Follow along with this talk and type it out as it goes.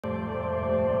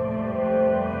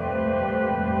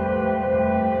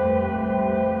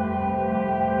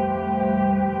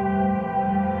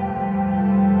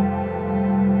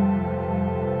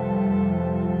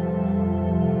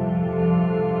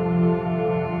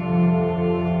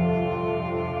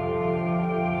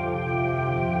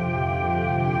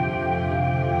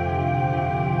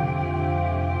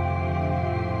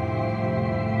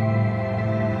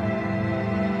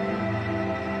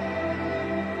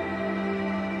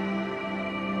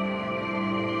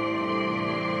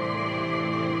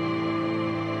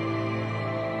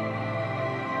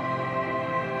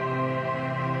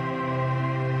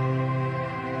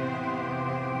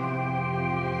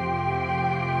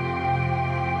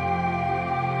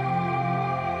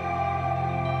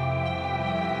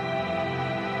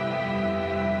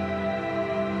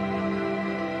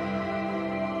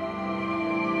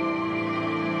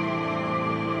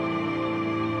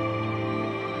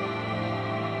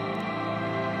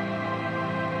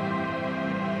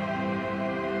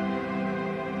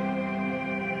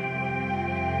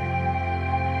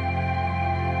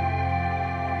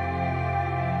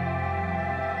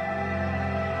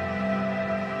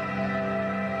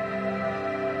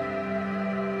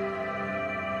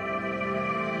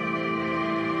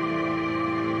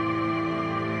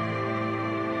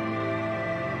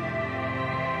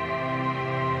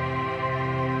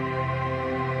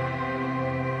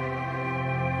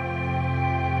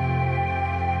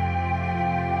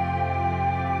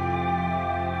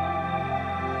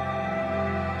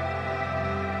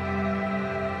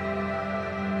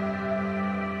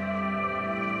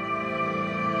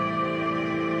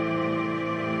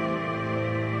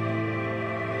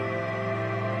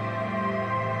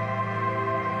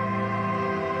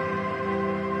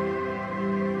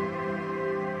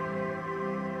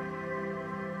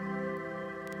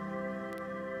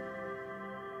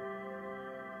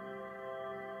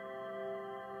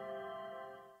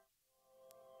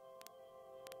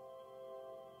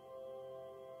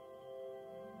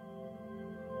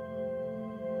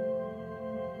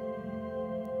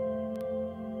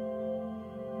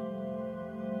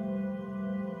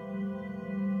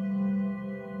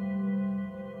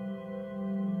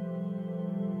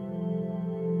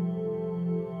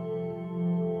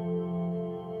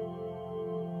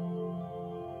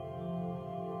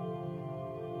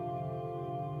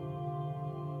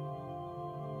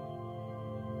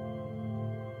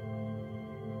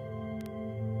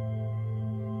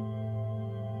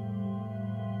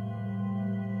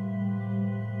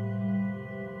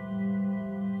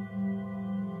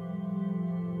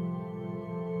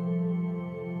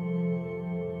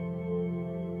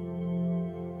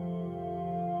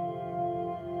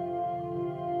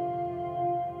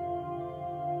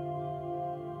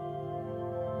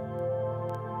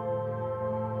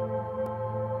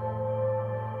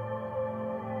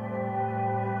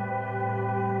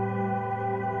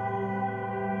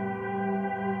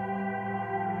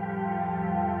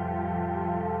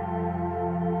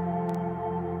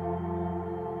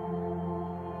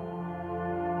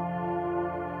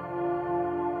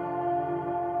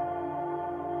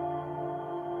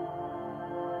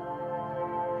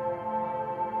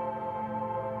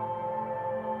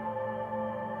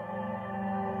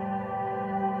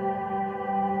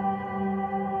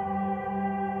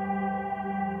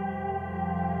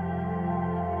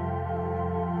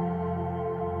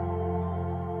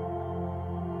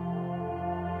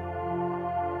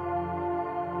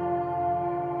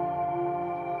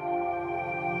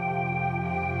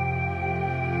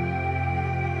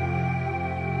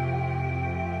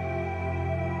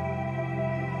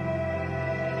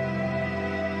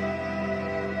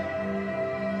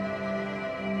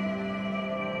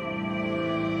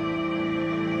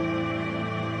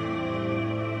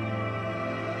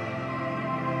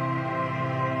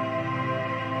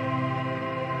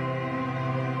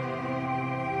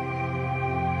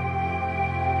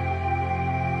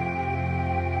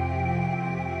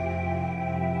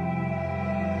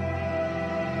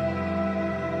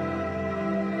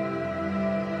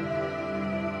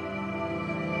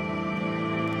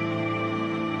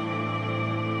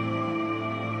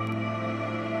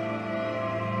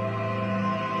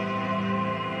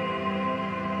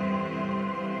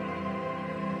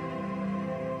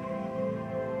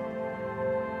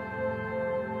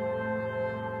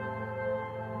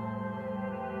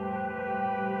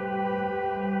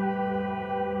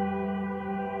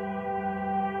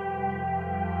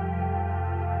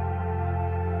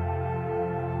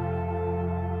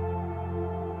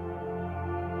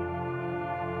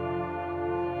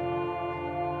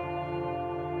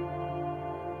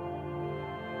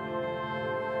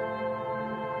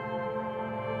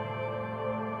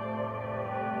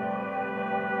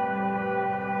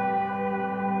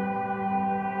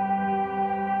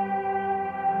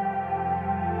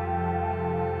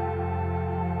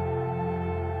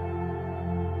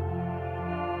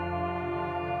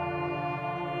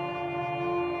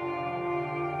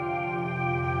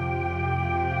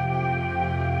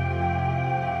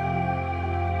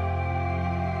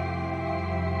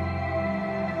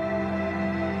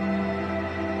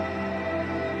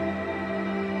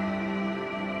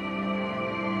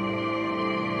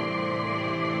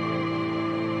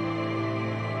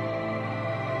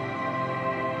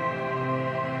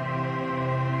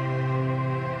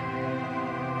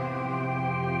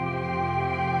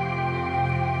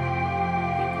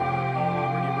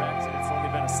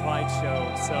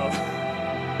slideshow. So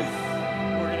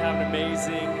we're going to have an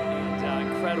amazing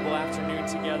and incredible afternoon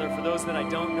together. For those that I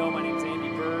don't know, my name is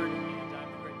Andy Bird, and I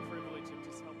have the great privilege of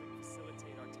just helping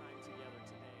facilitate our time together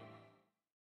today.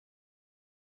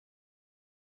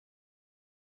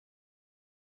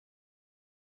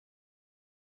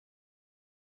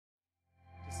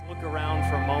 Just look around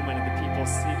for a moment at the people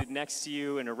seated next to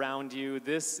you and around you.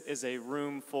 This is a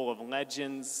room full of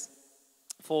legends,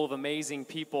 full of amazing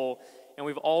people, and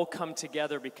we've all come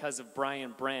together because of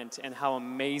Brennt and how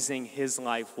amazing his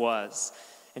life was.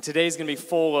 And today's going to be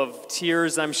full of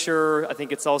tears, I'm sure. I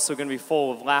think it's also going to be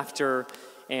full of laughter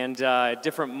and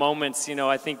different moments. You know,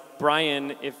 I think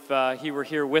Brian, if he were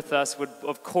here with us, would,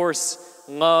 of course,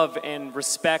 love and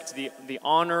respect the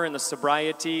honor and the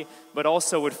sobriety, but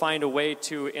also would find a way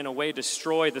to, in a way,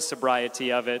 destroy the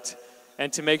sobriety of it,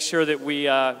 and to make sure that we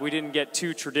didn't get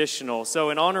too traditional. So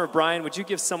in honor of Brian, would you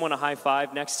give someone a high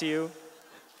five next to you?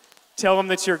 Tell them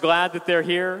that you're glad that they're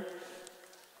here.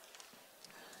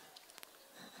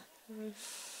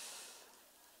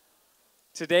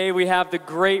 Today we have the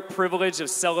great privilege of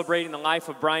celebrating the life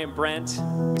of Brennt.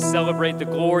 We celebrate the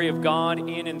glory of God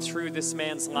in and through this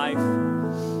man's life.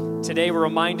 Today we're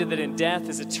reminded that in death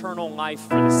is eternal life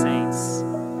for the saints.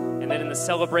 And that in the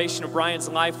celebration of Brian's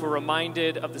life, we're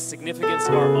reminded of the significance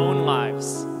of our own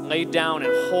lives, laid down in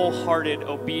wholehearted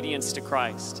obedience to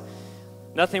Christ.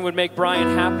 Nothing would make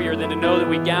Brian happier than to know that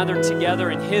we gathered together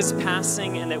in his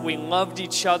passing and that we loved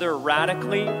each other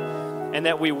radically and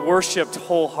that we worshiped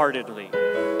wholeheartedly.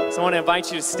 So I want to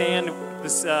invite you to stand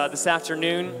this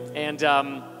afternoon, and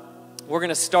we're going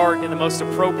to start in the most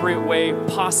appropriate way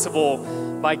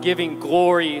possible by giving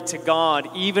glory to God,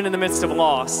 even in the midst of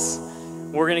loss.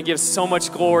 We're going to give so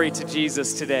much glory to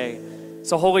Jesus today.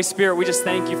 So Holy Spirit, we just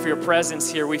thank you for your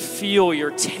presence here. We feel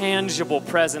your tangible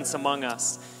presence among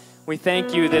us. We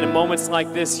thank you that in moments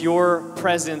like this, your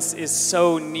presence is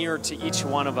so near to each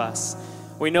one of us.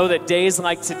 We know that days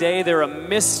like today, they're a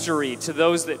mystery to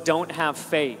those that don't have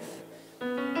faith.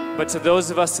 But to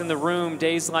those of us in the room,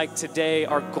 days like today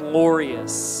are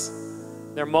glorious.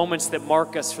 They're moments that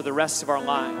mark us for the rest of our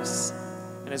lives.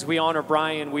 And as we honor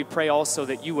Brian, we pray also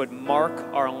that you would mark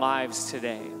our lives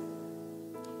today.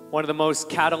 One of the most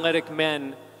catalytic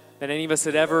men that any of us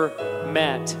had ever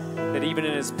met, that even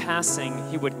in his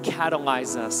passing, he would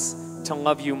catalyze us to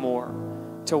love you more,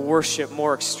 to worship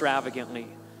more extravagantly.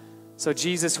 So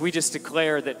Jesus, we just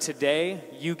declare that today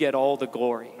you get all the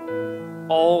glory.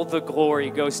 All the glory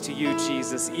goes to you,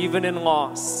 Jesus. Even in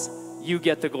loss, you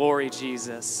get the glory,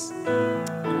 Jesus.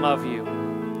 We love you.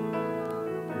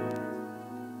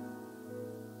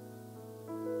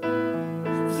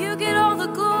 You get all the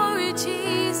glory,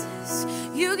 Jesus.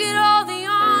 You get all the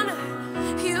honor.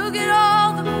 You get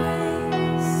all the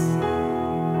praise.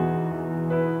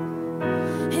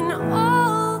 And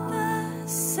all the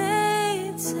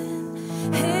saints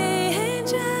and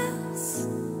angels,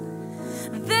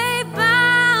 they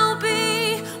bow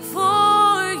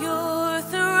before your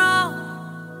throne.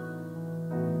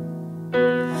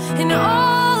 And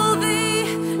all the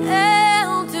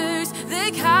elders,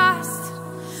 they cast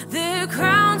their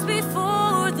crowns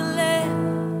before the Lamb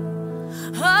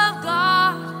of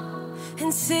God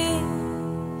and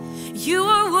sing, you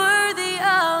are worthy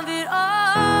of it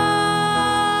all.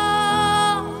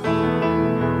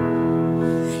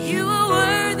 You are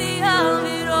worthy of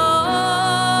it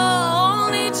all.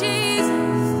 Only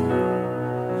Jesus,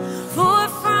 for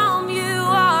from you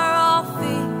are all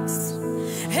things,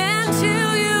 and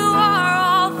to you are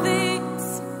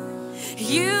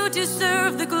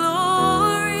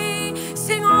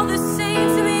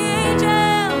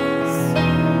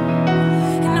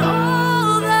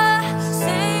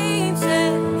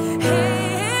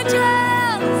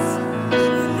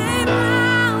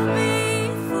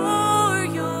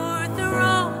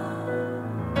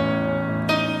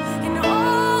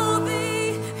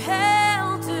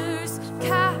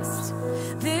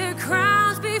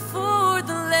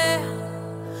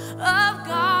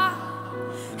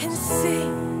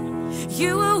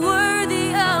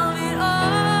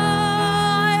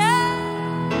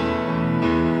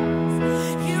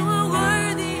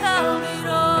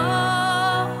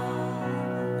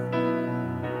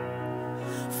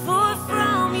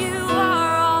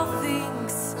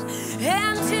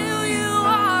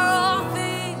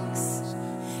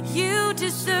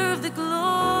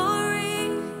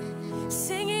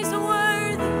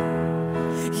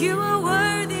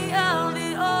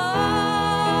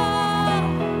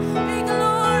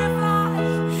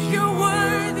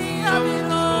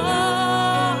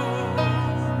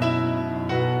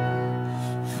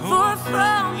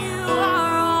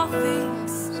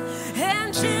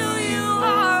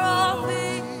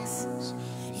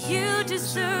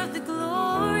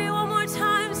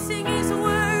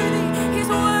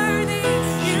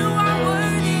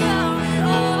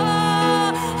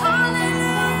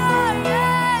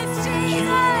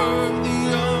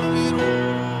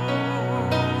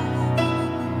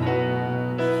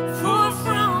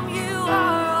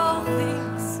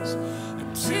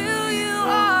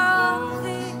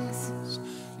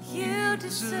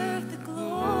deserve the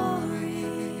glory.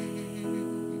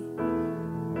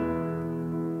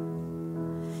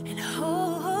 And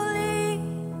holy,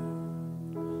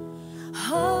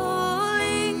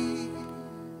 holy,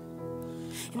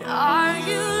 and are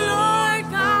you Lord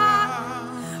God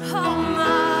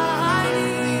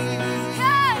Almighty?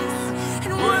 Yes,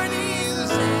 and worthy is the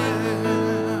Lamb,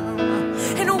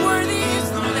 and worthy is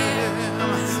the Lamb,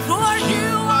 for you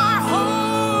are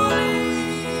holy,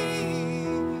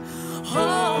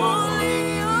 holy,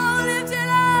 oh, lift it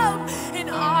up, and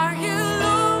are you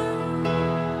Lord?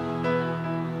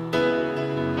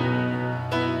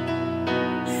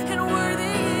 And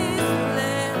worthy is the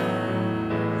Lamb,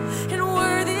 and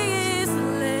worthy is the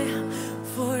Lamb,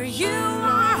 for you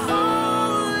are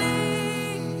holy,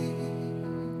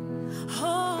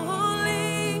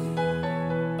 holy,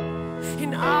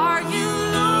 and are you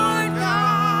Lord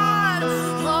God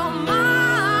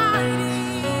Almighty?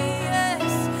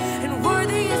 Yes, and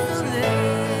worthy is the Lamb.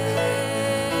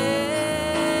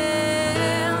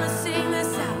 Let's sing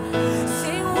this out.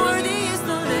 Sing, worthy is the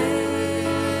Lamb.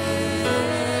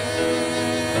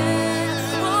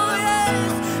 Oh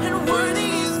yes, and worthy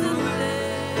is the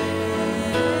Lamb.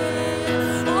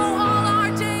 Oh, all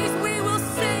our days we will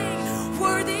sing,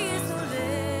 worthy is the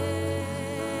Lamb.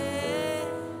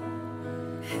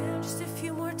 And just a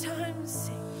few more times,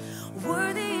 sing,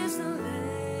 worthy is the Lamb.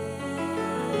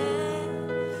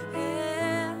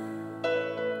 Yeah.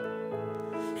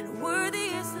 And worthy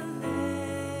is the Lamb.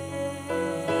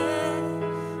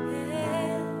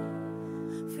 Yeah.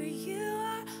 For you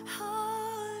are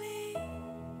holy,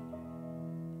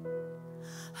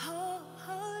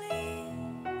 holy,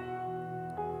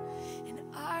 and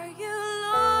are you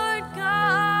Lord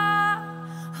God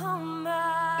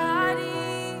Almighty?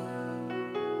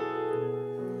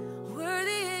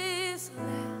 Worthy is the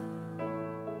Lamb,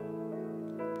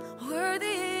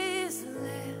 worthy is the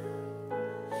Lamb,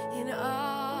 and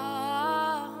amen.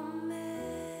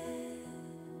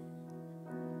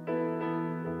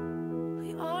 We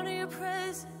honor your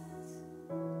presence,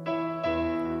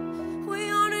 we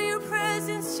honor your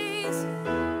presence, Jesus,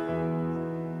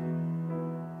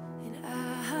 and I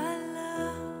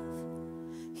love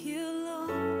you,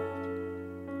 Lord,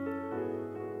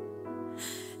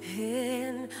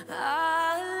 and I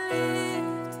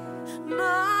lift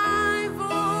my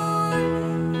voice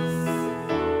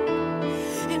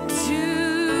into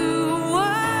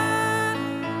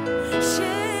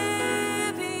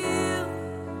worship you,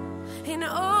 and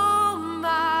oh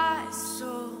my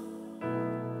soul,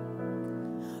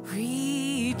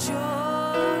 rejoice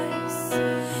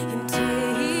and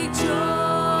take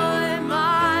joy,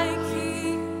 my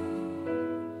King,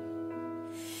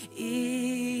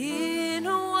 in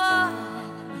what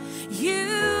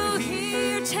you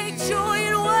hear. Take joy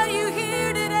in what you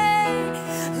hear today.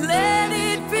 Let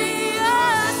it be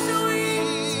a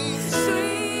sweet,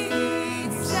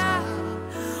 sweet sound.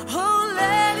 Oh,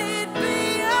 let it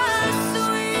be a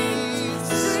sweet,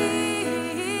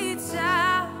 sweet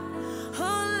sound.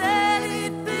 Oh, let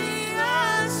it be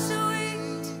a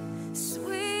sweet,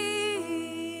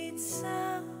 sweet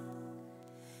sound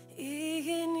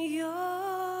in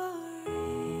your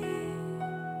ear.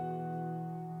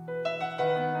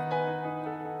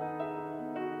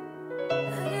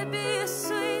 Let it be a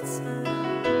sweet sound.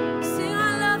 Sing,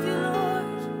 I love you, Lord,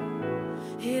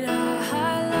 and I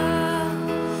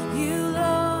love you,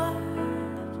 Lord,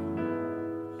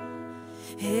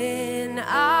 and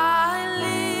I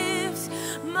lift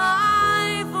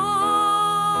my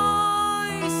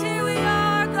voice. Here we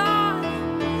are, God,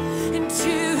 and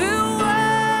to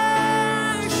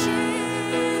worship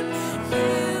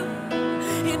you,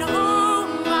 and oh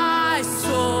my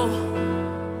soul,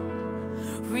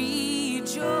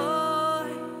 rejoice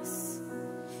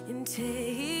and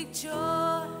take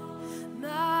joy,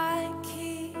 my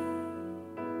King,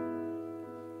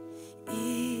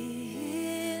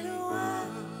 in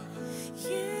what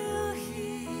you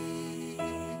hear,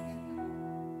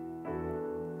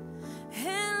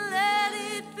 and let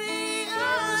it be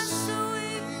a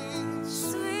sweet,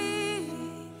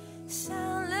 sweet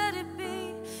sound. Let it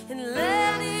be, and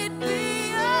let it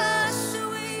be a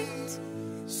sweet,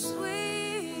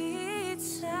 sweet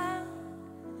sound,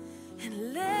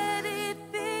 and let it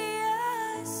be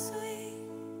a sweet,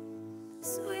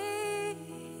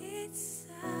 sweet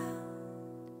sound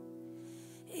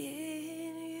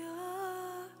in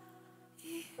your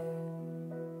ear.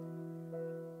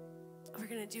 We're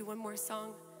going to do one more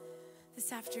song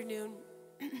this afternoon.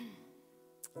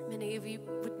 Many of you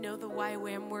would know the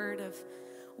YWAM word of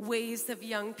ways of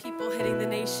young people hitting the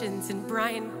nations, and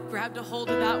Brian grabbed a hold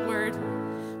of that word.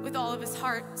 with all of his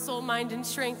heart, soul, mind, and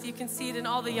strength. You can see it in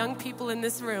all the young people in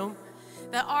this room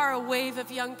that are a wave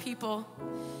of young people.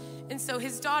 And so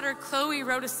his daughter, Chloe,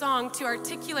 wrote a song to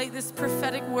articulate this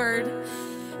prophetic word.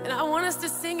 And I want us to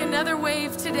sing another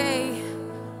wave today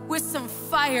with some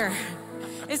fire.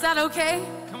 Is that okay?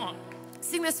 Come on.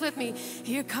 Sing this with me.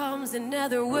 Here comes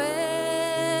another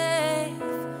wave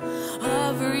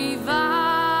of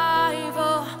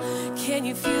revival. Can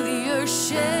you feel the earth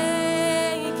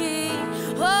shaking?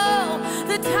 Oh,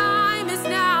 the time is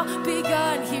now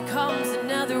begun. Here comes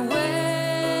another wave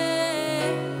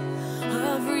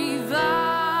of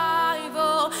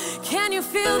revival. Can you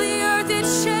feel the earth?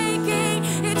 It's shaking.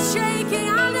 It's shaking.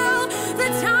 I know the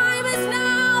time is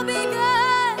now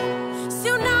begun.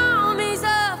 Tsunamis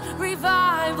of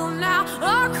revival now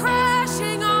are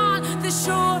crashing on the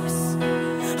shores.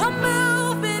 A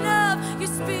movement of your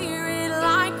spirit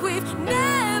like we've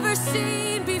never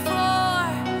seen before.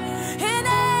 And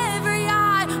every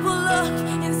eye will look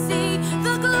and see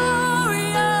the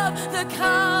glory of the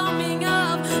coming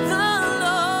of the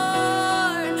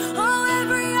Lord. Oh,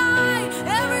 every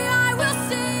eye will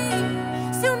sing.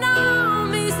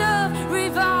 Tsunamis of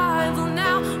revival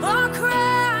now are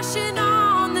crashing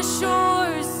on the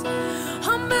shores.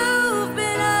 A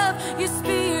movement of your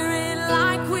spirit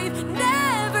like we've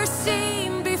never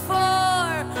seen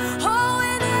before. Oh,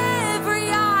 and every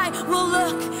eye will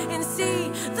look and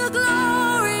see the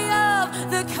glory of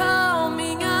the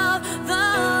coming of the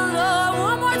Lord.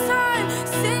 One more time,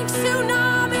 sing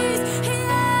tsunamis,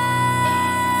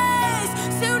 yes,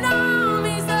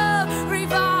 tsunamis of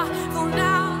revival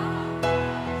now.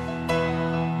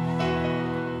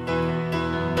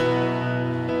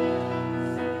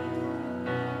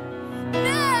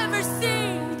 Never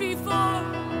seen before.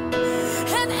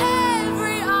 And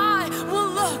every eye will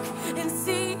look and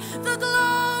see the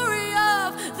glory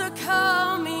of the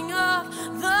coming of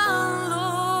the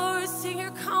Lord. Sing,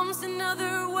 here comes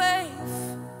another wave.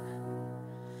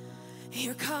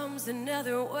 Here comes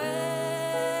another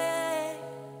wave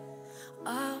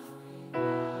of.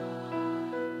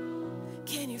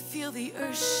 Can you feel the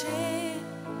earth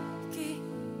shaking?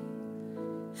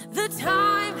 The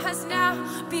time has now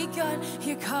begun.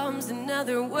 Here comes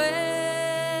another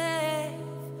wave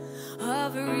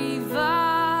of revival.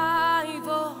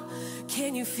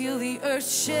 Can you feel the earth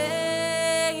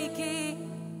shaking?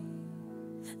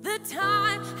 The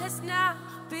time has now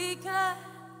begun.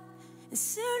 And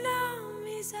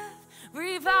tsunamis of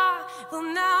revival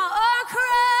now are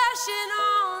crashing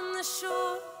on the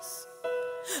shores.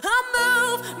 A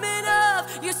movement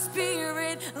of your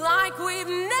spirit like we've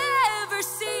never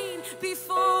seen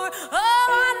before. Oh,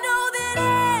 I know that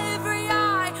every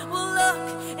eye will look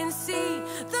and see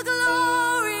the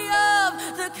glory of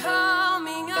the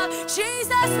coming of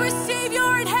Jesus. Receive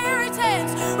your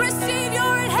inheritance. Receive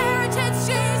your inheritance,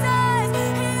 Jesus.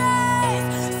 Yes,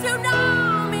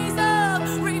 tsunamis of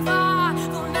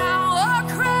revival now are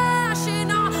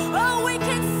crashing on. Oh, we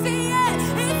can see it.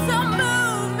 It's a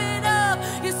movement of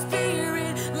your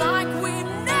spirit like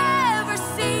we've never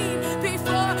seen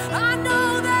before. I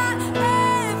know that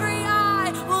every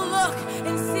eye will look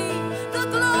and see the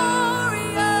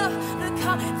glory of the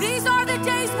coming. These are the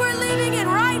days we're living in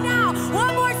right now.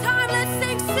 One more time, let's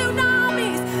sing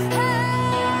tsunamis.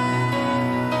 Hey,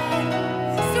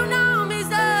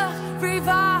 tsunamis of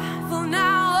revival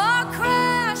now are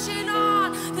crashing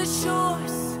on the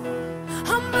shores.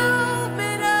 A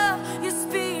movement of your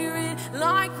spirit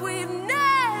like we've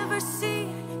never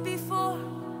seen before.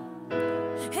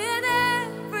 And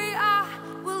every eye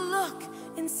will look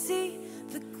and see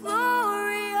the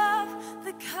glory of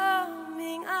the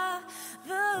coming of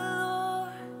the Lord.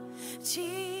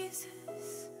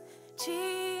 Jesus,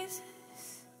 Jesus.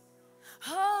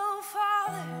 Oh,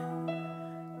 Father,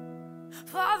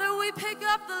 Father, we pick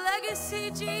up the legacy,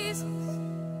 Jesus.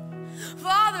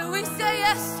 Father, we say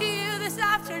yes to you this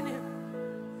afternoon.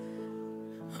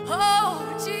 Oh,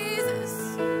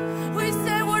 Jesus, we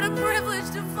say what a privilege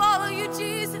to follow you,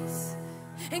 Jesus,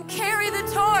 and carry the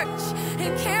torch,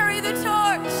 and carry the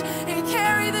torch, and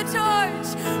carry the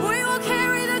torch. We will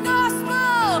carry the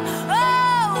gospel.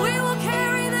 Oh, we will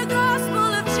carry the gospel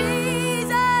of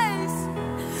Jesus,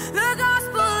 the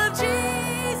gospel of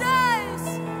Jesus.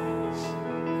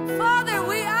 Father,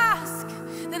 we ask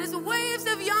that as waves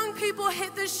of young people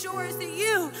hit the shores, that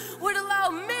you would allow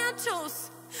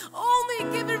mantles only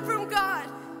given from God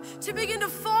to begin to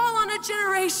fall on a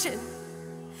generation.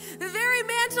 The very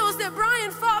mantles that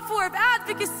Brian fought for of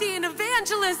advocacy and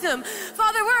evangelism.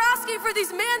 Father, we're asking for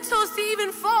these mantles to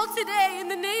even fall today in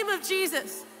the name of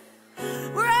Jesus.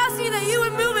 We're asking that you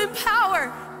would move in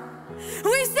power,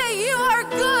 We say you are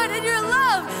good and your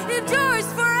love endures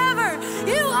forever.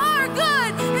 You are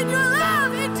good and your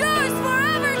love endures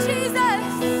forever, Jesus.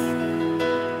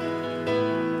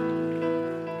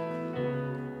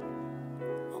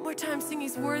 One more time, sing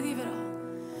He's worthy of it all.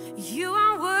 You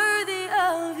are worthy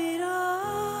of it all.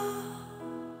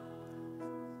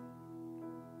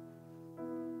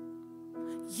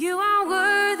 You are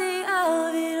worthy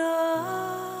of it all.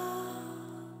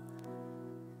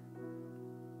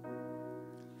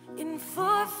 And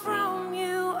for from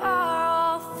you are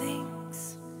all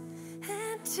things,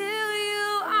 and to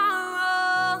you are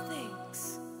all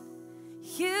things.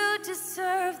 You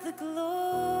deserve the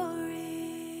glory.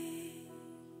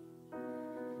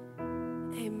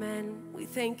 Amen. We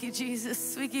thank you,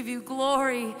 Jesus. We give you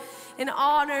glory and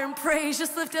honor and praise.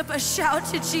 Just lift up a shout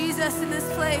to Jesus in this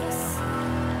place.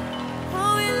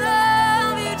 Oh, we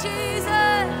love you, Jesus.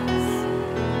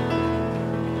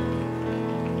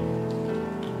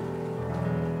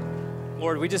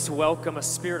 Lord, we just welcome a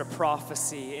spirit of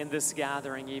prophecy in this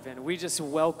gathering even. We just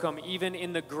welcome, even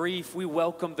in the grief, we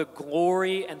welcome the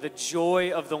glory and the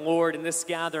joy of the Lord in this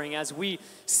gathering as we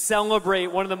celebrate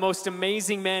one of the most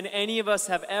amazing men any of us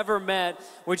have ever met.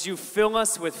 Would you fill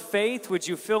us with faith? Would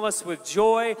you fill us with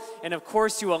joy? And of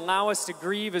course, you allow us to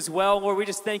grieve as well. Lord, we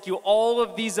just thank you. All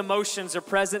of these emotions are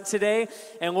present today.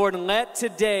 And Lord, let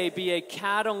today be a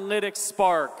catalytic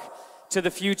spark to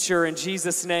the future. In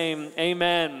Jesus' name,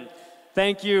 amen.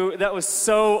 Thank you. That was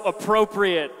so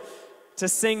appropriate to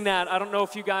sing that. I don't know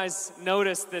if you guys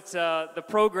noticed that the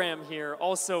program here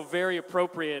also very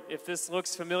appropriate, if this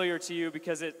looks familiar to you,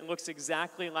 because it looks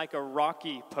exactly like a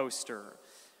Rocky poster.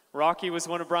 Rocky was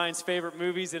one of Brian's favorite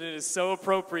movies, and it is so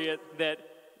appropriate that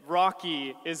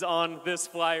Rocky is on this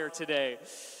flyer today.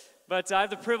 But I have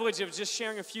the privilege of just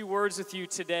sharing a few words with you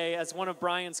today as one of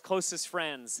Brian's closest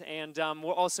friends. And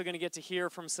we're also going to get to hear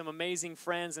from some amazing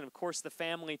friends and, of course, the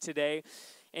family today.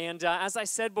 And as I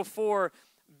said before,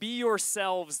 be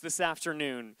yourselves this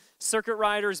afternoon. Circuit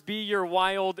riders, be your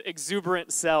wild,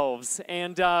 exuberant selves.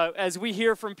 And as we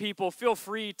hear from people, feel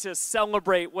free to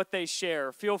celebrate what they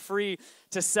share. Feel free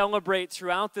to celebrate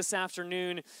throughout this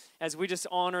afternoon as we just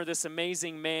honor this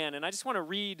amazing man. And I just want to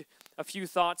read a few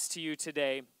thoughts to you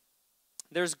today.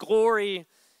 There's glory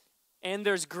and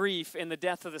there's grief in the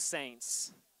death of the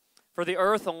saints. For the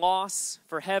earth, a loss.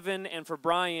 For heaven and for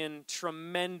Brian,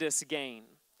 tremendous gain.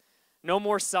 No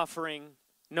more suffering,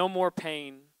 no more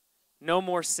pain, no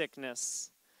more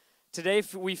sickness. Today,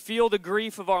 we feel the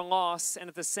grief of our loss and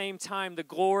at the same time the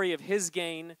glory of his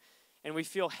gain, and we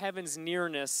feel heaven's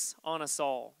nearness on us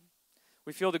all.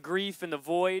 We feel the grief and the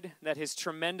void that his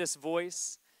tremendous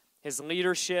voice, his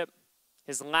leadership,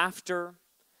 his laughter,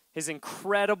 his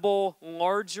incredible,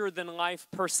 larger-than-life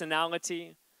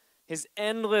personality, his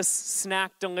endless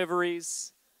snack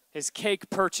deliveries, his cake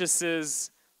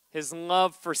purchases, his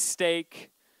love for steak,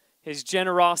 his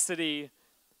generosity,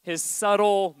 his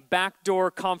subtle backdoor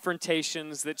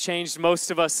confrontations that changed most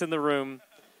of us in the room,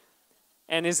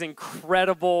 and his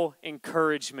incredible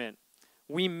encouragement.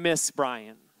 We miss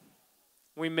Brian.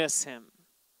 We miss him.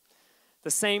 At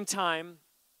the same time,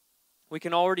 we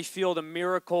can already feel the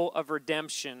miracle of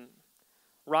redemption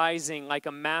rising like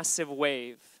a massive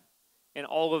wave in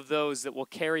all of those that will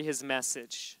carry his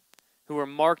message, who are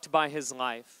marked by his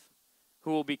life,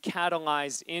 who will be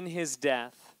catalyzed in his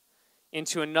death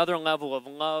into another level of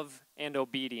love and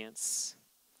obedience.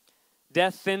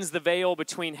 Death thins the veil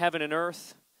between heaven and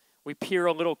earth. We peer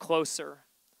a little closer.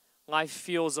 Life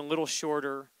feels a little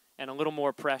shorter and a little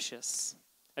more precious.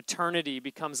 Eternity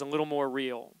becomes a little more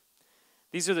real.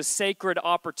 These are the sacred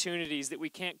opportunities that we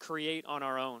can't create on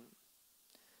our own.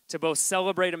 To both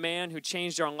celebrate a man who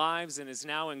changed our lives and is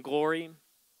now in glory,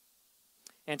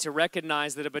 and to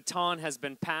recognize that a baton has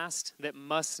been passed that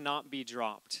must not be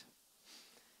dropped.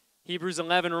 Hebrews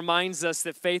 11 reminds us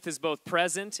that faith is both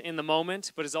present in the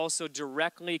moment, but is also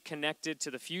directly connected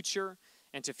to the future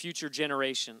and to future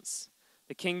generations.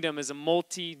 The kingdom is a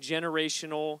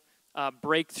multi-generational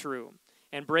breakthrough.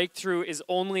 And breakthrough is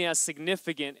only as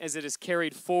significant as it is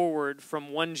carried forward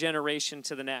from one generation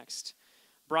to the next.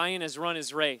 Brian has run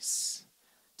his race.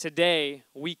 Today,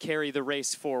 we carry the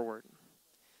race forward.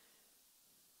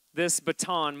 This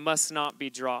baton must not be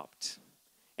dropped.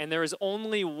 And there is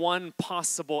only one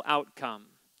possible outcome,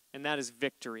 and that is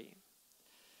victory.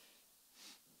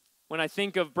 When I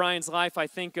think of Brian's life, I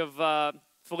think of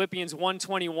Philippians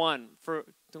 1:21, for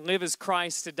to live as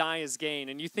Christ, to die as gain.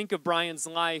 And you think of Brian's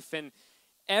life, and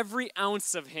every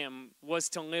ounce of him was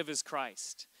to live as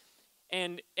Christ.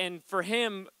 And for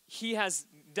him, he has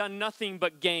done nothing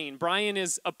but gain. Brian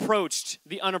has approached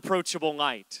the unapproachable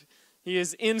light. He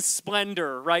is in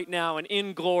splendor right now and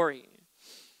in glory.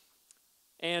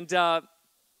 And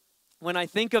when I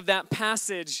think of that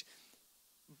passage,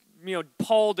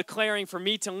 Paul declaring for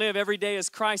me to live every day as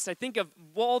Christ, I think of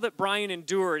all that Brian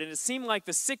endured, and it seemed like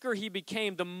the sicker he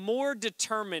became, the more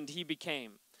determined he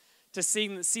became to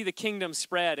see the kingdom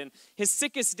spread. And his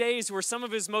sickest days were some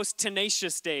of his most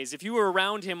tenacious days. If you were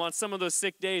around him on some of those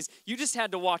sick days, you just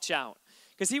had to watch out,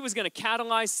 because he was going to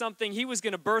catalyze something, he was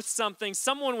going to birth something,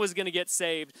 someone was going to get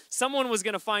saved, someone was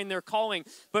going to find their calling.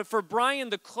 But for Brian,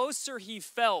 the closer he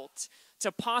felt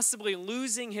to possibly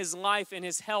losing his life and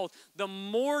his health, the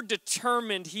more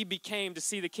determined he became to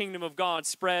see the kingdom of God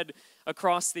spread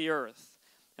across the earth.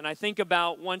 And I think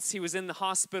about once he was in the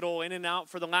hospital, in and out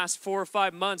for the last 4 or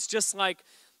 5 months, just like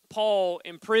Paul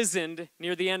imprisoned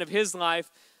near the end of his life,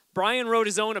 Brian wrote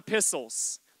his own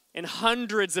epistles and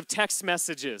hundreds of text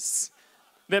messages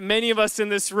that many of us in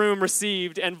this room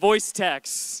received, and voice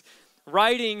texts,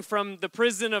 writing from the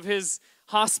prison of his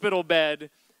hospital bed,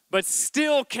 but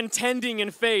still contending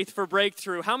in faith for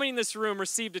breakthrough. How many in this room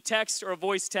received a text or a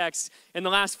voice text in the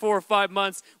last 4 or 5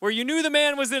 months where you knew the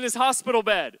man was in his hospital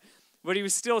bed, but he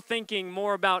was still thinking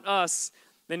more about us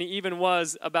than he even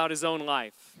was about his own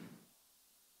life?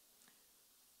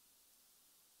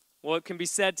 Well, it can be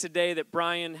said today that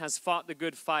Brian has fought the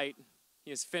good fight.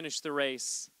 He has finished the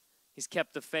race. He's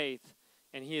kept the faith.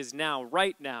 And he is now,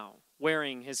 right now,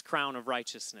 wearing his crown of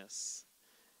righteousness.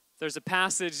 There's a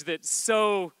passage that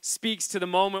so speaks to the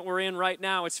moment we're in right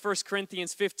now. It's 1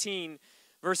 Corinthians 15,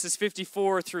 verses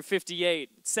 54 through 58.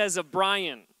 It says of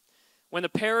Brian, when the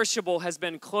perishable has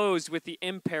been clothed with the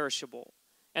imperishable,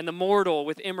 and the mortal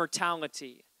with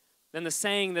immortality, then the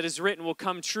saying that is written will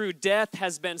come true: death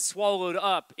has been swallowed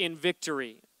up in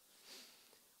victory.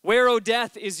 Where, O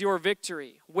death, is your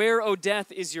victory? Where, O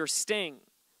death, is your sting?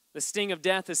 The sting of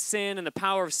death is sin, and the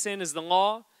power of sin is the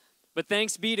law. But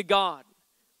thanks be to God,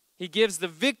 He gives the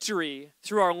victory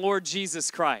through our Lord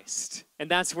Jesus Christ. And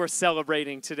that's worth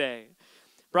celebrating today.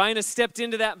 Brian has stepped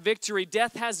into that victory.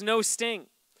 Death has no sting.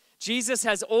 Jesus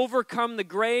has overcome the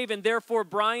grave, and therefore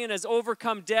Brian has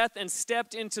overcome death and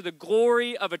stepped into the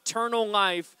glory of eternal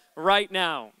life right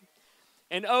now.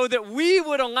 And oh, that we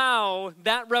would allow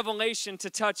that revelation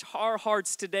to touch our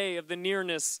hearts today of the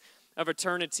nearness of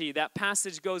eternity. That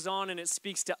passage goes on and it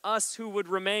speaks to us who would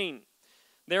remain.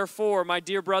 Therefore, my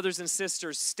dear brothers and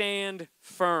sisters, stand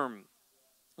firm.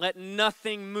 Let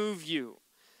nothing move you.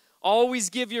 Always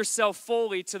give yourself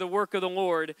fully to the work of the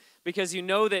Lord, because you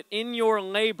know that in your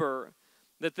labor,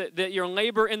 that your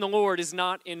labor in the Lord is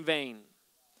not in vain.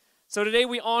 So today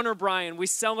we honor Brian. We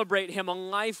celebrate him, a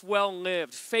life well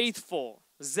lived, faithful,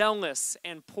 zealous,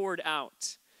 and poured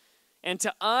out. And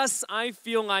to us, I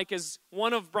feel like, as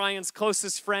one of Brian's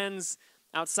closest friends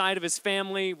outside of his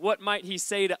family, what might he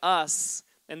say to us?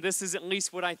 And this is at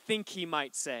least what I think he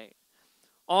might say.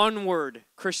 Onward,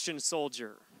 Christian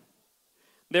soldier.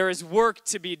 There is work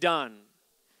to be done.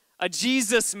 A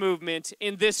Jesus movement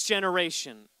in this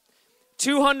generation.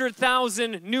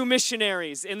 200,000 new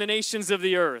missionaries in the nations of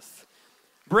the earth.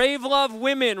 Brave love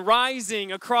women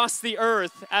rising across the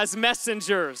earth as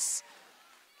messengers.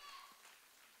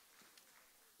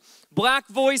 Black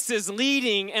voices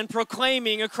leading and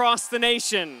proclaiming across the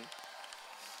nation.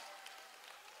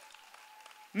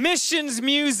 Missions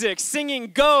music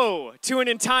singing go to an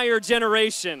entire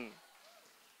generation.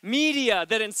 Media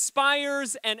that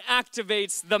inspires and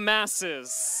activates the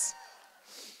masses.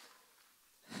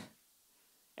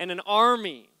 And an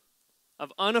army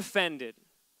of unoffended,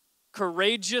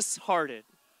 courageous-hearted,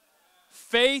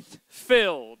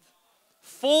 faith-filled,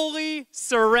 fully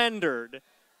surrendered,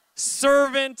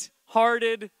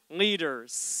 servant-hearted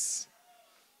leaders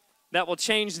that will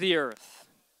change the earth,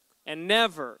 and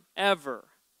never, ever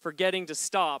forgetting to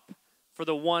stop for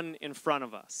the one in front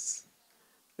of us.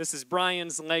 This is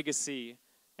Brian's legacy,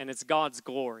 and it's God's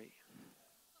glory.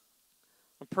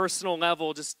 On a personal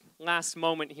level, just last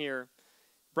moment here,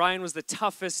 Brian was the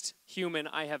toughest human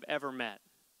I have ever met.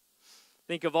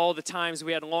 Think of all the times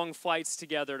we had long flights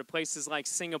together to places like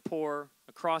Singapore,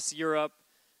 across Europe.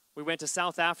 We went to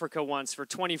South Africa once for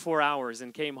 24 hours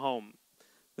and came home.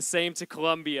 The same to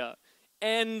Colombia.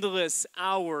 Endless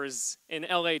hours in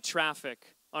LA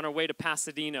traffic on our way to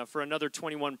Pasadena for another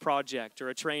 21 project or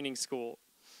a training school.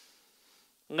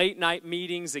 Late night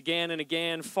meetings again and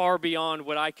again, far beyond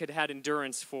what I could have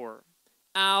endurance for.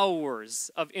 Hours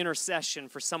of intercession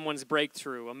for someone's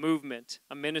breakthrough, a movement,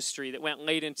 a ministry that went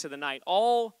late into the night,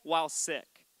 all while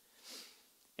sick.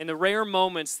 In the rare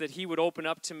moments that he would open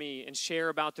up to me and share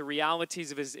about the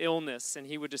realities of his illness, and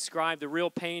he would describe the real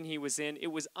pain he was in,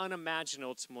 it was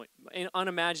unimaginable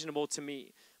to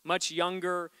me. Much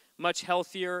younger, much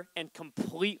healthier, and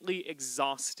completely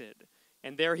exhausted.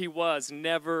 And there he was,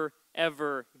 never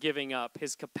ever giving up.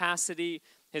 His capacity,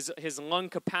 his lung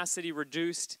capacity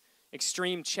reduced,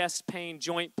 extreme chest pain,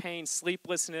 joint pain,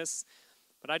 sleeplessness.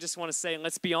 But I just want to say,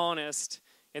 let's be honest,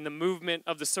 in the movement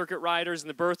of the circuit riders and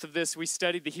the birth of this, we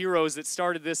studied the heroes that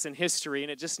started this in history,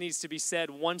 and it just needs to be said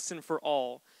once and for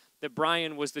all that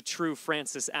Brian was the true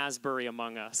Francis Asbury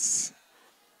among us.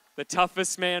 The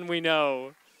toughest man we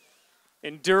know,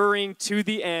 enduring to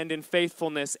the end in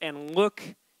faithfulness, and look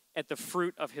at the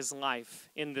fruit of his life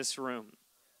in this room.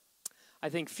 I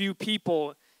think few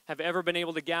people have ever been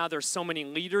able to gather so many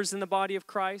leaders in the body of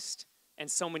Christ and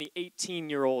so many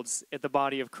 18-year-olds at the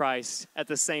body of Christ at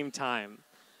the same time.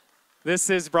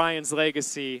 This is Brian's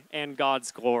legacy and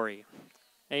God's glory.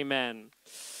 Amen.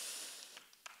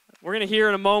 We're going to hear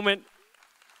in a moment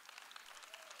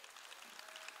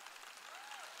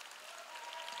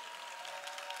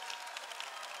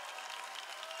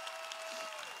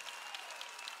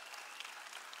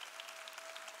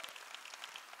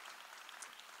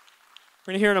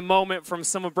from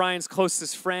some of Brian's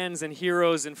closest friends and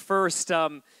heroes. And first,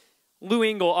 Lou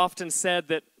Engle often said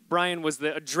that Brian was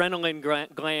the adrenaline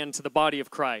gland to the body of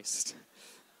Christ.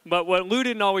 But what Lou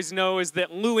didn't always know is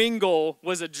that Lou Engle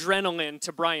was adrenaline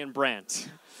to Brian Brennt.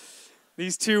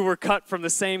 These two were cut from the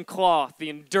same cloth. The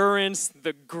endurance,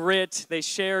 the grit, they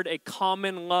shared a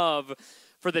common love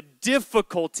for the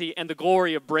difficulty and the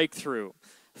glory of breakthrough.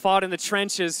 Fought in the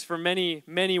trenches for many,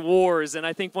 many wars. And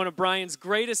I think one of Brian's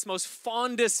greatest, most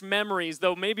fondest memories,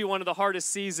 though maybe one of the hardest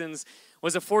seasons,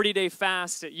 was a 40-day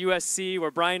fast at USC where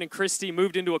Brian and Christy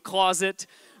moved into a closet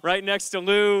right next to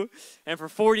Lou, and for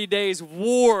 40 days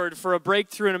warred for a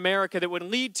breakthrough in America that would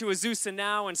lead to Azusa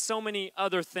Now and so many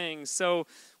other things. So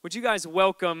would you guys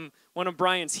welcome one of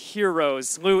Brian's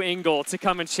heroes, Lou Engle, to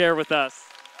come and share with us?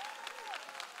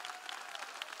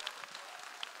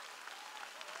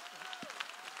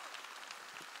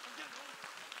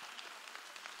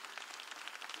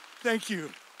 Thank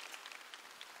you.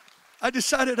 I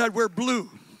decided I'd wear blue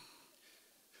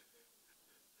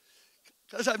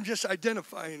because I'm just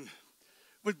identifying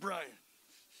with Brian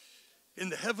in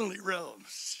the heavenly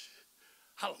realms.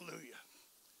 Hallelujah.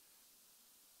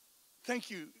 Thank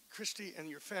you, Christy and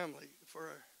your family, for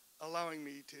allowing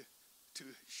me to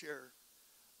share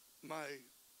my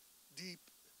deep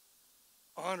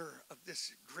honor of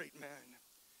this great man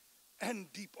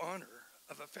and deep honor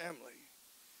of a family.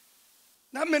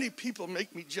 Not many people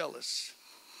make me jealous.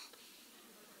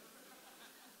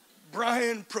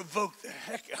 Brian provoked the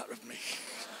heck out of me.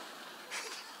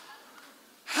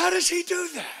 How does he do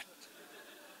that?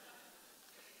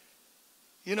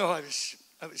 You know, I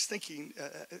was thinking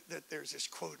that there's this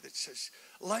quote that says,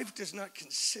 life does not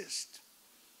consist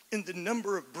in the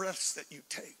number of breaths that you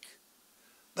take,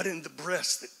 but in the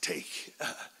breaths that take,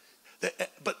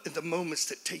 but in the moments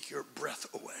that take your breath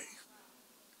away.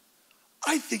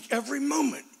 I think every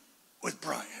moment with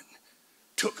Brian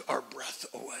took our breath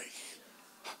away.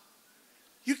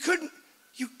 You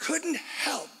couldn't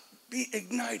help be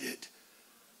ignited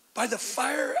by the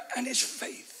fire and his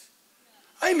faith.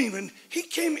 I mean, when he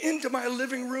came into my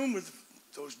living room with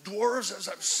those dwarves, as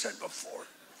I've said before,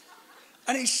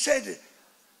 and he said,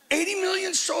 80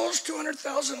 million souls,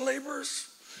 200,000 laborers.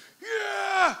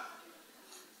 Yeah!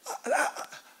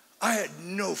 I had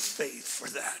no faith for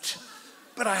that.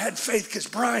 But I had faith because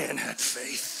Brian had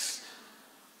faith.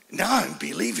 Now I'm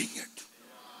believing it.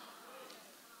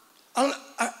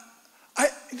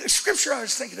 The scripture I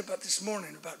was thinking about this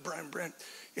morning about Brian Brennt,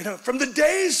 you know, from the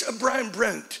days of Brian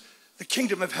Brennt, the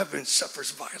kingdom of heaven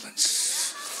suffers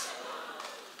violence.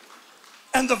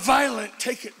 And the violent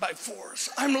take it by force.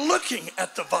 I'm looking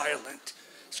at the violent.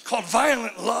 It's called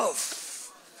violent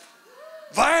love.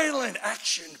 Violent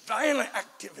action, violent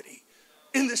activity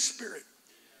in the spirit.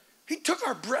 He took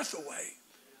our breath away.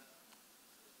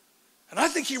 And I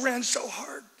think he ran so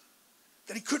hard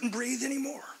that he couldn't breathe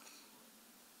anymore.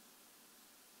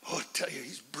 Oh, I tell you,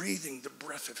 he's breathing the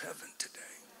breath of heaven today.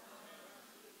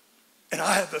 And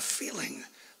I have a feeling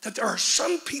that there are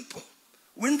some people,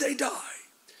 when they die,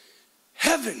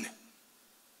 heaven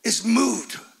is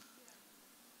moved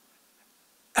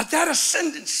at that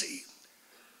ascendancy,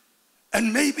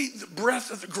 and maybe the breath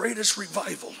of the greatest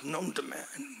revival known to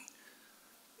man.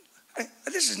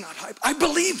 This is not hype. I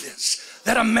believe this,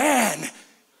 that a man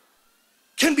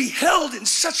can be held in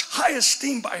such high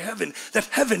esteem by heaven that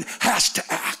heaven has to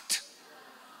act.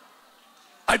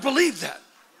 I believe that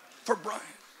for Brian.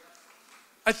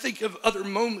 I think of other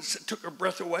moments that took our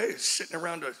breath away, sitting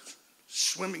around a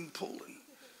swimming pool in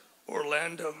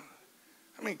Orlando.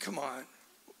 I mean, come on.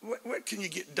 What can you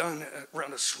get done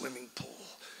around a swimming pool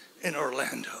in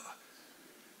Orlando?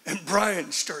 And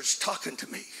Brian starts talking to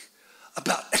me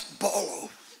about Ekbalo.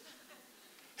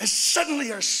 And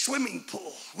suddenly our swimming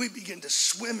pool, we begin to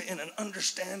swim in an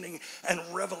understanding and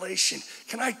revelation.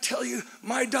 Can I tell you,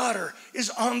 my daughter is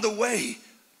on the way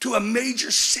to a major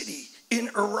city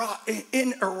in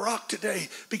Iraq today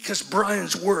because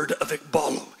Brian's word of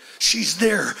Iqbalu. She's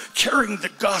there carrying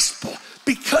the gospel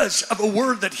because of a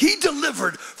word that he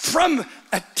delivered from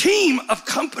a team of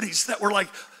companies that were like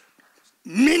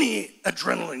mini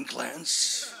adrenaline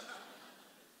glands.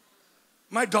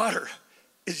 My daughter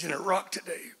is in Iraq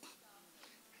today,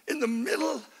 in the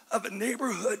middle of a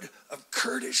neighborhood of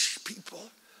Kurdish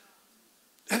people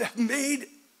that have made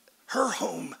her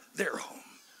home their home.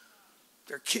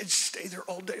 Their kids stay there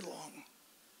all day long.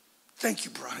 Thank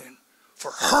you, Brian, for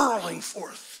hurling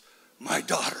forth my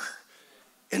daughter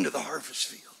into the harvest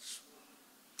fields.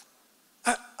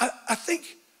 I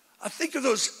think of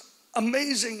those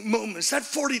amazing moments, that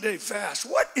 40-day fast.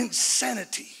 What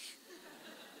insanity.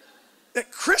 That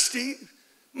Christy,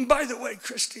 by the way,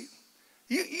 Christy,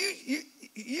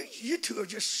 you two are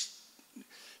just,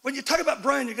 when you talk about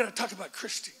Brian, you got to talk about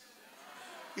Christy.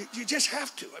 You just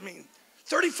have to. I mean,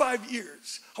 35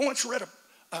 years. I once read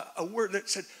a word that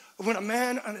said, when a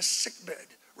man on a sickbed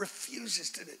refuses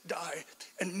to die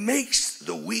and makes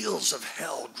the wheels of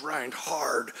hell grind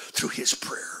hard through his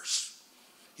prayers,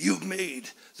 you've made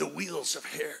the wheels of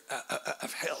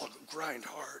hell grind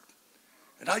hard.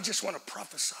 And I just want to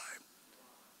prophesy.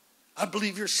 I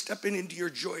believe you're stepping into your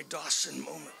Joy Dawson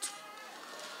moment.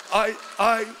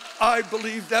 I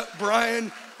believe that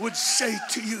Brian would say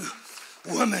to you,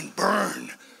 woman, burn.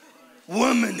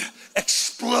 Woman,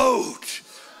 explode.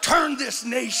 Turn this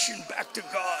nation back to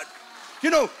God. You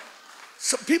know,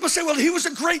 some people say, well, he was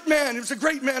a great man. He was a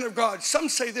great man of God. Some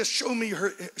say this, show me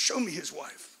his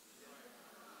wife.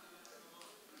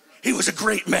 He was a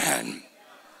great man.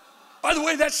 By the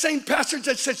way, that same passage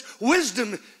that says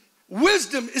wisdom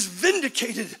is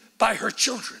vindicated by her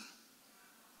children.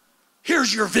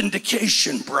 Here's your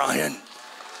vindication, Brian.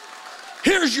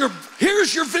 Here's your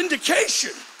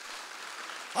vindication.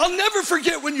 I'll never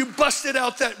forget when you busted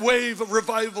out that wave of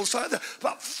revival. So I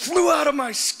about flew out of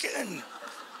my skin.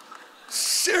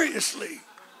 Seriously.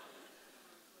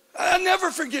 I'll never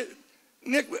forget.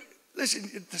 Nick,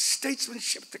 listen, the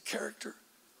statesmanship, the character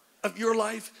of your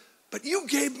life, but you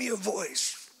gave me a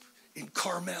voice in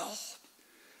Carmel.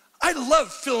 I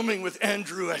love filming with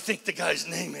Andrew, I think the guy's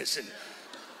name is.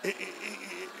 And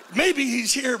maybe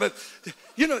he's here, but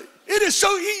you know, it is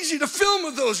so easy to film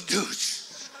with those dudes.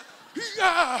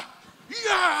 Yeah,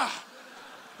 yeah.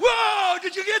 Whoa,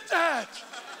 did you get that?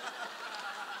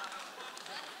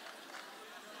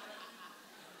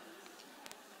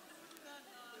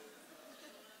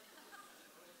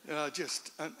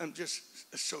 I'm just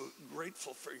so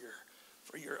grateful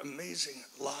for your amazing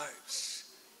lives.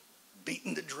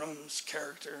 Beating the drums,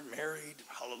 character, married,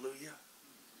 hallelujah.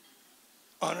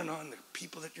 On and on, the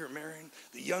people that you're marrying,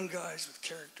 the young guys with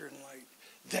character and light,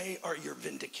 they are your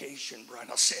vindication, Brian.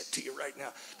 I'll say it to you right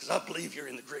now, because I believe you're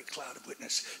in the great cloud of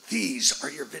witness. These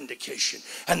are your vindication.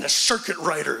 And the circuit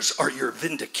riders are your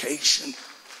vindication.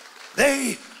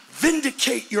 They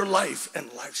vindicate your life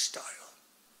and lifestyle.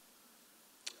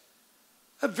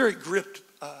 I'm very gripped.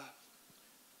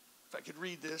 If I could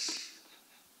read this.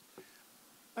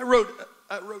 I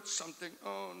wrote something.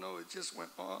 Oh, no, it just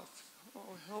went off.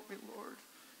 Oh, help me, Lord.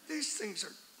 These things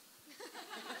are...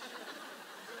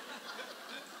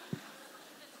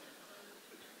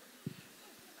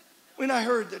 When I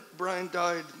heard that Brian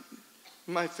died,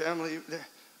 my family,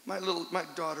 my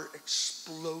daughter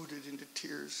exploded into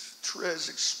tears. Trez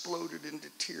exploded into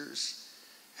tears.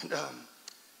 And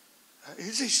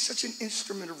he's such an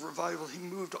instrument of revival. He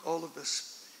moved all of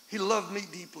us. He loved me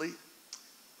deeply.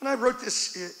 When I wrote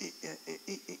this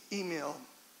email,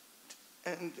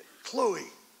 and Chloe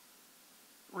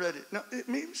read it. Now, it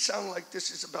may sound like this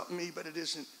is about me, but it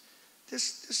isn't.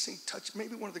 This thing touched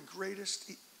maybe one of the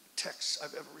greatest texts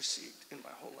I've ever received in my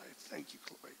whole life. Thank you,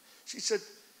 Chloe. She said,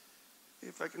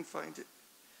 if I can find it.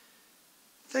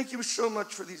 Thank you so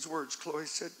much for these words, Chloe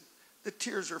said. The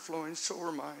tears are flowing, so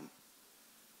are mine.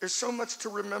 There's so much to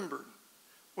remember.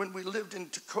 When we lived in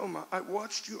Tacoma, I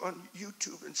watched you on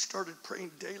YouTube and started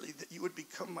praying daily that you would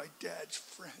become my dad's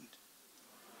friend.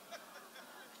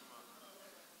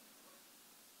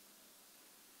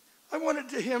 I wanted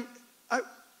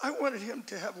him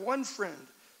to have one friend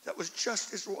that was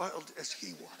just as wild as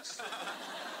he was.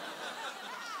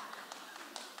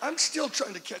 I'm still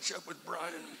trying to catch up with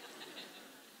Brian.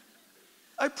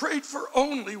 I prayed for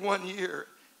only 1 year,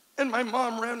 and my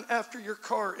mom ran after your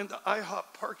car in the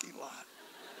IHOP parking lot.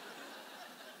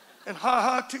 And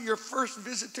ha-ha to your first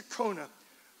visit to Kona,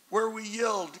 where we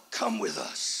yelled, come with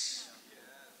us.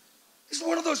 It's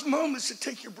one of those moments that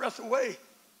take your breath away.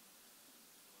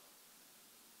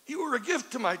 You were a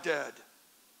gift to my dad.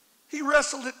 He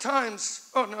wrestled at times.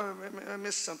 Oh, no, I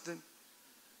missed something.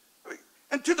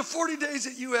 And to the 40 days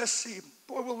at USC.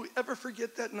 Boy, will we ever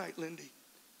forget that night, Lindy.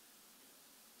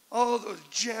 All those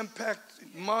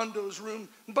jam-packed Mondo's room.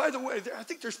 And by the way, I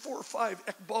think there's 4 or 5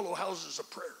 Ekbalo houses of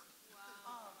prayer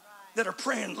that are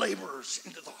praying laborers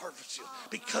into the harvest field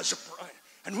because of Brian.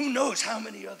 And who knows how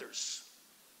many others.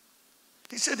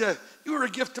 He said, you were a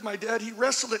gift to my dad. He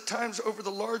wrestled at times over the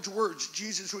large words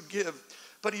Jesus would give,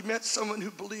 but he met someone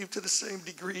who believed to the same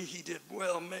degree he did.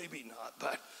 Well, maybe not,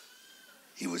 but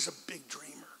he was a big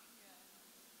dreamer.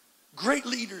 Great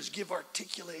leaders give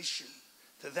articulation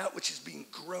to that which is being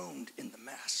groaned in the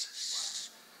masses.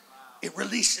 It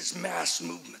releases mass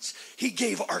movements. He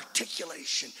gave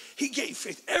articulation. He gave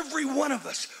faith. Every one of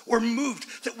us were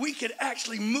moved that we could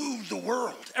actually move the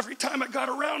world. Every time I got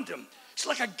around him, it's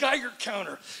like a Geiger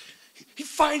counter. He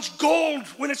finds gold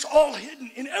when it's all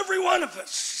hidden in every one of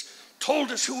us.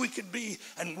 Told us who we could be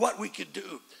and what we could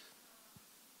do.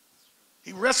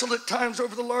 He wrestled at times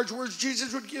over the large words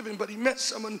Jesus would give him, but he met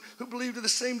someone who believed to the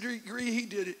same degree he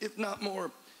did, if not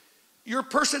more. Your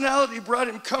personality brought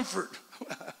him comfort.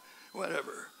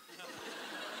 Whatever.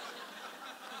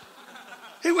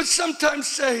 He would sometimes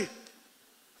say,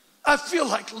 I feel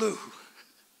like Lou.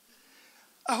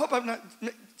 I hope I'm not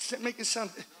making it sound,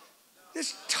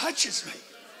 this touches me.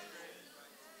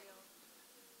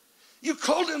 You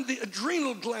called him the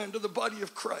adrenal gland of the body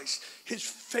of Christ, his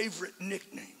favorite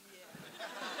nickname.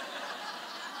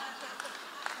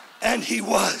 And he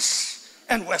was.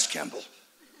 And Wes Campbell.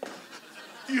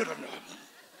 You don't know.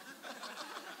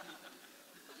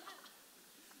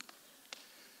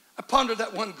 I pondered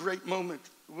that one great moment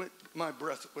when my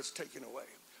breath was taken away.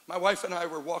 My wife and I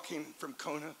were walking from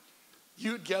Kona.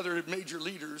 You had gathered major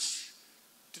leaders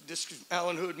to district,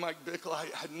 Alan Hood, Mike Bickle. I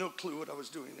had no clue what I was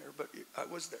doing there, but I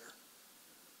was there.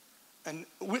 And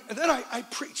then I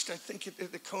preached, I think,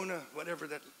 at the Kona, whatever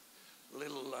that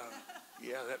little,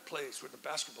 that place with the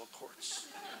basketball courts.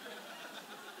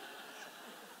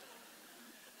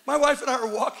 My wife and I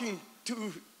were walking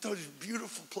to those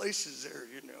beautiful places there,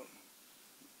 you know.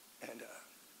 And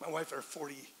my wife and I are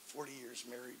 40 years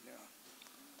married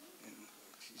now. And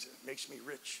she makes me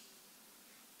rich.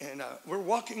 And we're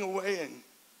walking away,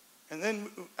 and then,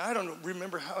 I don't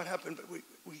remember how it happened, but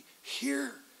we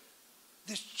hear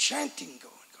this chanting going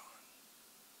on.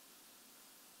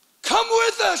 Come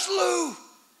with us, Lou.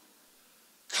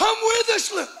 Come with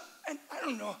us, Lou. And I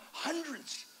don't know,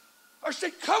 hundreds are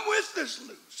saying, come with us,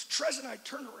 Lou. So Trez and I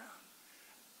turn around,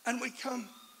 and we come,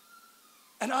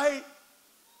 and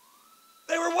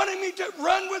they were wanting me to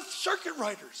run with circuit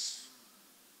riders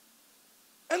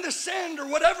and the sand or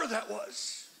whatever that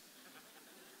was.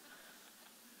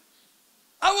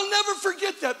 I will never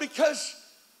forget that, because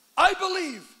I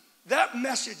believe that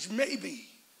message may be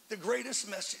the greatest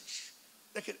message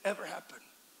that could ever happen.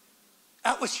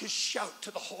 That was his shout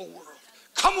to the whole world.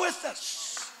 Come with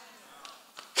us.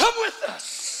 Come with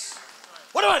us.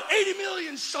 What about 80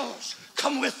 million souls?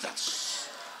 Come with us.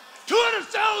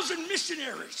 200,000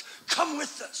 missionaries. Come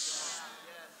with us.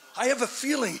 I have a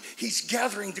feeling he's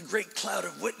gathering the great cloud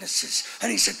of witnesses.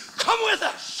 And he said, come with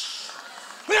us.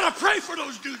 We got to pray for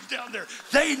those dudes down there.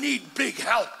 They need big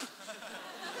help.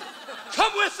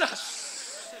 Come with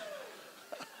us.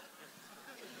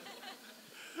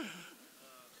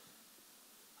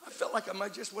 I felt like I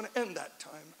might just want to end that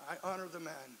time. I honor the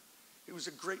man. He was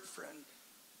a great friend.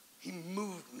 He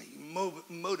moved me,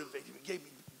 motivated me, gave me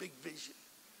big vision.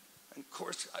 And of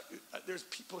course, there's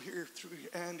people here through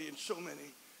Andy and so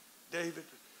many, David.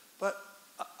 But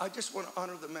I just want to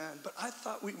honor the man. But I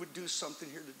thought we would do something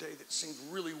here today that seemed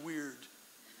really weird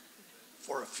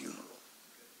for a funeral.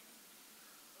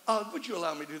 Would you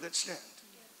allow me to do that? Stand.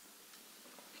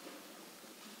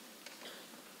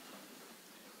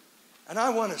 And I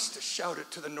want us to shout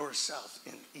it to the north, south,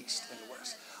 and east, and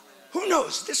west. Who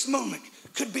knows? This moment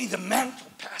could be the mantle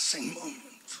passing moment.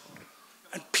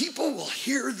 And people will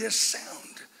hear this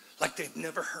sound like they've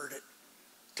never heard it.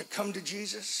 To come to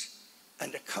Jesus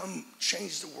and to come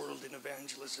change the world in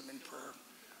evangelism and prayer.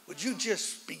 Would you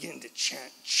just begin to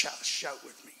chant, shout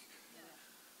with me?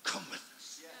 Come with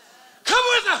us. Come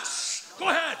with us. Go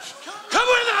ahead. Come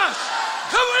with us.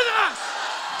 Come with us.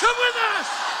 Come with us.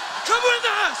 Come with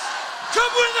us.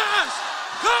 Come with us.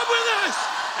 Come with us.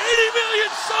 80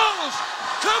 million souls.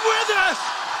 Come with us.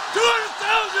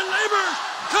 200,000 laborers.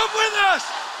 Come with us.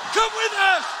 Come with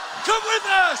us. Come with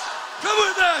us. Come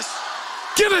with us.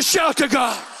 Give a shout to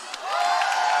God.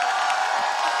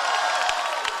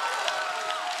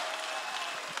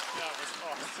 That was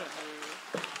awesome.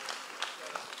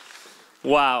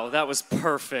 Wow, that was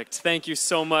perfect. Thank you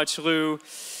so much, Lou.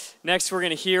 Next, we're going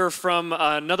to hear from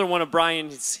another one of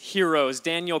Brian's heroes,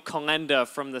 Daniel Kalenda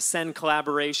from the Sen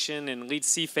Collaboration and Lead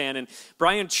CFAN. And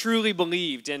Brian truly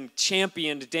believed and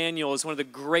championed Daniel as one of the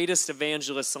greatest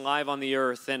evangelists alive on the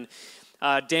earth. And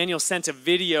Daniel sent a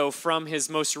video from his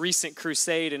most recent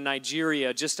crusade in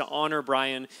Nigeria just to honor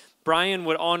Brian. Brian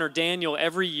would honor Daniel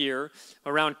every year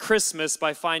around Christmas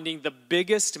by finding the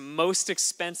biggest, most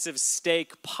expensive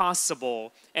steak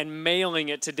possible and mailing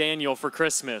it to Daniel for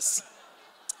Christmas.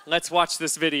 Let's watch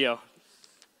this video.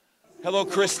 Hello,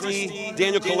 Christy.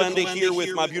 Daniel Kalenda here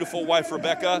with my beautiful wife,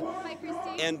 Rebecca.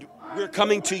 And we're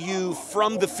coming to you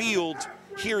from the field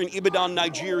here in Ibadan,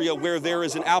 Nigeria, where there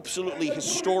is an absolutely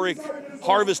historic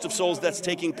harvest of souls that's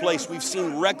taking place. We've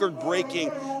seen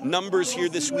record-breaking numbers here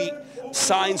this week,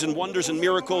 signs and wonders and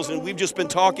miracles, and we've just been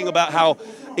talking about how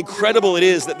incredible it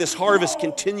is that this harvest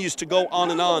continues to go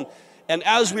on and on. And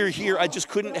as we're here, I just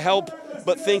couldn't help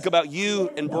but think about you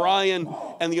and Brian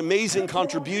and the amazing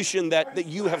contribution that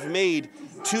you have made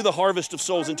to the harvest of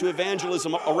souls and to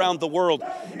evangelism around the world.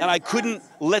 And I couldn't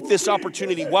let this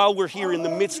opportunity, while we're here in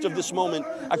the midst of this moment,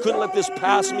 I couldn't let this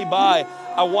pass me by.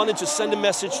 I wanted to send a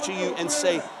message to you and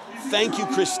say, thank you,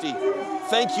 Christy.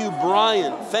 Thank you,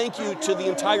 Brian. Thank you to the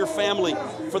entire family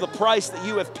for the price that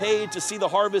you have paid to see the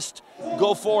harvest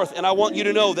go forth. And I want you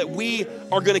to know that we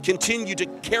are going to continue to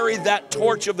carry that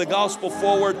torch of the gospel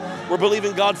forward. We're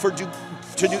believing God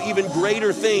to do even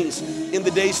greater things in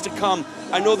the days to come.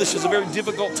 I know this is a very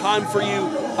difficult time for you.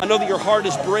 I know that your heart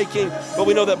is breaking, but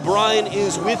we know that Brian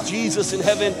is with Jesus in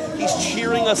heaven. He's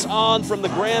cheering us on from the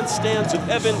grandstands of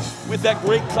heaven with that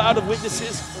great cloud of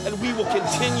witnesses, and we will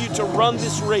continue to run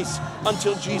this race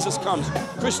until Jesus comes.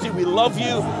 Christy, we love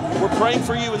you. We're praying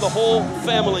for you and the whole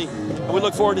family, and we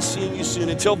look forward to seeing you soon.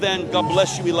 Until then, God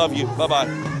bless you. We love you. Bye-bye.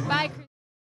 Bye.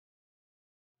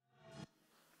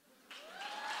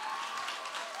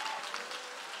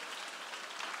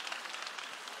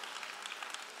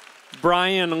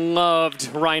 Brian loved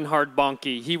Reinhard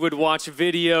Bonnke. He would watch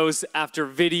videos after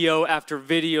video after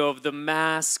video of the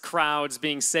mass crowds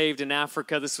being saved in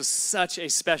Africa. This was such a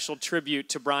special tribute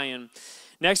to Brian.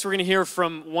 Next, we're going to hear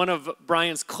from one of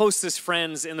Brian's closest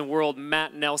friends in the world,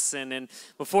 Matt Nelson. And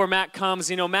before Matt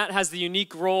comes, you know, Matt has the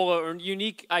unique role, or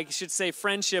unique, I should say,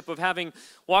 friendship of having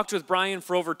walked with Brian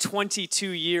for over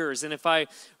 22 years. And if I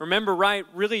remember right,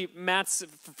 really Matt's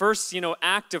first,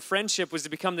 act of friendship was to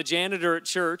become the janitor at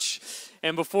church.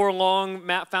 And before long,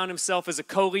 Matt found himself as a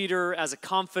co-leader, as a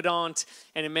confidant,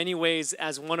 and in many ways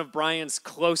as one of Brian's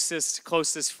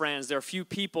closest friends. There are few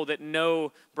people that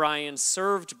know Brian,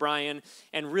 served Brian,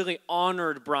 and really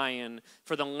honored Brian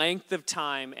for the length of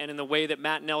time and in the way that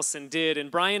Matt Nelson did. And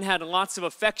Brian had lots of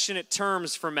affectionate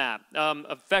terms for Matt,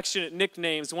 affectionate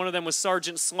nicknames. One of them was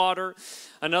Sergeant Slaughter.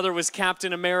 Another was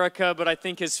Captain America, but I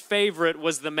think his favorite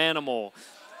was the Manimal.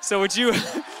 So would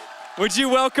you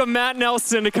welcome Matt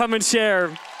Nelson to come and share?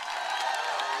 Thanks,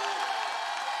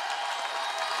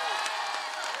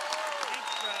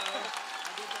 bro.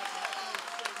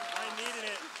 I needed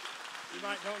it. You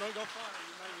might don't go far.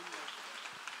 You might need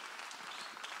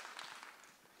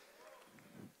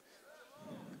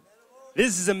it.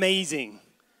 This is amazing.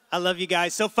 I love you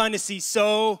guys. So fun to see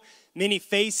so many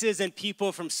faces and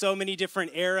people from so many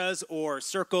different eras or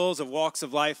circles of walks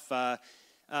of life.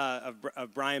 Of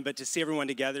Brian, but to see everyone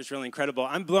together is really incredible.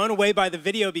 I'm blown away by the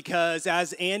video because,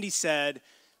 as Andy said,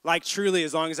 like truly,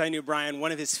 as long as I knew Brian,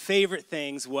 one of his favorite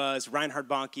things was Reinhard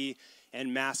Bonnke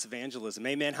and mass evangelism.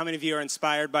 Amen. How many of you are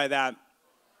inspired by that?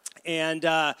 And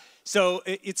so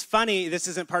it's funny, this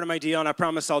isn't part of my deal, and I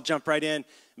promise I'll jump right in,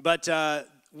 but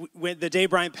when the day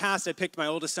Brian passed, I picked my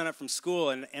oldest son up from school,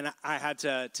 and I had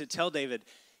to tell David.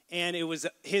 And it was,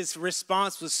 his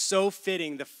response was so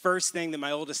fitting. The first thing that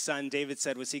my oldest son, David,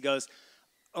 said was, he goes,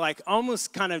 like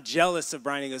almost kind of jealous of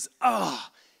Brian. He goes, oh,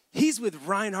 he's with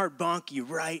Reinhard Bonnke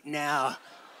right now.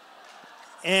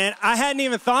 And I hadn't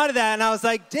even thought of that. And I was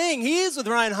like, dang, he is with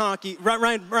Reinhard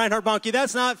Bonnke.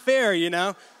 That's not fair, you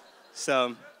know?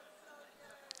 So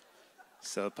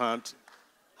pumped.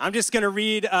 I'm just going to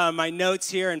read my notes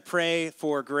here and pray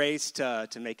for grace to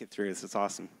make it through. This is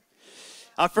awesome.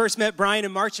 I first met Brian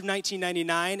in March of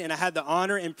 1999, and I had the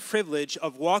honor and privilege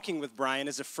of walking with Brian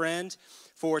as a friend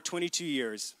for 22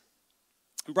 years.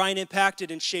 Brian impacted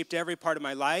and shaped every part of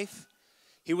my life.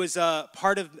 He was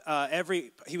part of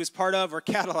or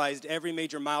catalyzed every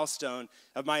major milestone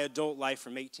of my adult life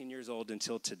from 18 years old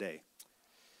until today.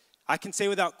 I can say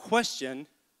without question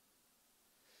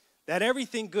that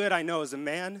everything good I know as a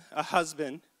man, a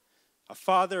husband, a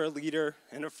father, a leader,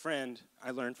 and a friend,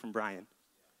 I learned from Brian.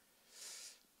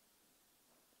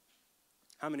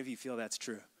 How many of you feel that's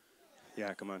true?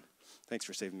 Yeah, come on. Thanks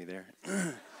for saving me there.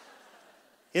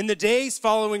 In the days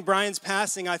following Brian's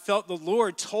passing, I felt the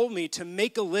Lord told me to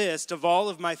make a list of all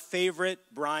of my favorite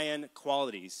Brian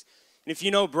qualities. And if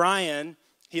you know Brian,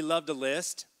 he loved a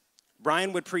list.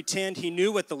 Brian would pretend he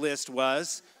knew what the list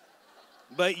was,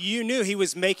 but you knew he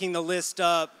was making the list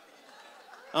up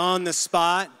on the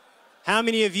spot. How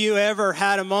many of you ever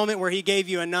had a moment where he gave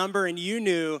you a number and you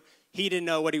knew he didn't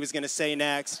know what he was going to say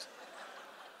next,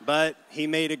 but he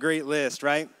made a great list,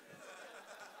 right?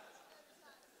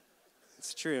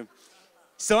 It's true.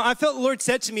 So I felt the Lord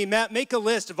said to me, Matt, make a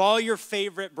list of all your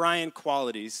favorite Brian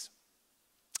qualities.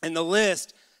 And the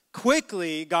list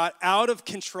quickly got out of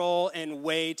control and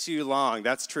way too long.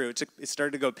 That's true. It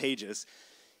started to go pages.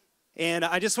 And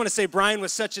I just want to say Brian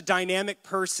was such a dynamic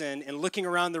person, and looking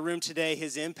around the room today,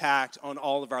 his impact on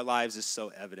all of our lives is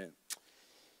so evident.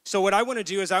 So what I want to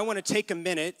do is I want to take a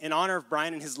minute in honor of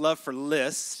Brian and his love for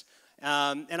lists.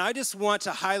 And I just want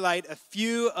to highlight a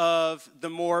few of the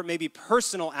more maybe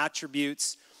personal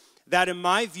attributes that, in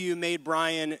my view, made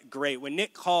Brian great. When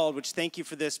Nick called, which thank you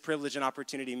for this privilege and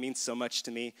opportunity, means so much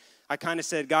to me, I kind of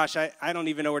said, gosh, I don't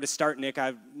even know where to start, Nick. I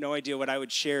have no idea what I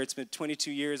would share. It's been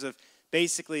 22 years of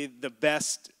basically the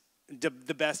best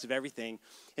of everything.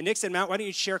 And Nick said, Matt, why don't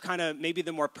you share kind of maybe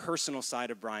the more personal side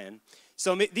of Brian?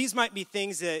 So these might be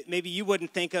things that maybe you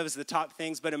wouldn't think of as the top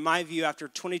things, but in my view, after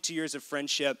 22 years of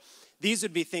friendship, these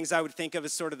would be things I would think of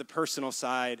as sort of the personal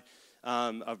side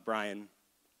of Brian.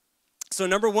 So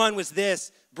number one was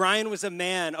this: Brian was a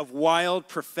man of wild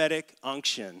prophetic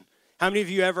unction. How many of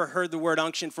you ever heard the word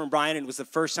unction from Brian and it was the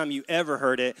first time you ever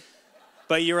heard it,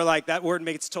 but you were like, that word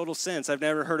makes total sense. I've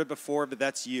never heard it before, but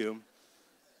that's you.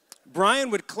 Brian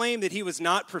would claim that he was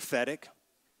not prophetic.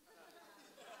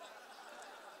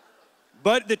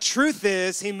 But the truth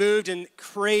is, he moved in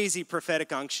crazy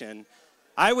prophetic unction.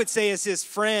 I would say as his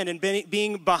friend and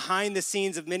being behind the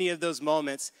scenes of many of those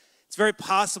moments, it's very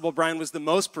possible Brian was the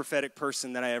most prophetic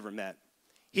person that I ever met.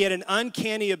 He had an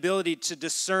uncanny ability to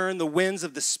discern the winds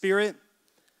of the Spirit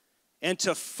and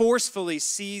to forcefully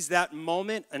seize that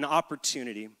moment and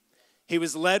opportunity. He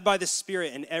was led by the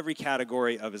Spirit in every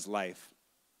category of his life.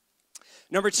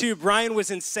 Number two, Brian was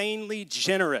insanely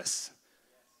generous.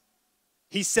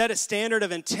 He set a standard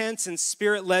of intense and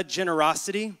Spirit-led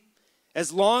generosity.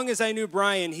 As long as I knew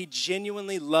Brian, he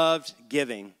genuinely loved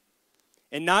giving.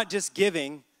 And not just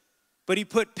giving, but he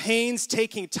put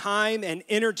painstaking time and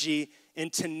energy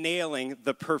into nailing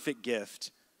the perfect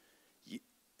gift.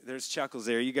 There's chuckles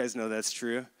there. You guys know that's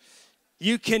true.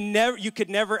 You could never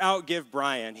outgive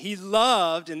Brian. He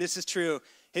loved, and this is true,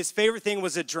 his favorite thing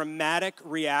was a dramatic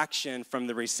reaction from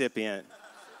the recipient.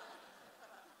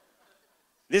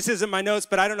 This isn't my notes,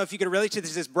 but I don't know if you could relate to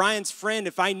this. As Brian's friend,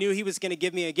 if I knew he was going to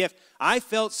give me a gift, I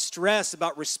felt stress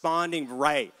about responding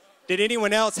right. Did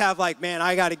anyone else have like, man,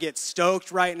 I got to get stoked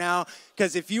right now?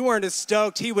 Because if you weren't as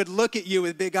stoked, he would look at you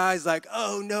with big eyes like,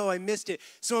 oh no, I missed it.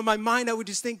 So in my mind, I would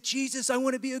just think, Jesus, I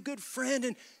want to be a good friend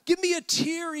and give me a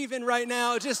tear even right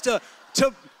now just to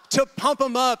pump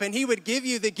him up. And he would give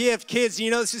you the gift. Kids, you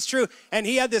know this is true. And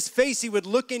he had this face, he would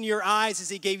look in your eyes as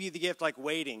he gave you the gift like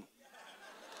waiting.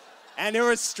 And there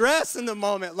was stress in the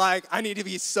moment, like, I need to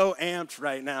be so amped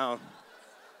right now.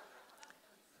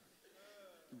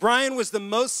 Brian was the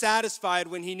most satisfied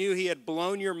when he knew he had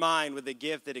blown your mind with a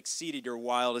gift that exceeded your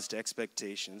wildest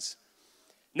expectations.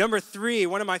 Number three,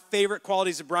 one of my favorite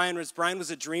qualities of Brian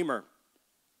was a dreamer.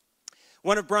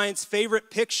 One of Brian's favorite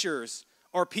pictures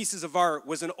or pieces of art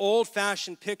was an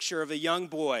old-fashioned picture of a young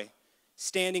boy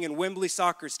standing in Wembley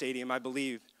Soccer Stadium, I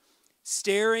believe,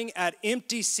 staring at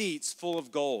empty seats full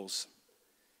of goals.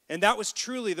 And that was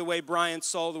truly the way Brian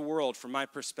saw the world from my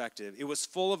perspective. It was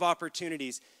full of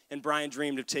opportunities, and Brian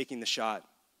dreamed of taking the shot.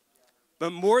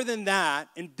 But more than that,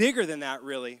 and bigger than that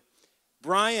really,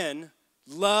 Brian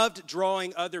loved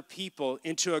drawing other people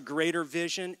into a greater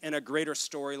vision and a greater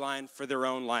storyline for their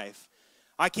own life.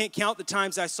 I can't count the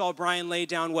times I saw Brian lay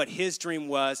down what his dream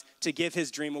was to give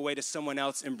his dream away to someone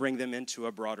else and bring them into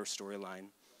a broader storyline.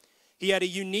 He had a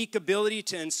unique ability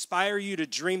to inspire you to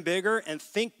dream bigger and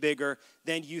think bigger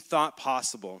than you thought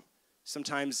possible,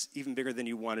 sometimes even bigger than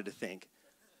you wanted to think.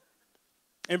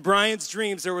 In Brian's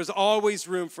dreams, there was always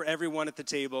room for everyone at the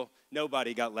table.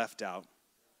 Nobody got left out.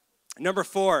 Number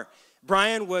four,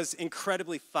 Brian was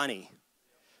incredibly funny.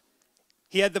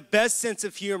 He had the best sense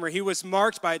of humor. He was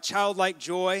marked by a childlike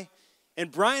joy.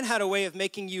 And Brian had a way of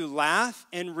making you laugh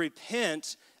and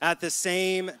repent at the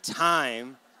same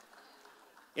time.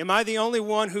 Am I the only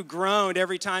one who groaned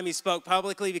every time he spoke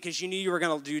publicly? Because you knew you were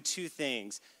going to do two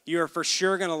things. You were for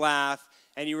sure going to laugh,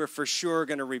 and you were for sure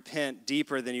going to repent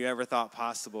deeper than you ever thought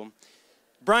possible.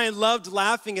 Brian loved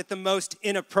laughing at the most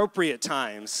inappropriate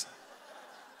times.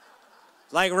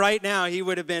 Like right now, he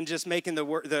would have been just making the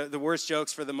worst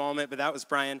jokes for the moment, but that was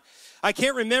Brian. I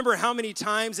can't remember how many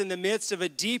times in the midst of a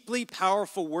deeply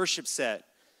powerful worship set,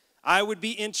 I would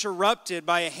be interrupted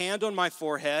by a hand on my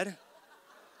forehead.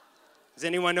 Does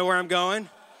anyone know where I'm going?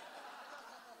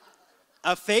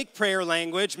 A fake prayer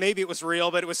language. Maybe it was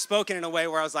real, but it was spoken in a way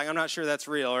where I was like, I'm not sure that's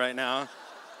real right now.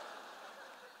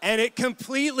 And it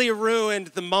completely ruined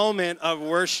the moment of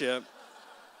worship.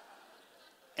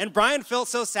 And Brian felt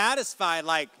so satisfied,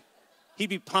 like he'd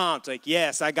be pumped, like,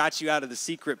 yes, I got you out of the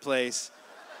secret place.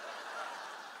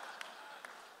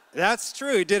 That's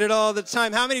true, he did it all the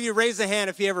time. How many of you raise a hand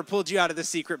if he ever pulled you out of the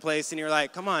secret place and you're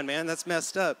like, come on, man, that's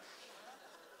messed up.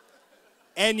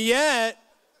 And yet,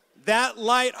 that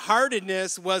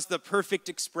lightheartedness was the perfect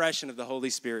expression of the Holy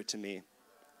Spirit to me.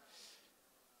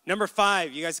 Number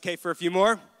 5, you guys okay for a few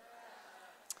more?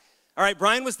 All right,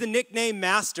 Brian was the nickname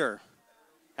master,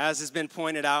 as has been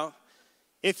pointed out.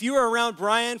 If you were around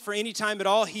Brian for any time at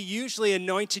all, he usually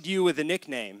anointed you with a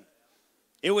nickname.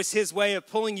 It was his way of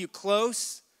pulling you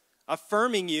close,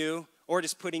 affirming you, or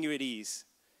just putting you at ease.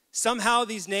 Somehow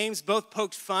these names both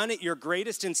poked fun at your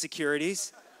greatest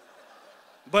insecurities,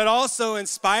 but also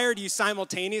inspired you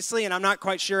simultaneously, and I'm not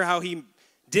quite sure how he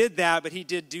did that, but he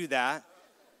did do that.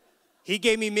 He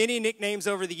gave me many nicknames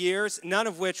over the years, none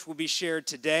of which will be shared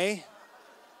today.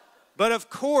 But of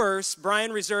course,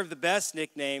 Brian reserved the best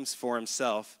nicknames for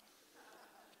himself.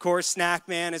 Of course, Snack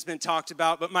Man has been talked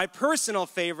about, but my personal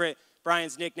favorite,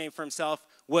 Brian's nickname for himself,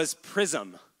 was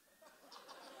Prism.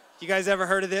 You guys ever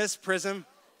heard of this, Prism?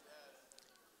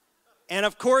 And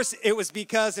of course, it was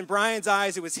because in Brian's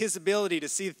eyes, it was his ability to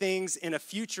see things in a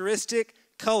futuristic,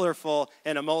 colorful,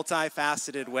 and a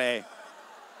multifaceted way.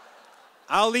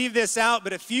 I'll leave this out,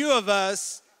 but a few of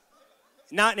us,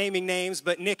 not naming names,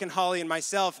 but Nick and Holly and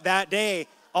myself, that day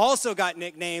also got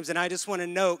nicknames, and I just want to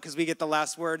note, because we get the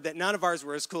last word, that none of ours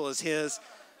were as cool as his,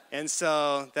 and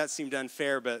so that seemed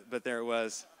unfair, but there it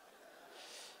was.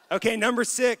 Okay, number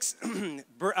 6,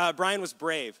 Brian was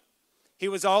brave. He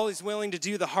was always willing to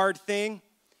do the hard thing.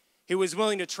 He was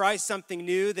willing to try something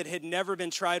new that had never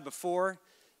been tried before.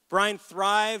 Brian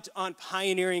thrived on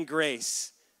pioneering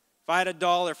grace. If I had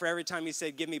 $1 for every time he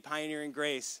said, give me pioneering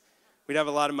grace, we'd have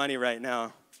a lot of money right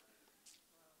now.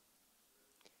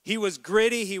 He was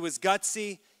gritty, he was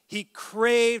gutsy. He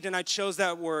craved, and I chose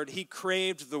that word, he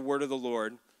craved the word of the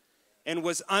Lord and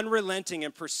was unrelenting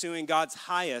in pursuing God's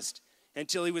highest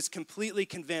until he was completely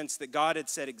convinced that God had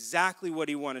said exactly what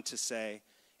he wanted to say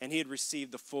and he had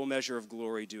received the full measure of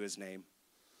glory due his name.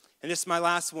 And this is my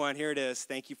last one. Here it is.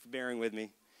 Thank you for bearing with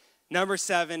me. Number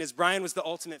 7 is Brian was the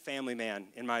ultimate family man,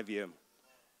 in my view.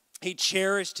 He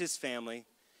cherished his family.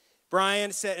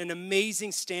 Brian set an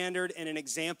amazing standard and an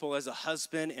example as a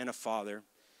husband and a father.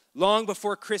 Long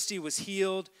before Christy was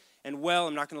healed and well,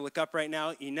 I'm not going to look up right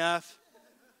now, enough,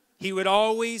 he would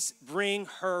always bring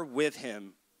her with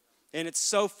him. And it's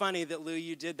so funny that, Lou,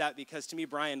 you did that because to me,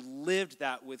 Brian lived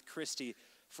that with Christy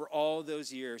for all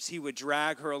those years. He would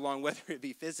drag her along, whether it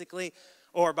be physically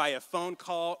or by a phone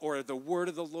call or the word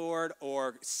of the Lord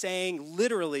or saying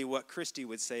literally what Christy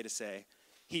would say to say.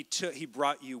 He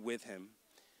brought you with him.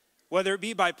 Whether it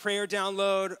be by prayer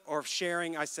download or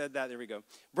sharing, I said that, there we go.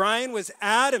 Brian was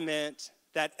adamant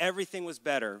that everything was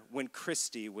better when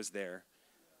Christy was there.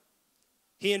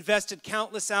 He invested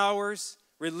countless hours,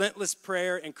 relentless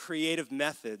prayer, and creative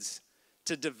methods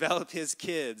to develop his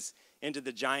kids into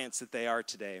the giants that they are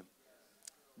today.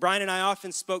 Brian and I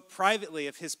often spoke privately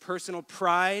of his personal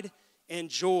pride and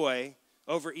joy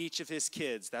over each of his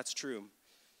kids. That's true.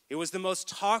 It was the most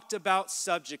talked about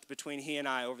subject between he and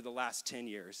I over the last 10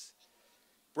 years.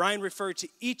 Brian referred to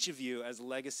each of you as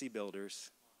legacy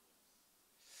builders.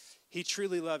 He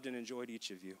truly loved and enjoyed each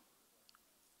of you.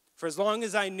 For as long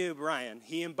as I knew Brian,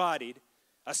 he embodied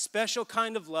a special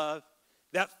kind of love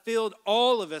that filled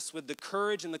all of us with the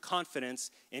courage and the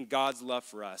confidence in God's love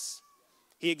for us.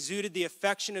 He exuded the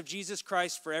affection of Jesus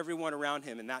Christ for everyone around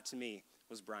him, and that to me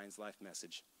was Brian's life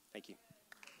message. Thank you.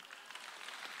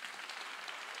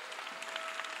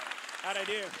 How'd I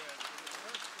do?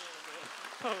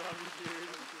 I love you, dude.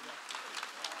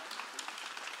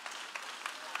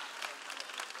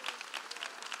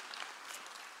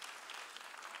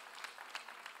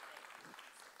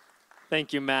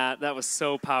 Thank you, Matt. That was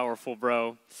so powerful,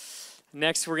 bro.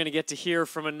 Next, we're going to get to hear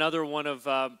from another one of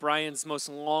Brian's most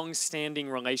long-standing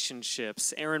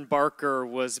relationships. Aaron Barker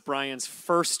was Brian's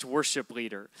first worship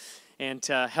leader. and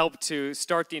helped to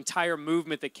start the entire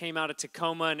movement that came out of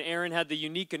Tacoma. And Aaron had the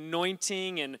unique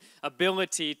anointing and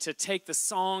ability to take the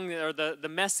song or the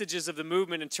messages of the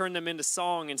movement and turn them into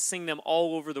song and sing them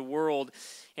all over the world.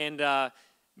 And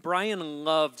Brian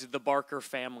loved the Barker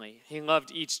family. He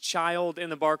loved each child in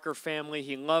the Barker family.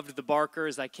 He loved the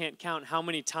Barkers. I can't count how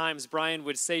many times Brian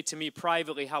would say to me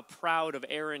privately how proud of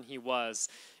Aaron he was.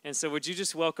 And so would you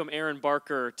just welcome Aaron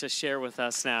Barker to share with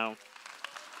us now?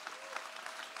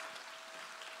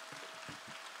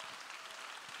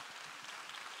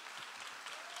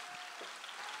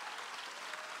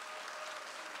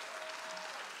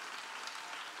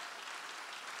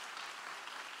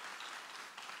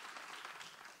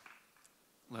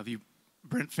 Love you,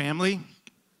 Brennt family.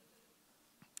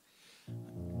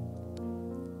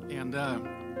 And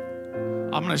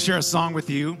I'm going to share a song with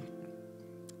you.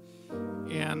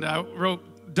 And I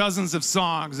wrote dozens of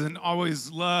songs and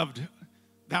always loved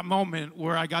that moment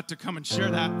where I got to come and share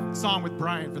that song with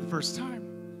Brian for the first time.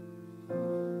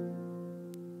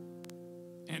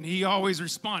 And he always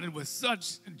responded with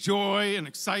such joy and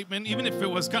excitement, even if it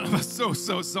was kind of a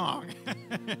so-so song.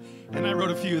 And I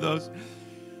wrote a few of those.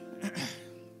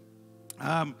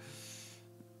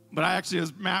 But I actually,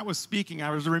 as Matt was speaking, I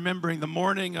was remembering the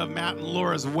morning of Matt and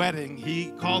Laura's wedding.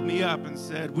 He called me up and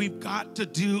said, we've got to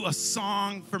do a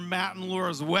song for Matt and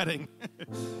Laura's wedding.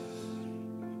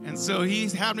 And so he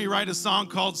had me write a song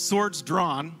called Swords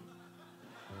Drawn.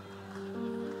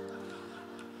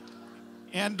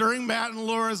 And during Matt and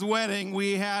Laura's wedding,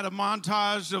 we had a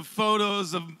montage of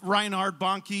photos of Reinhard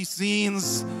Bonnke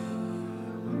scenes.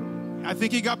 I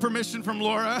think he got permission from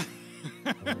Laura.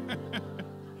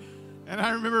 And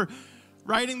I remember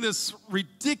writing this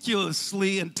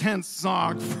ridiculously intense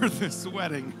song for this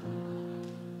wedding.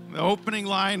 The opening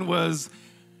line was,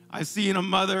 I seen a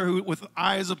mother who, with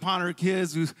eyes upon her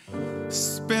kids, who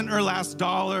spent her last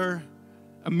dollar,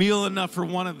 a meal enough for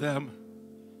one of them.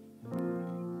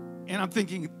 And I'm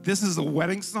thinking, this is a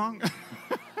wedding song?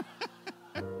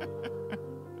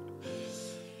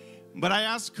 But I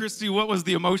asked Christy what was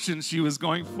the emotion she was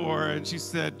going for, and she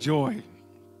said, joy.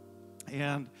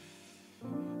 And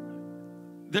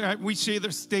we shared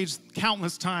the stage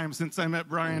countless times since I met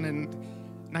Brian in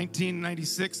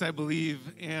 1996, I believe.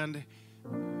 And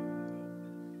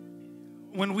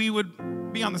when we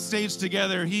would be on the stage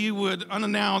together, he would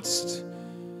unannounced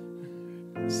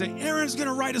say, Aaron's going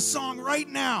to write a song right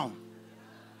now.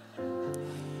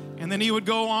 And then he would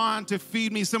go on to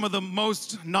feed me some of the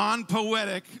most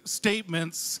non-poetic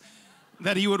statements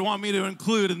that he would want me to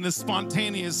include in this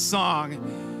spontaneous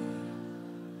song.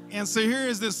 And so here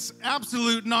is this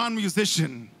absolute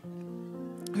non-musician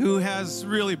who has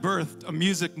really birthed a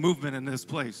music movement in this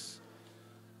place.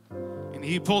 And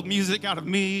he pulled music out of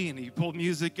me, and he pulled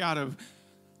music out of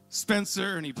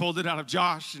Spencer, and he pulled it out of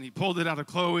Josh, and he pulled it out of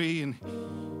Chloe, and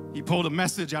he pulled a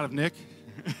message out of Nick.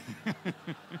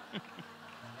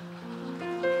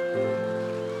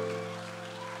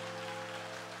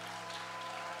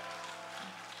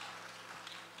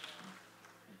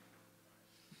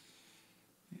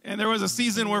 And there was a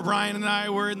season where Brian and I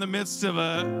were in the midst of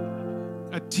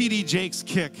a T.D. Jakes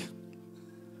kick.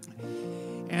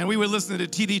 And we would listen to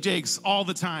T.D. Jakes all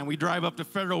the time. We drive up to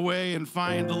Federal Way and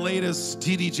find the latest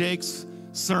T.D. Jakes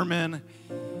sermon.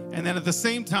 And then at the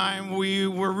same time, we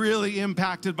were really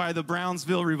impacted by the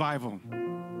Brownsville revival.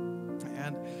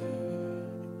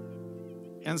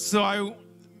 And so I,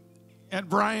 at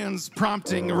Brian's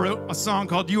prompting, wrote a song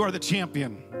called You Are the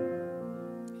Champion.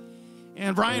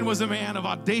 And Brian was a man of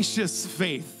audacious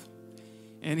faith.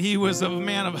 And he was a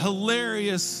man of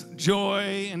hilarious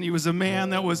joy. And he was a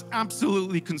man that was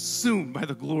absolutely consumed by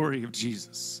the glory of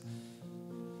Jesus.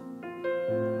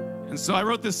 And so I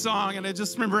wrote this song, and I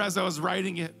just remember as I was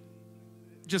writing it,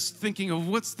 just thinking of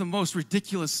what's the most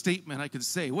ridiculous statement I could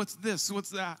say? What's this? What's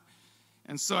that?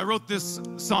 And so I wrote this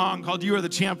song called You Are the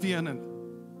Champion. And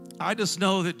I just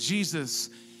know that Jesus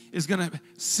is going to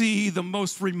see the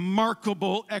most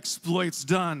remarkable exploits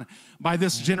done by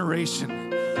this generation.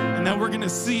 And that we're going to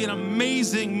see an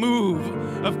amazing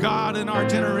move of God in our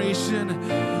generation.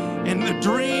 And the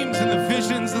dreams and the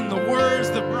visions and the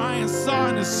words that Brian saw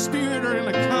in his spirit are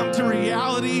going to come to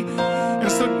reality.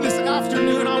 And so this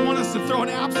afternoon, I want us to throw an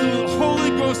absolute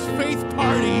Holy Ghost faith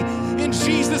party in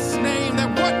Jesus' name, that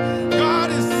what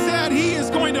God has said he is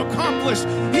going to accomplish,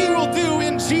 he will do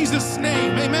in Jesus'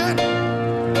 name. Amen?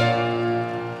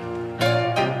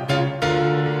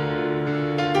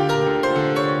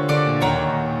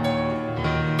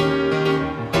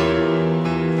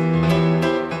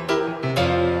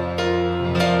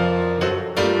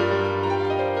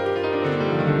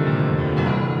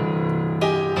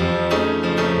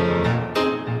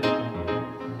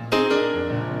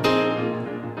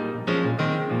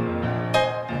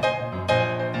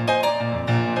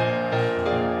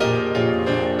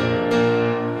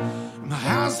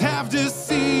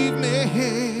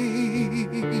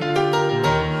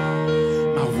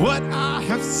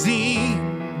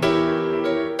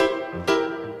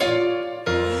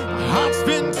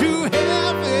 heart's been too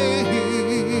heavy.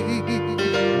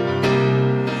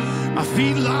 My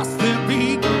feet lost their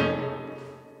beat.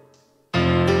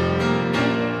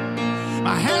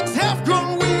 My hands have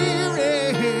grown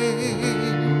weary,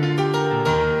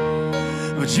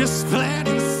 just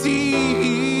planting seeds.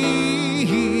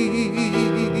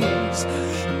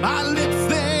 My lips,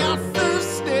 they are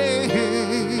thirsty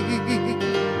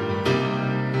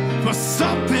for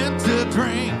something to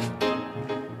drink.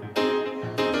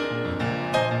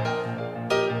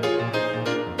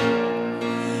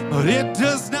 But it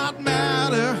does not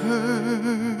matter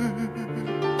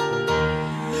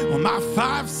what my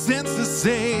 5 senses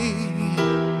say,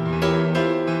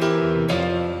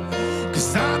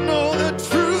 'cause I know the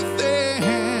truth,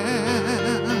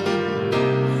 and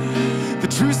the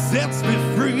truth sets me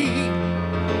free.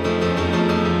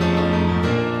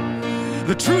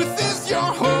 The truth is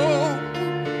your hope,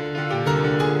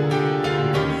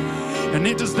 and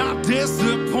it does not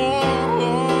disappoint.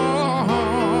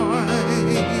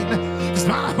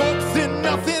 My hope's in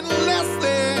nothing less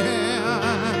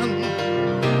than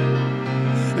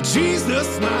Jesus,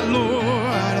 my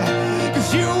Lord,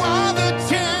 'cause you are the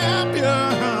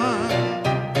champion,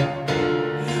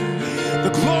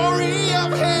 the glory of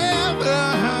heaven,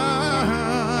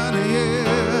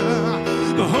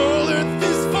 yeah. The whole earth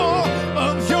is full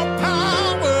of your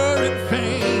power and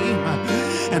fame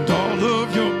and all of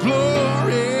your glory.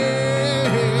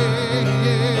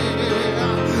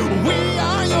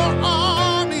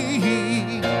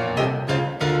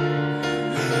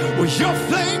 Your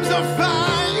flames of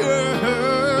fire,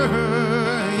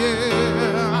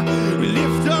 yeah. We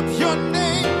lift up your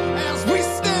name as we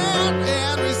stand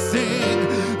and we sing.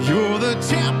 You're the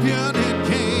champion and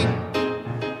king.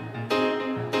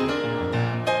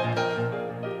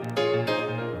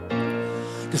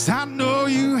 'Cause I know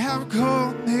you have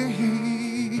called me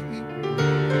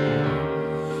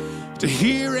to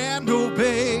hear and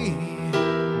obey.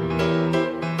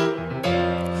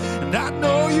 And I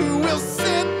know you will send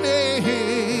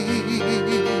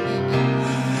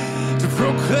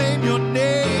proclaim your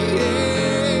name.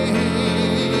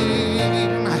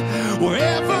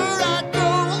 Wherever I go,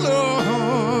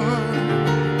 Lord,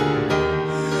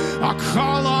 I'll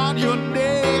call on your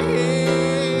name,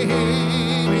 yeah.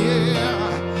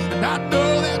 And I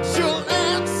know that you'll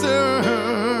answer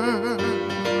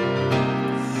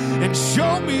and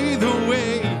show me the way.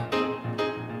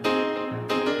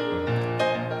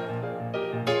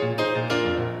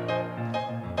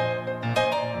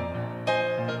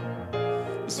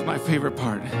 My favorite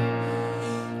part,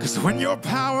 'cause when your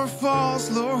power falls,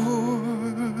 Lord,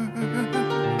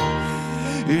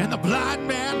 and the blind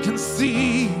man can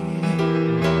see,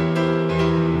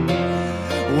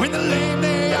 when the lame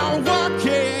they are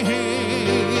walking,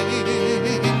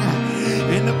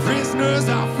 and the prisoners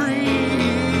are free,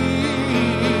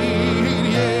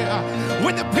 yeah.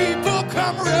 When the people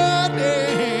come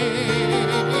running,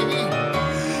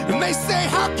 and they say,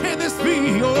 how can this be?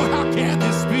 Oh, how can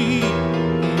this be?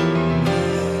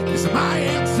 My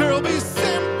answer will be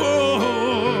simple.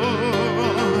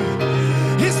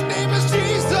 His name is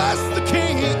Jesus the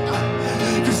King,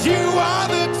 'cause you are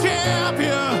the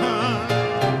champion,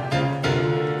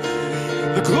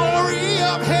 the glory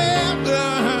of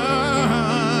heaven,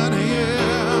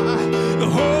 yeah. The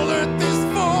whole earth is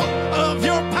full of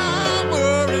your power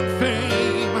and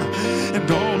fame and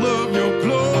all of your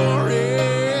glory,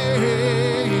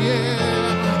 yeah.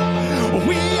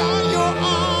 We are your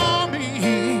army,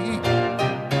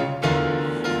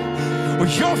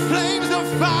 your flames of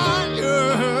fire,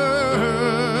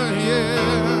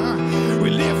 yeah. We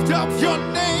lift up your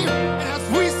name as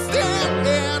we stand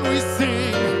and we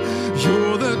sing.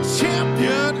 You're the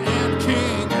champion and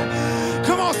king.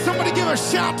 Come on, somebody give a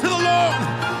shout to the Lord.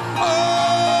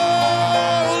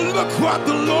 Oh, look what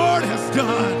the Lord has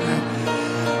done.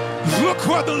 Look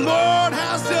what the Lord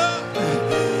has done.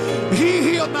 He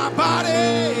healed my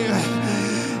body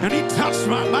and he touched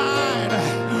my mind.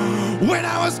 When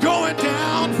I was going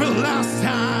down for the last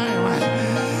time,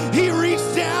 he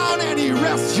reached down and he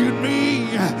rescued me.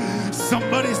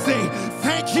 Somebody say,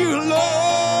 thank you, Lord.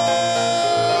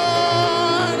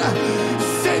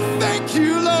 Say, thank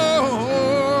you, Lord.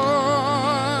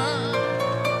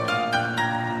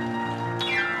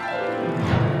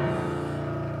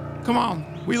 Come on,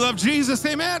 we love Jesus,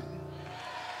 amen.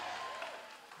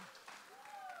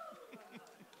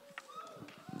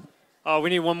 Oh,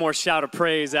 we need one more shout of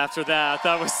praise after that.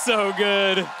 That was so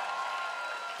good.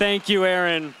 Thank you,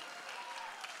 Aaron.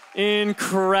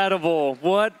 Incredible.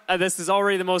 This is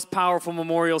already the most powerful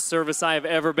memorial service I have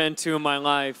ever been to in my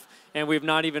life. and we've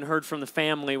not even heard from the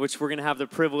family, which we're going to have the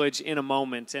privilege in a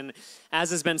moment. And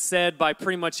as has been said by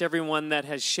pretty much everyone that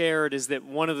has shared, is that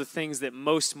one of the things that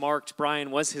most marked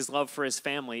Brian was his love for his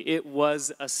family. It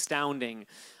was astounding.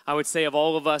 I would say of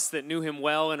all of us that knew him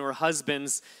well and were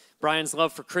husbands, Brian's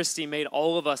love for Christy made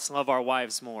all of us love our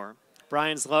wives more.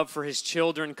 Brian's love for his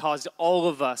children caused all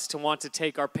of us to want to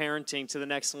take our parenting to the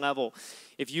next level.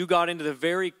 If you got into the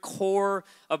very core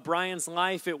of Brian's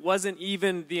life, it wasn't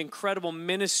even the incredible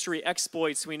ministry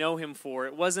exploits we know him for.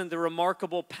 It wasn't the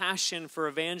remarkable passion for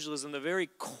evangelism. The very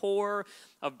core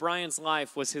of Brian's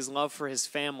life was his love for his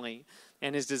family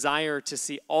and his desire to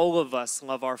see all of us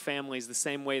love our families the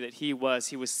same way that he was.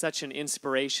 He was such an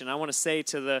inspiration. I want to say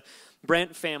to the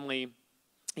Brennt family,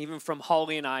 even from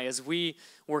Holly and I, as we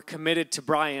were committed to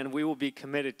Brian, we will be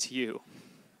committed to you.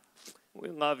 We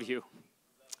love you.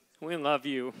 We love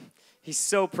you. He's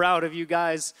so proud of you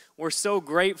guys. We're so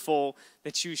grateful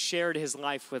that you shared his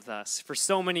life with us for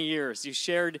so many years. You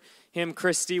shared him,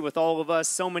 Christy, with all of us,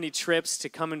 so many trips to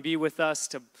come and be with us,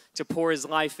 to pour his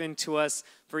life into us.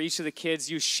 For each of the kids,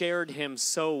 you shared him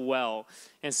so well.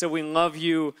 And so we love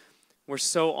you. We're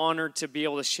so honored to be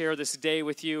able to share this day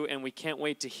with you, and we can't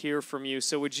wait to hear from you.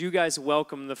 So would you guys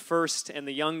welcome the first and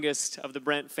the youngest of the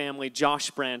Brennt family, Josh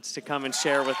Brennt, to come and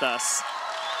share with us.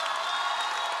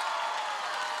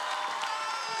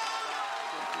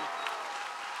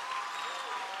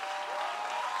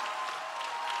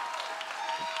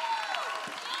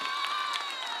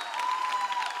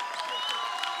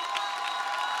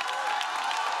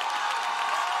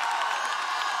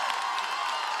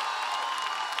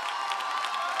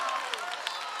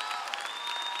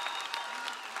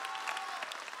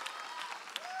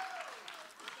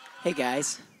 Hey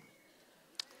guys,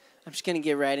 I'm just going to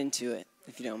get right into it,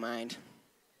 if you don't mind.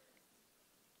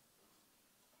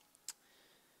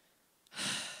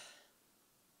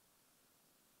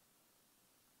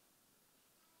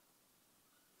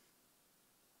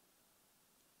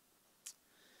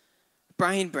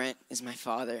 Brian Brennt is my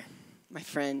father, my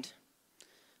friend,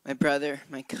 my brother,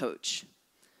 my coach,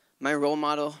 my role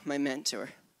model, my mentor,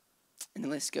 and the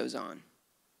list goes on.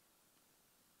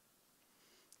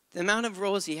 The amount of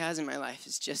roles he has in my life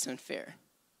is just unfair.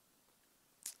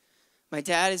 My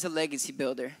dad is a legacy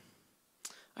builder.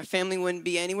 Our family wouldn't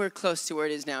be anywhere close to where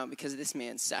it is now because of this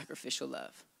man's sacrificial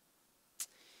love.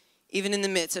 Even in the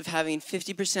midst of having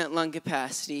 50% lung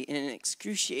capacity in an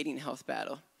excruciating health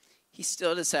battle, he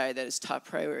still decided that his top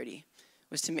priority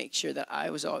was to make sure that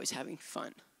I was always having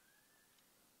fun.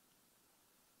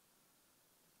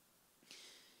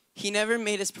 He never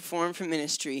made us perform for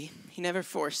ministry. He never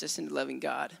forced us into loving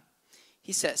God.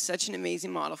 He set such an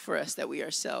amazing model for us that we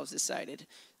ourselves decided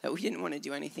that we didn't want to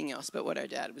do anything else but what our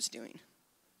dad was doing.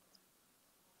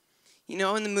 You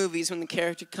know, in the movies when the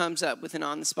character comes up with an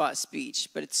on-the-spot speech,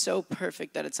 but it's so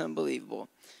perfect that it's unbelievable,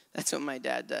 that's what my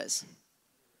dad does.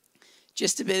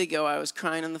 Just a bit ago, I was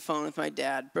crying on the phone with my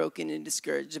dad, broken and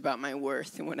discouraged about my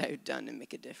worth and what I had done to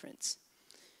make a difference.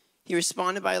 He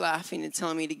responded by laughing and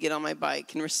telling me to get on my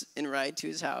bike and ride to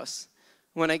his house.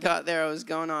 When I got there, I was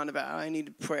going on about how I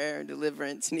needed prayer and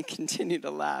deliverance, and he continued to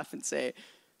laugh and say,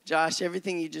 "Josh,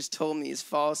 everything you just told me is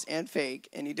false and fake,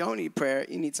 and you don't need prayer,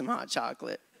 you need some hot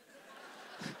chocolate."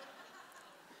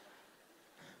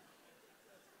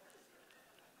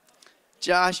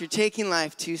 Josh, you're taking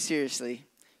life too seriously.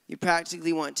 You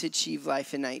practically want to achieve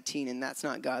life in 19, and that's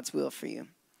not God's will for you.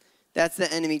 That's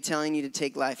the enemy telling you to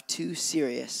take life too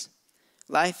serious.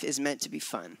 Life is meant to be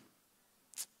fun.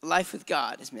 Life with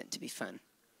God is meant to be fun.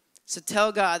 So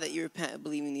tell God that you repent of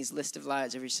believing these list of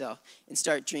lies of yourself and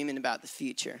start dreaming about the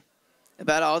future,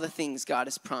 about all the things God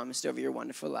has promised over your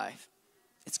wonderful life.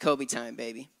 It's Kobe time,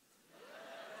 baby.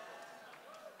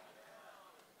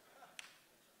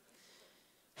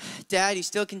 Dad, you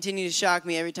still continue to shock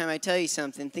me every time I tell you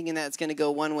something, thinking that it's going to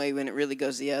go one way when it really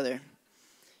goes the other.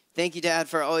 Thank you, Dad,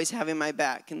 for always having my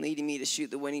back and leading me to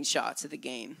shoot the winning shots of the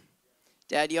game.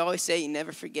 Dad, you always say you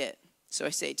never forget. So I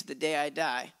say to the day I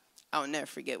die, I'll never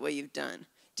forget what you've done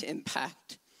to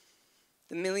impact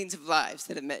the millions of lives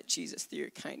that have met Jesus through your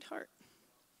kind heart.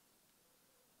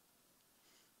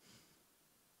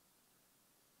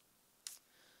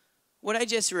 What I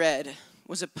just read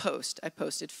was a post I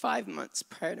posted 5 months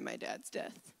prior to my dad's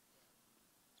death.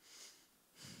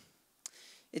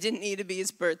 It didn't need to be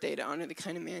his birthday to honor the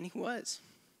kind of man he was.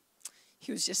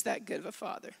 He was just that good of a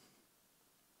father.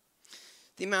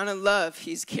 The amount of love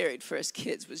he's carried for his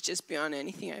kids was just beyond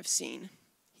anything I've seen.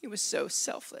 He was so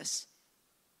selfless.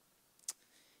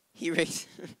 He raised,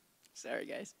 sorry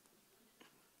guys.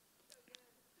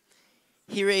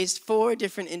 He raised 4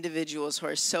 different individuals who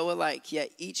are so alike,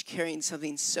 yet each carrying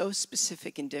something so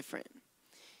specific and different.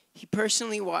 He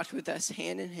personally walked with us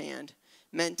hand in hand,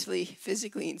 mentally,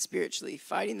 physically, and spiritually,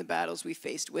 fighting the battles we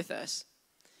faced with us.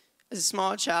 As a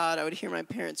small child, I would hear my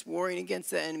parents warring against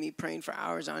the enemy, praying for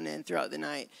hours on end throughout the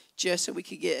night, just so we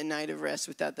could get a night of rest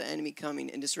without the enemy coming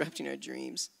and disrupting our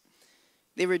dreams.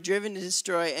 They were driven to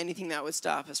destroy anything that would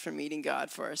stop us from meeting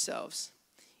God for ourselves.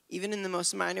 Even in the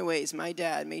most minor ways, my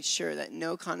dad made sure that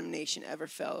no condemnation ever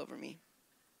fell over me.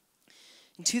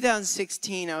 In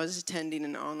 2016, I was attending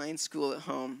an online school at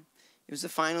home. It was the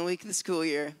final week of the school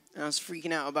year, and I was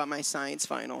freaking out about my science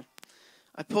final.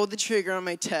 I pulled the trigger on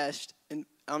my test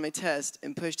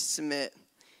and pushed submit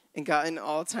and got an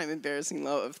all-time embarrassing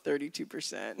low of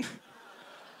 32%.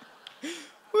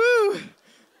 Woo!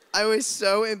 I was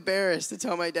so embarrassed to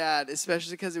tell my dad,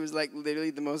 especially because it was like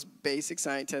literally the most basic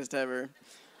science test ever.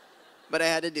 But I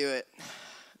had to do it.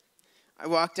 I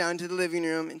walked down to the living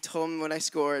room and told him what I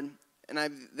scored. And I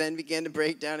then began to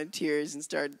break down in tears and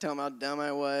started to tell him how dumb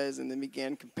I was, and then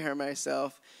began to compare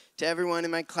myself to everyone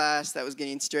in my class that was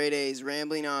getting straight A's,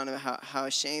 rambling on about how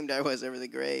ashamed I was over the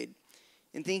grade.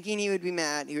 And thinking he would be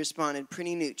mad, he responded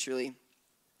pretty neutrally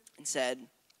and said,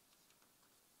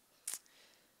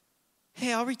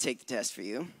 "Hey, I'll retake the test for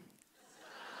you."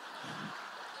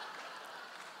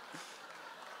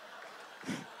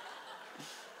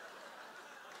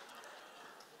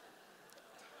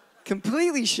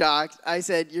 Completely shocked, I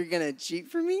said, "You're going to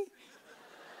cheat for me?"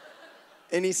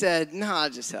 And he said, "No, I'll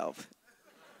just help."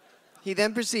 He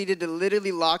then proceeded to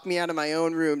literally lock me out of my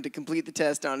own room to complete the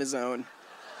test on his own.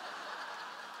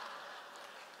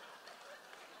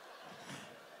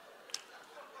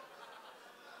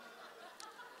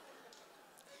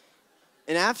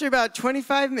 And after about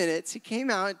 25 minutes, he came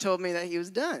out and told me that he was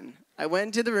done. I went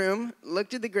into the room,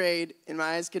 looked at the grade, and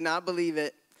my eyes could not believe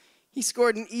it. He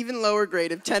scored an even lower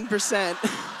grade of 10%.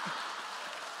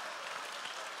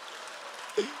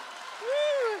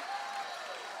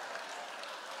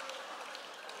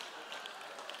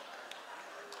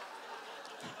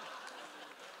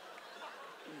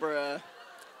 Bruh.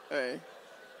 All right.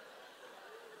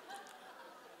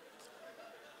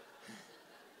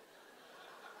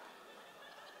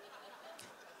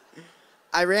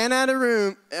 I ran out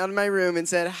of my room and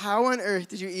said, "How on earth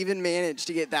did you even manage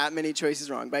to get that many choices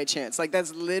wrong by chance? Like,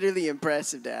 that's literally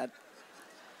impressive, Dad."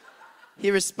 He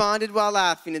responded while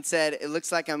laughing and said, "It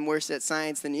looks like I'm worse at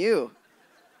science than you."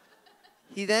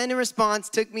 He then, in response,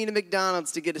 took me to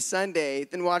McDonald's to get a sundae,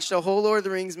 then watched a whole Lord of the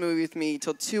Rings movie with me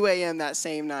till 2 a.m. that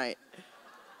same night.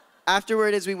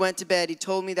 Afterward, as we went to bed, he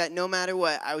told me that no matter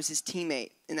what, I was his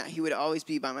teammate and that he would always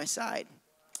be by my side.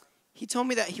 He told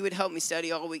me that he would help me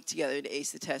study all week together to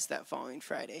ace the test that following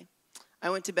Friday. I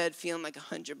went to bed feeling like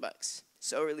 $100,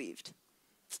 so relieved.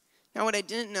 Now, what I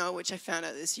didn't know, which I found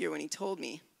out this year when he told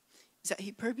me, is that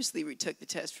he purposely retook the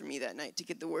test for me that night to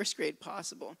get the worst grade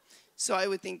possible, so I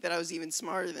would think that I was even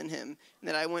smarter than him and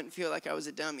that I wouldn't feel like I was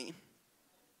a dummy.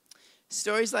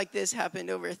 Stories like this happened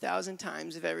over 1,000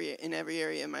 times in every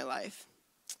area of my life.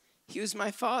 He was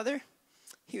my father.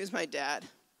 He was my dad.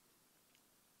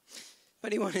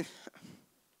 But he wanted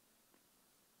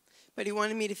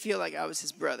me to feel like I was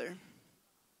his brother.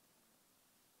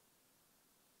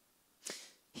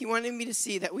 He wanted me to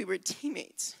see that we were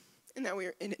teammates and that we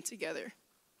were in it together.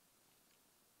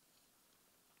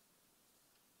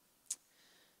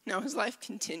 Now his life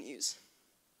continues.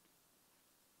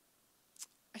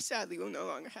 I sadly will no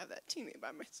longer have that teammate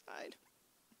by my side.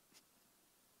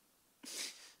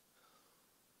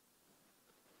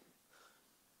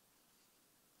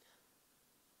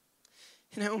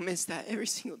 And I will miss that every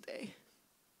single day.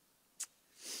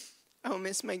 I will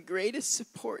miss my greatest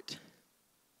support.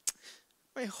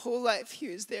 My whole life, he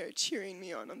was there cheering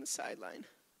me on the sideline.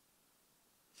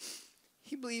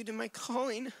 He believed in my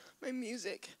calling, my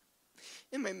music,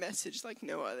 and my message like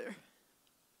no other.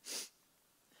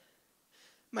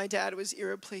 My dad was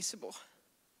irreplaceable.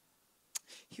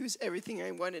 He was everything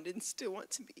I wanted and still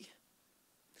want to be.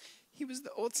 He was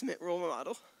the ultimate role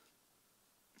model.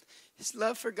 His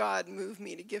love for God moved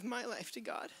me to give my life to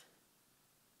God.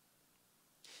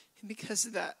 And because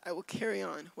of that, I will carry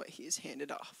on what he has handed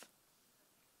off.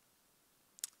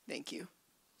 Thank you.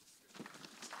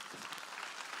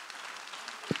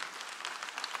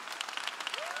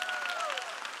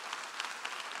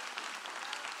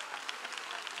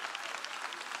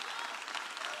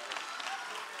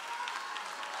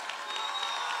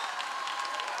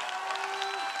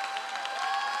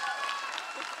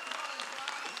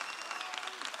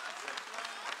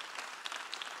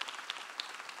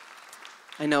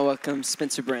 I now welcome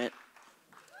Spencer Brennt.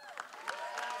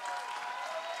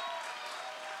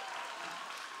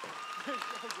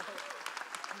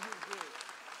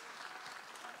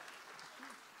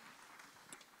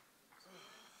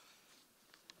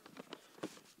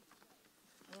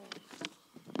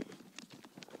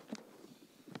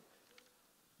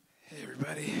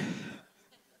 everybody.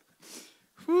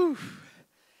 Whew.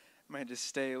 Might just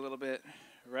stay a little bit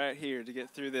right here to get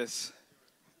through this.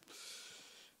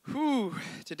 Whew.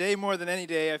 Today, more than any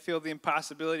day, I feel the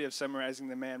impossibility of summarizing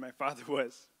the man my father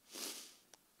was.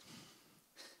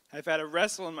 I've had a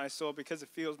wrestle in my soul because it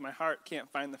feels my heart can't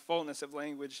find the fullness of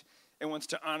language it wants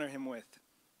to honor him with.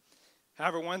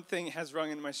 However, one thing has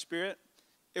rung in my spirit.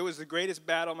 It was the greatest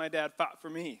battle my dad fought for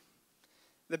me.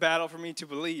 The battle for me to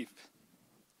believe.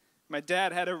 My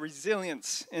dad had a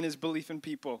resilience in his belief in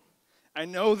people. I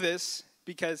know this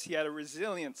because he had a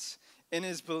resilience in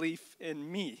his belief in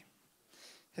me.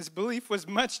 His belief was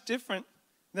much different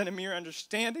than a mere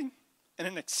understanding and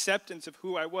an acceptance of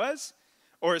who I was,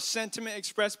 or a sentiment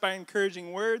expressed by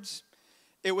encouraging words.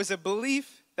 It was a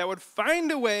belief that would find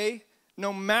a way,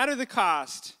 no matter the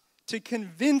cost, to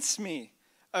convince me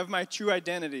of my true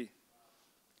identity.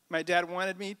 My dad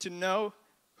wanted me to know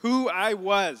who I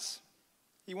was.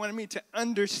 He wanted me to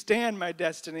understand my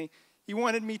destiny. He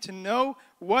wanted me to know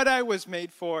what I was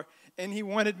made for, and he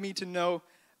wanted me to know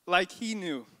like he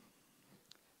knew.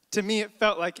 To me, it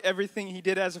felt like everything he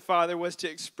did as a father was to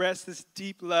express this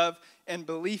deep love and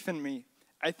belief in me.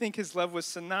 I think his love was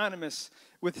synonymous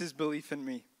with his belief in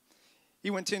me. He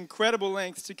went to incredible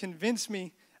lengths to convince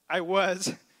me I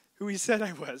was who he said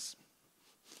I was.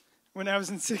 When I was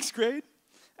in 6th grade,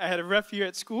 I had a rough year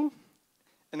at school,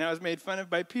 and I was made fun of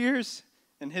by peers.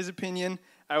 In his opinion,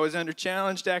 I was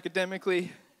under-challenged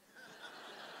academically.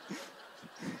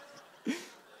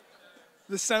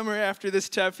 The summer after this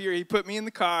tough year, he put me in the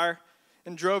car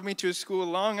and drove me to a school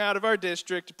long out of our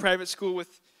district, a private school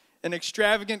with an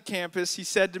extravagant campus. He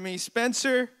said to me,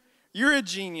 "Spencer, you're a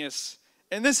genius,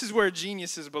 and this is where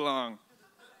geniuses belong."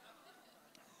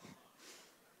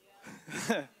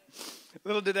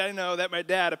 Little did I know that my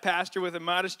dad, a pastor with a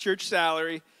modest church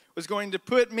salary, was going to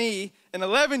put me, an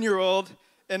 11-year-old,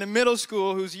 in a middle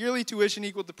school whose yearly tuition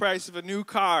equaled the price of a new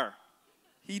car.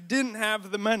 He didn't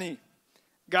have the money.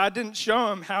 God didn't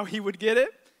show him how he would get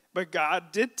it, but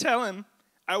God did tell him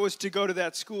I was to go to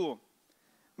that school.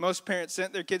 Most parents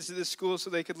sent their kids to this school so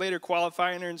they could later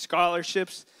qualify and earn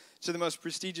scholarships to the most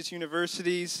prestigious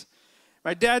universities.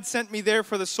 My dad sent me there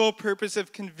for the sole purpose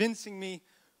of convincing me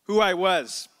who I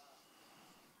was.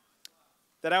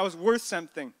 That I was worth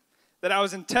something. That I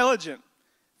was intelligent.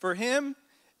 For him,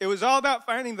 it was all about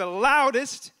finding the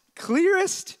loudest,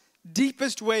 clearest,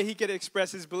 deepest way he could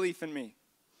express his belief in me.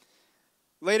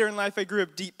 Later in life, I grew a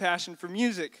deep passion for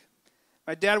music.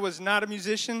 My dad was not a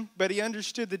musician, but he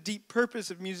understood the deep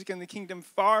purpose of music in the kingdom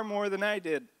far more than I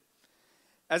did.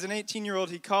 As an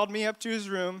 18-year-old, he called me up to his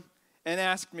room and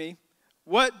asked me,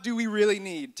 "What do we really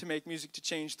need to make music to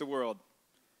change the world?"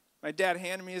 My dad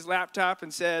handed me his laptop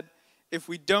and said, "If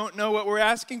we don't know what we're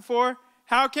asking for,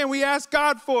 how can we ask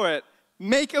God for it?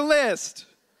 Make a list."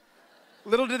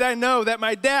 Little did I know that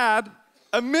my dad,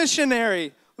 a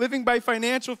missionary living by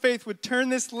financial faith, would turn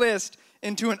this list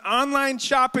into an online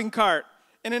shopping cart,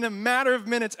 and in a matter of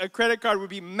minutes, a credit card would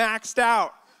be maxed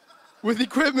out with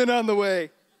equipment on the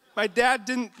way. My dad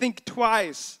didn't think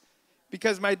twice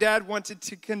because my dad wanted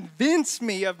to convince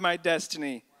me of my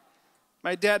destiny.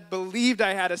 My dad believed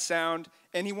I had a sound,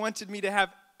 and he wanted me to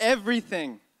have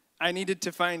everything I needed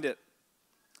to find it.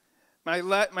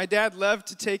 My dad loved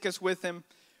to take us with him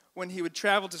when he would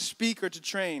travel to speak or to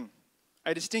train.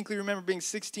 I distinctly remember being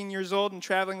 16 years old and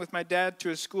traveling with my dad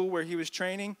to a school where he was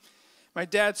training. My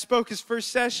dad spoke his first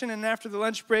session, and after the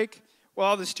lunch break, while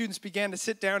all the students began to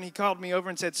sit down, he called me over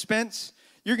and said, "Spence,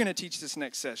 you're going to teach this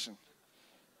next session."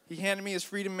 He handed me his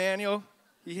freedom manual.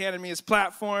 He handed me his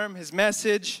platform, his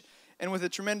message, and with a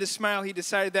tremendous smile, he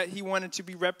decided that he wanted to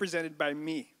be represented by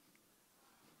me.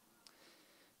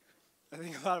 I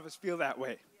think a lot of us feel that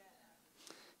way.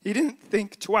 He didn't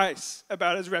think twice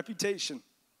about his reputation.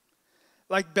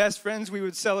 Like best friends, we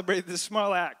would celebrate this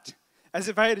small act as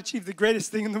if I had achieved the greatest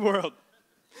thing in the world.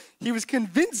 He was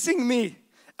convincing me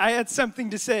I had something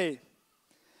to say.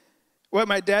 What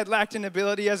my dad lacked in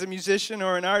ability as a musician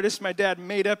or an artist, my dad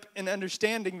made up in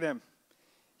understanding them.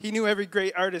 He knew every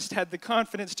great artist had the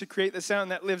confidence to create the sound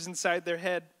that lives inside their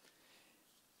head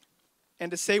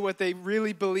and to say what they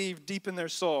really believe deep in their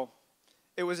soul.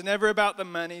 It was never about the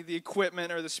money, the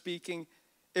equipment, or the speaking.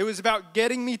 It was about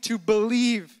getting me to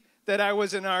believe that I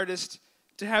was an artist,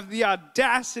 to have the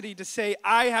audacity to say,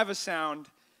 I have a sound,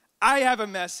 I have a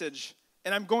message,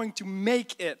 and I'm going to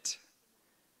make it.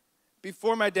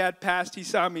 Before my dad passed, he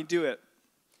saw me do it.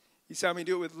 He saw me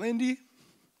do it with Lindy,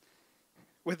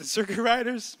 with the circuit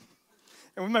riders,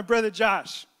 and with my brother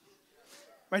Josh.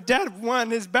 My dad won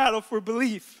his battle for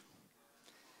belief.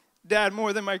 Dad,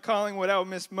 more than my calling, what I will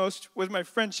miss most was my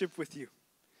friendship with you.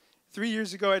 3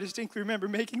 years ago, I distinctly remember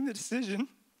making the decision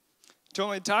to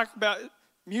only talk about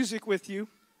music with you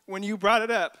when you brought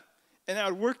it up, and I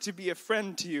would work to be a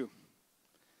friend to you.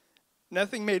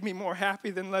 Nothing made me more happy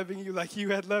than loving you like you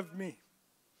had loved me.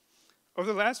 Over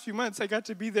the last few months, I got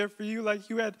to be there for you like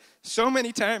you had so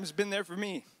many times been there for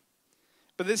me.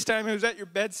 But this time it was at your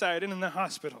bedside and in the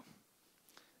hospital.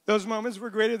 Those moments were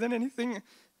greater than anything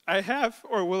I have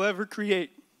or will ever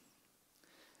create.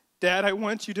 Dad, I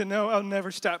want you to know I'll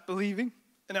never stop believing,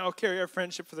 and I'll carry our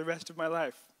friendship for the rest of my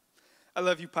life. I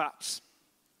love you, Pops.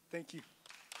 Thank you.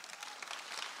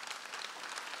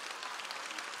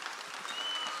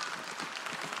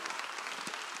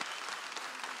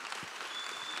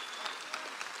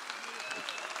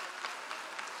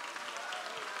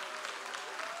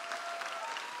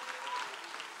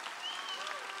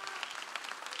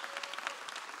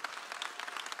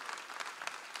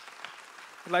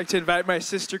 I'd like to invite my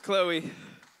sister, Chloe.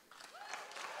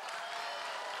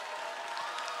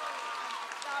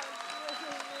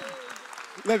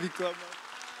 Love you, Chloe.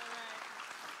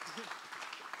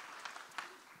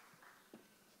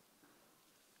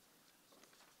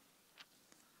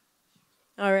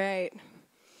 All right.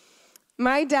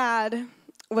 My dad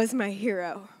was my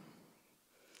hero.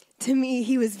 To me,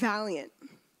 he was valiant.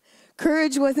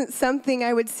 Courage wasn't something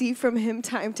I would see from him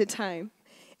time to time.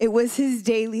 It was his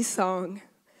daily song.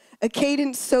 A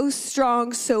cadence so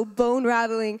strong, so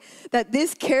bone-rattling, that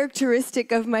this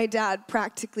characteristic of my dad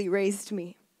practically raised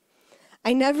me.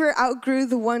 I never outgrew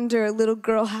the wonder a little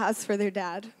girl has for their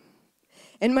dad.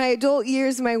 In my adult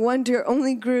years, my wonder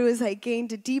only grew as I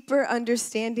gained a deeper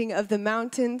understanding of the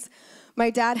mountains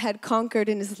my dad had conquered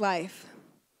in his life.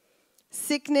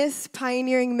 Sickness,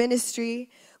 pioneering ministry,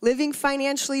 living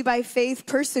financially by faith,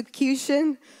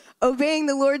 persecution, obeying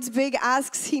the Lord's big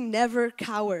asks, he never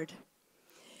cowered.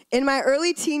 In my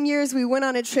early teen years, we went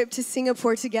on a trip to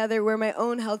Singapore together where my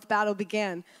own health battle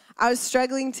began. I was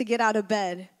struggling to get out of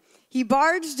bed. He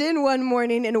barged in one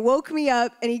morning and woke me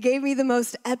up, and he gave me the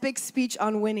most epic speech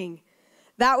on winning.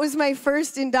 That was my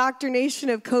first indoctrination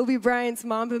of Kobe Bryant's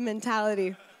Mamba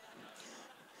mentality.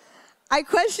 I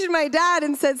questioned my dad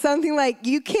and said something like,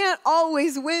 "You can't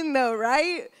always win though,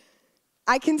 right?"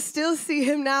 I can still see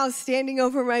him now standing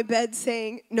over my bed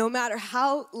saying, "No matter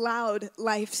how loud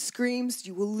life screams,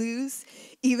 you will lose.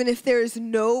 Even if there is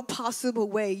no possible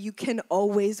way, you can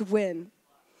always win."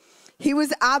 He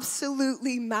was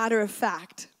absolutely matter of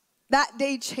fact. That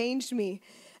day changed me,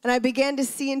 and I began to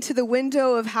see into the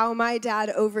window of how my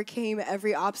dad overcame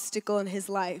every obstacle in his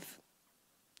life.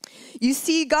 You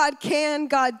see, God can,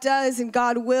 God does, and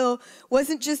God will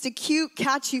wasn't just a cute,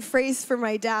 catchy phrase for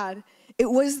my dad. It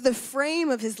was the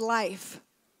frame of his life.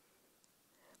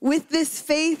 With this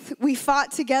faith, we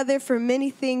fought together for many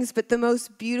things, but the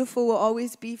most beautiful will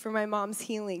always be for my mom's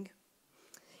healing.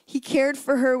 He cared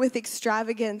for her with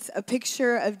extravagance, a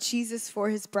picture of Jesus for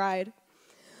his bride.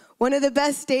 One of the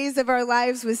best days of our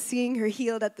lives was seeing her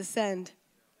healed at the send.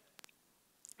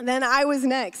 Then I was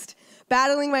next.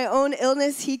 Battling my own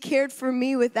illness, he cared for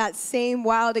me with that same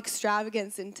wild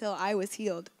extravagance until I was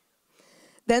healed.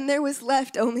 Then there was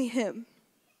left only him.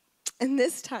 And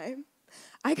this time,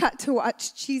 I got to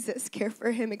watch Jesus care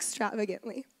for him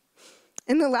extravagantly.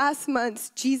 In the last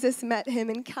months, Jesus met him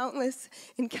in countless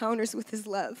encounters with his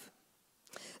love.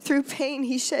 Through pain,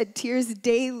 he shed tears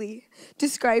daily,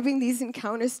 describing these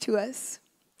encounters to us.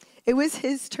 It was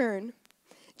his turn.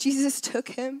 Jesus took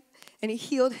him, and he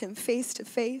healed him face to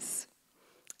face.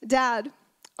 Dad,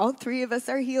 all three of us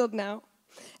are healed now.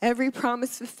 Every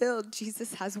promise fulfilled,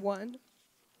 Jesus has won.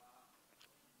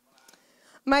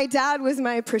 My dad was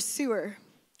my pursuer.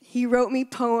 He wrote me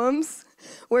poems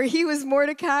where he was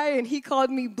Mordecai and he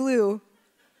called me Blue.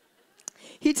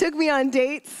 He took me on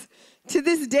dates. To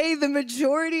this day, the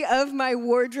majority of my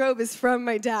wardrobe is from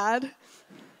my dad.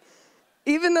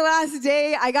 Even the last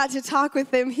day I got to talk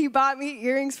with him, he bought me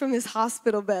earrings from his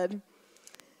hospital bed.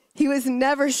 He was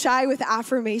never shy with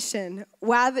affirmation.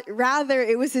 Rather,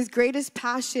 it was his greatest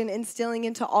passion instilling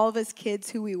into all of us kids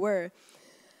who we were.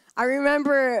 I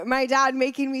remember my dad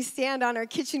making me stand on our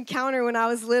kitchen counter when I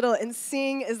was little and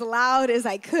sing as loud as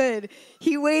I could.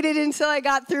 He waited until I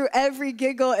got through every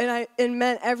giggle and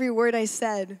meant every word I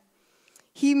said.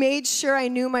 He made sure I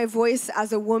knew my voice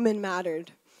as a woman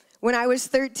mattered. When I was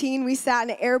 13, we sat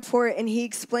in an airport and he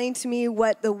explained to me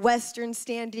what the Western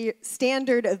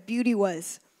standard of beauty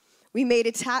was. We made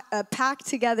a pact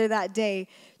together that day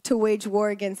to wage war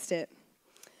against it.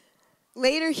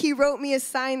 Later, he wrote me a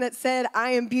sign that said,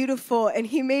 "I am beautiful," and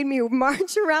he made me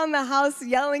march around the house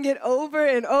yelling it over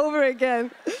and over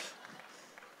again.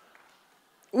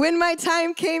 When my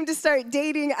time came to start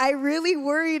dating, I really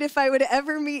worried if I would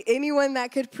ever meet anyone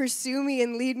that could pursue me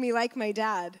and lead me like my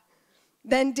dad.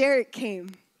 Then Derek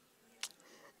came.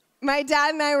 My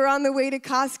dad and I were on the way to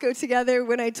Costco together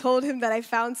when I told him that I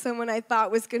found someone I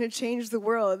thought was going to change the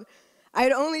world. I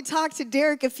had only talked to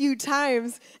Derek a few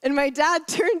times, and my dad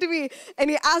turned to me and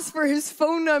he asked for his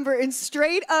phone number and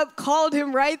straight up called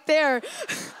him right there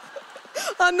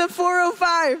on the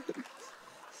 405.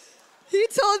 He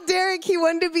told Derek he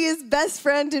wanted to be his best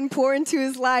friend and pour into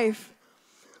his life.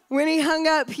 When he hung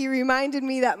up, he reminded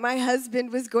me that my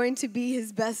husband was going to be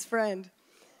his best friend.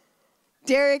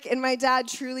 Derek and my dad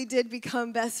truly did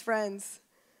become best friends.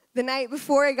 The night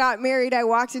before I got married, I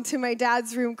walked into my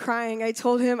dad's room crying. I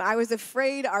told him I was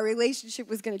afraid our relationship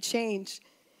was going to change.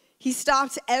 He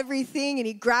stopped everything and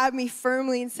he grabbed me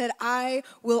firmly and said, "I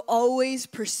will always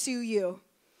pursue you."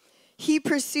 He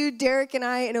pursued Derek and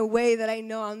I in a way that I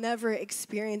know I'll never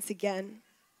experience again.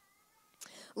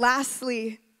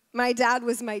 Lastly, my dad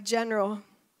was my general.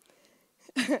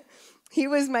 He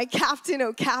was my captain,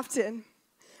 oh captain.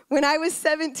 When I was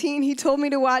 17, he told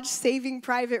me to watch Saving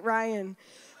Private Ryan.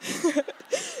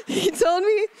 He told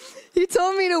me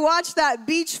to watch that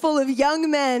beach full of young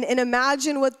men and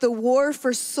imagine what the war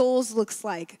for souls looks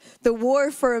like, the war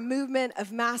for a movement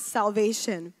of mass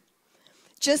salvation.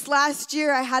 Just last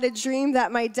year, I had a dream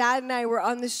that my dad and I were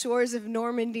on the shores of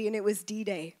Normandy, and it was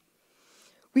D-Day.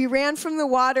 We ran from the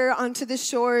water onto the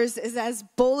shores as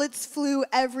bullets flew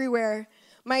everywhere.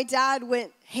 My dad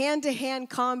went hand-to-hand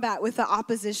combat with the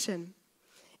opposition.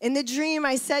 In the dream,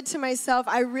 I said to myself,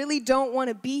 I really don't want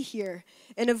to be here.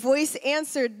 And a voice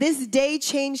answered, "This day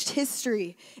changed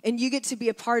history, and you get to be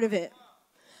a part of it."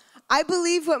 I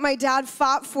believe what my dad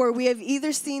fought for, we have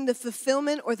either seen the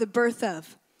fulfillment or the birth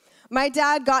of. My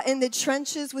dad got in the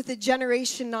trenches with a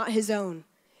generation not his own.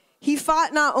 He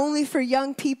fought not only for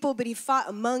young people, but he fought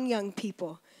among young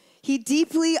people. He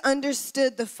deeply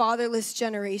understood the fatherless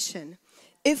generation.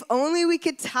 If only we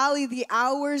could tally the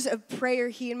hours of prayer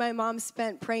he and my mom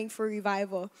spent praying for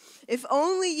revival. If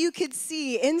only you could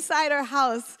see inside our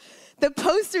house the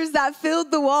posters that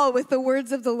filled the wall with the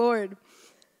words of the Lord.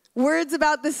 Words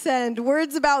about the send,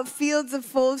 words about fields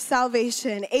full of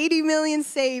salvation, 80 million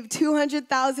saved,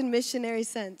 200,000 missionary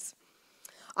sent.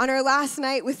 On our last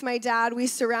night with my dad, we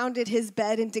surrounded his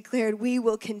bed and declared, we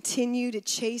will continue to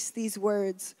chase these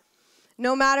words.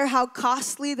 No matter how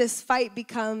costly this fight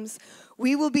becomes,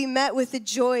 we will be met with the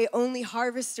joy only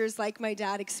harvesters like my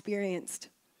dad experienced.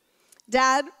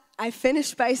 Dad, I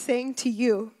finish by saying to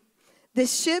you, the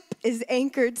ship is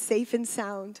anchored safe and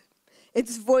sound.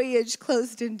 Its voyage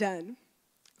closed and done.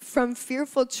 From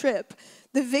fearful trip,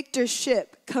 the victor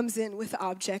ship comes in with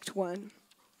object won.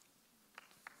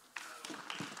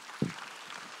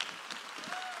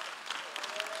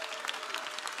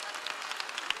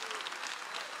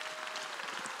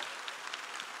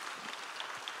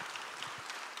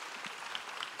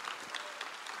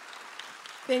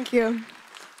 Thank you.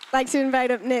 I'd like to invite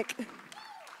up Nick.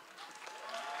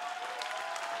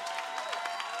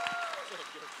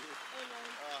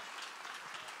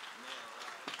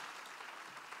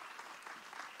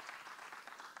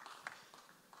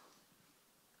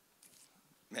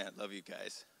 Man, I love you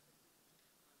guys.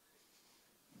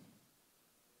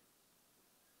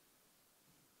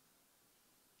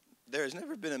 There has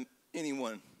never been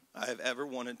anyone I have ever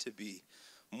wanted to be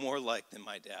more like than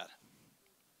my dad.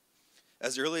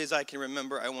 As early as I can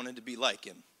remember, I wanted to be like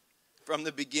him. From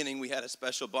the beginning, we had a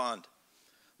special bond.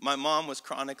 My mom was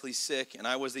chronically sick, and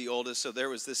I was the oldest, so there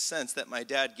was this sense that my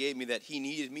dad gave me that he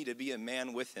needed me to be a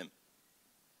man with him.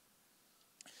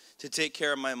 To take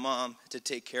care of my mom, to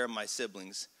take care of my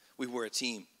siblings. We were a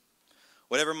team.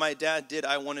 Whatever my dad did,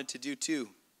 I wanted to do too.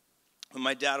 When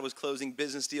my dad was closing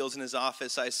business deals in his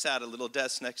office, I sat at a little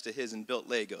desk next to his and built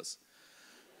Legos.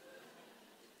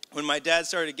 When my dad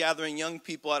started gathering young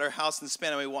people at our house in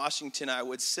Spanaway, Washington, I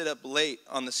would sit up late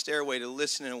on the stairway to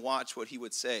listen and watch what he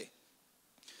would say.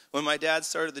 When my dad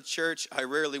started the church, I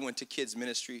rarely went to kids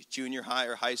ministry, junior high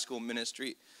or high school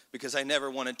ministry, because I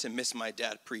never wanted to miss my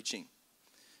dad preaching.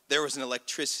 There was an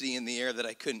electricity in the air that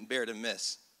I couldn't bear to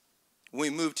miss. When we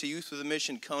moved to Youth with a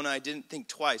Mission, Kona, I didn't think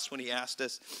twice when he asked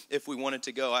us if we wanted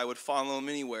to go. I would follow him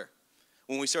anywhere.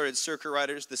 When we started Circuit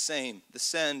Riders, the same. The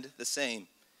Send, the same.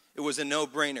 It was a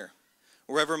no-brainer.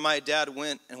 Wherever my dad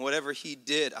went and whatever he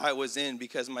did, I was in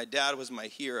because my dad was my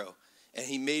hero, and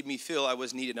he made me feel I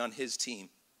was needed on his team.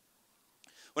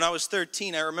 When I was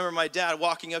 13, I remember my dad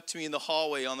walking up to me in the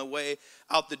hallway on the way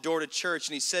out the door to church,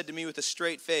 and he said to me with a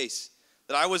straight face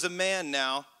that I was a man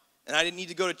now, and I didn't need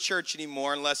to go to church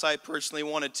anymore unless I personally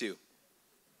wanted to.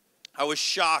 I was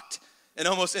shocked and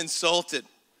almost insulted.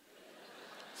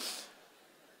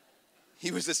 He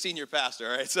was the senior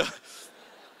pastor, all right? So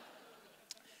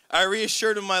I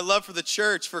reassured him my love for the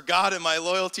church, for God, and my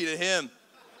loyalty to him.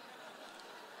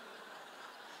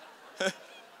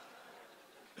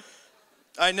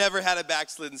 I never had a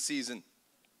backslidden season.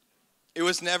 It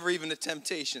was never even a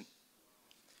temptation.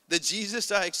 The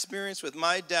Jesus I experienced with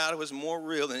my dad was more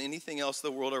real than anything else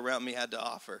the world around me had to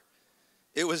offer.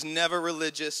 It was never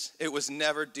religious. It was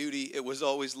never duty. It was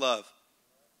always love.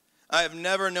 I have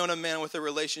never known a man with a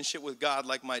relationship with God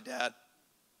like my dad.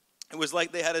 It was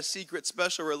like they had a secret,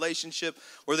 special relationship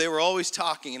where they were always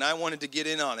talking, and I wanted to get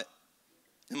in on it.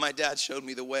 And my dad showed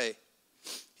me the way.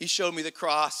 He showed me the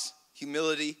cross,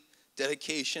 humility,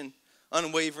 dedication,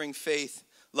 unwavering faith,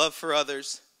 love for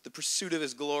others, the pursuit of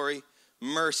his glory,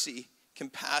 mercy,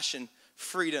 compassion,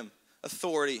 freedom,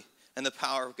 authority, and the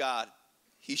power of God.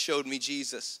 He showed me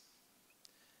Jesus.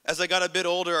 As I got a bit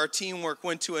older, our teamwork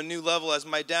went to a new level as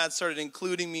my dad started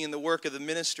including me in the work of the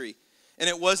ministry. And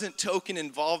it wasn't token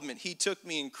involvement. He took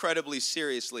me incredibly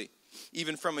seriously,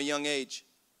 even from a young age.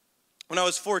 When I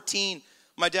was 14,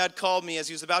 my dad called me as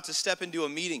he was about to step into a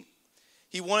meeting.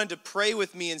 He wanted to pray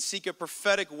with me and seek a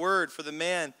prophetic word for the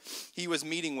man he was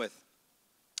meeting with.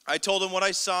 I told him what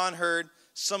I saw and heard,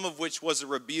 some of which was a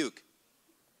rebuke.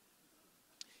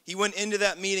 He went into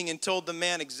that meeting and told the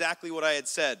man exactly what I had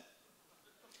said.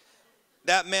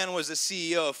 That man was the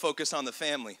CEO of Focus on the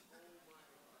Family.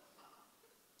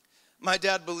 My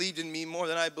dad believed in me more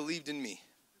than I believed in me.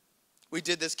 We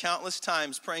did this countless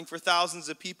times, praying for thousands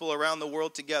of people around the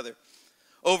world together.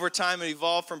 Over time, it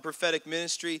evolved from prophetic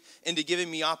ministry into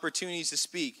giving me opportunities to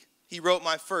speak. He wrote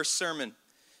my first sermon.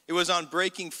 It was on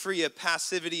breaking free of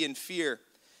passivity and fear.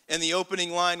 And the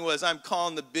opening line was, "I'm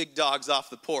calling the big dogs off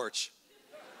the porch."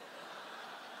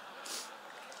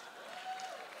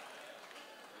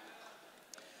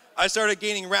 I started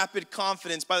gaining rapid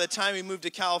confidence. By the time we moved to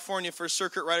California for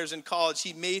circuit riders in college,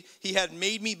 he had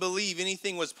made me believe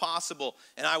anything was possible,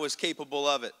 and I was capable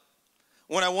of it.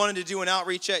 When I wanted to do an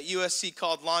outreach at USC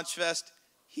called Launch Fest,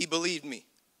 he believed me.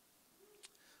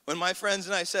 When my friends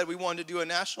and I said we wanted to do a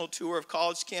national tour of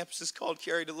college campuses called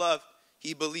Carry to Love,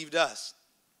 he believed us.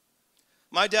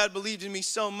 My dad believed in me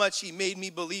so much, he made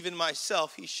me believe in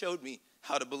myself. He showed me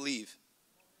how to believe.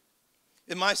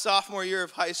 In my sophomore year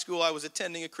of high school, I was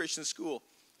attending a Christian school,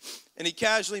 and he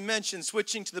casually mentioned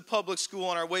switching to the public school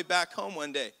on our way back home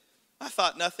one day. I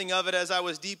thought nothing of it as I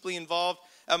was deeply involved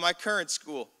at my current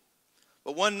school.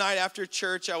 But one night after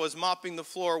church, I was mopping the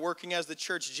floor working as the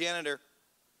church janitor,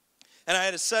 and I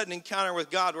had a sudden encounter with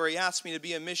God where he asked me to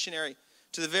be a missionary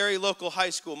to the very local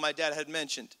high school my dad had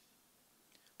mentioned.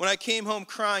 When I came home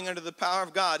crying under the power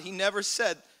of God, he never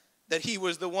said that he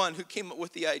was the one who came up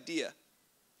with the idea.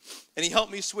 And he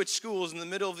helped me switch schools in the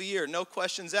middle of the year, no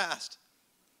questions asked.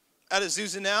 At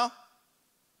Azusa now,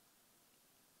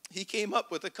 he came up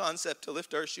with the concept to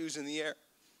lift our shoes in the air,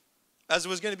 as it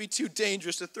was going to be too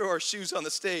dangerous to throw our shoes on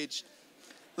the stage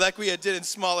like we had did in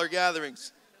smaller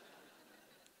gatherings.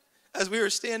 As we were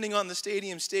standing on the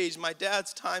stadium stage, my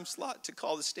dad's time slot to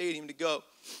call the stadium to go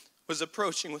was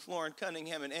approaching with Lauren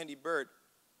Cunningham and Andy Bird.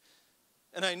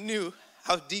 And I knew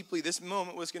how deeply this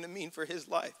moment was going to mean for his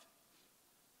life.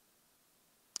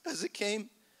 As it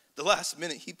came, the last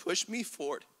minute, he pushed me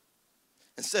forward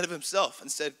instead of himself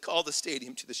and said, "Call the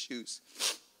stadium to the shoes."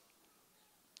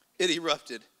 It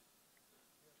erupted.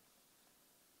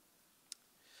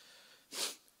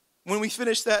 When we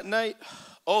finished that night,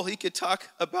 all he could talk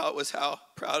about was how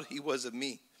proud he was of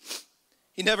me.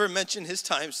 He never mentioned his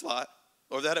time slot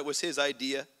or that it was his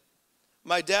idea.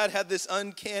 My dad had this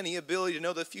uncanny ability to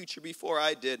know the future before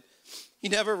I did. He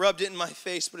never rubbed it in my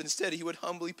face, but instead he would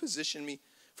humbly position me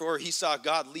for where he saw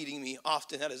God leading me,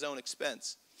 often at his own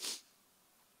expense.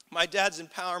 My dad's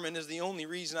empowerment is the only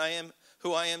reason I am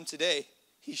who I am today.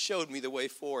 He showed me the way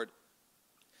forward.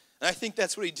 And I think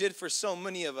that's what he did for so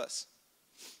many of us.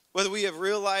 Whether we have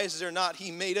realized it or not,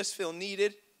 he made us feel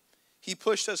needed. He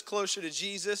pushed us closer to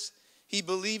Jesus. He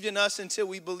believed in us until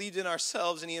we believed in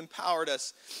ourselves, and he empowered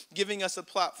us, giving us a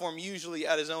platform usually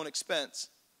at his own expense.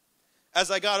 As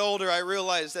I got older, I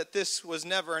realized that this was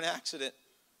never an accident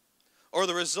or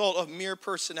the result of mere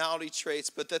personality traits,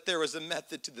 but that there was a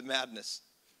method to the madness.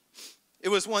 It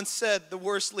was once said, the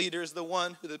worst leader is the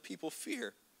one who the people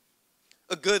fear.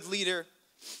 A good leader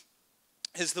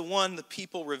is the one the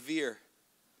people revere.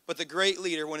 But the great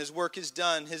leader, when his work is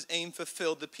done, his aim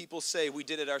fulfilled, the people say, "We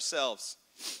did it ourselves."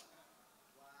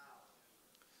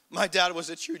 My dad was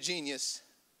a true genius.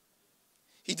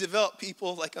 He developed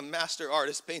people like a master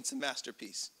artist paints a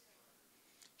masterpiece.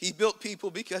 He built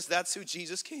people because that's who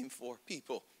Jesus came for,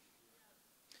 people.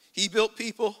 He built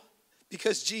people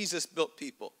because Jesus built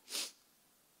people.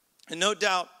 And no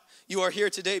doubt, You are here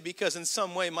today because in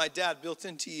some way my dad built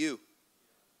into you.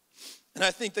 And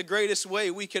I think the greatest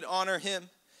way we could honor him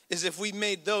is if we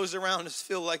made those around us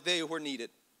feel like they were needed.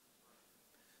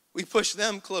 We pushed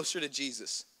them closer to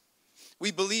Jesus.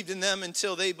 We believed in them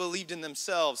until they believed in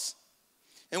themselves.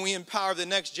 And we empower the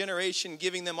next generation,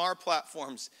 giving them our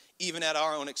platforms, even at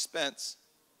our own expense.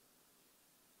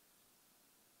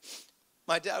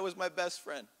 My dad was my best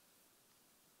friend.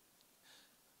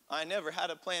 I never had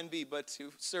a plan B but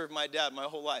to serve my dad my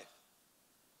whole life.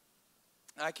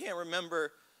 I can't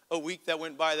remember a week that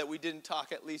went by that we didn't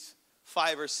talk at least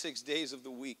 5 or 6 days of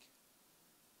the week.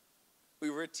 We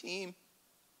were a team.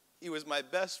 He was my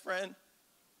best friend.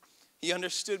 He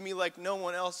understood me like no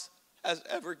one else has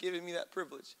ever given me that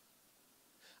privilege.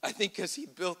 I think because he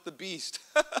built the beast.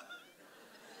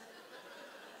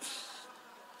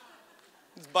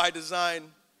 It's by design.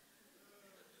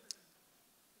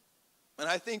 And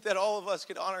I think that all of us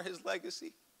could honor his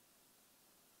legacy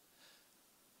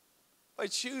by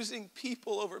choosing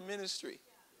people over ministry.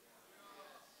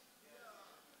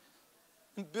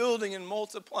 And building and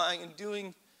multiplying and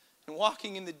doing and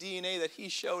walking in the DNA that he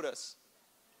showed us.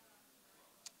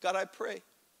 God, I pray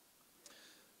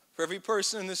for every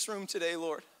person in this room today,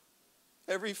 Lord.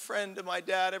 Every friend of my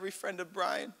dad, every friend of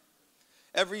Brian,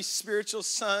 every spiritual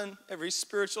son, every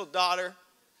spiritual daughter,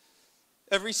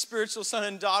 every spiritual son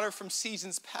and daughter from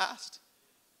seasons past.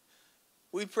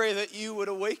 We pray that you would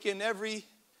awaken every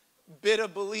bit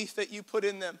of belief that you put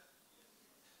in them.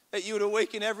 That you would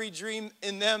awaken every dream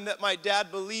in them that my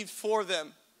dad believed for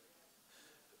them.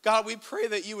 God, we pray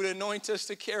that you would anoint us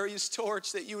to carry his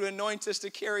torch, that you would anoint us to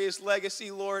carry his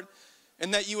legacy, Lord,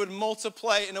 and that you would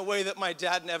multiply it in a way that my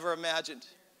dad never imagined.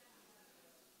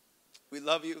 We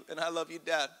love you, and I love you,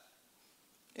 Dad.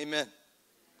 Amen.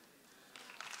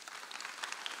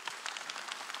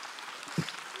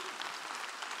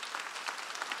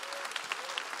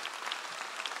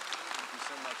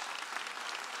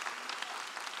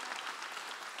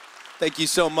 Thank you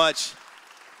so much.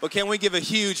 Well, can we give a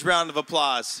huge round of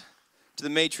applause to the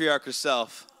matriarch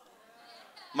herself,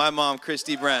 my mom,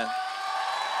 Christy Brennt.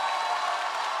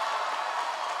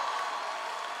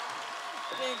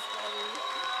 Thanks, buddy.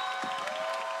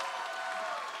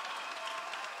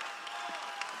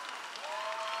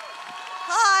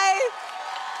 Hi.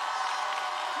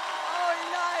 Oh,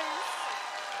 nice.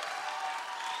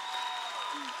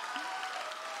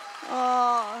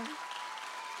 Oh.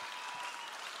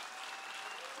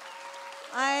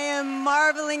 I am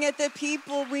marveling at the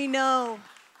people we know.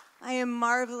 I am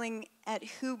marveling at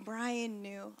who Brian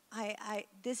knew.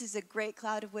 This is a great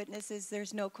cloud of witnesses,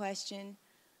 there's no question.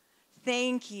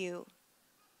 Thank you.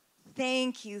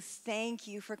 Thank you, thank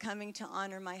you for coming to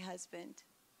honor my husband.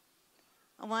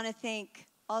 I want to thank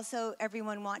also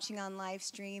everyone watching on live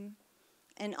stream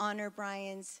and honor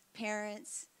Brian's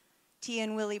parents, Tia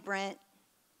and Willie Brennt,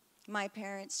 my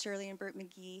parents, Shirley and Bert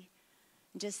McGee.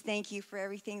 And just thank you for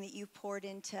everything that you poured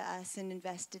into us and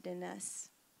invested in us.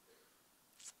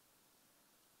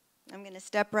 I'm going to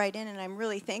step right in, and I'm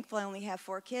really thankful I only have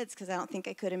 4 kids because I don't think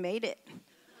I could have made it.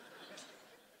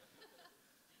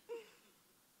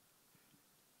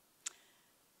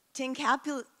 To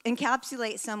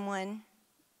encapsulate someone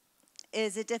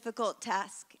is a difficult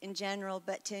task in general,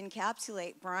 but to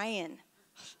encapsulate Brian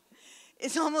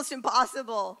is almost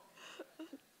impossible.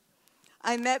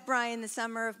 I met Brian the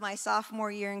summer of my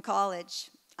sophomore year in college.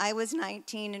 I was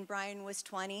 19 and Brian was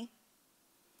 20.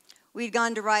 We'd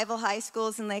gone to rival high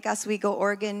schools in Lake Oswego,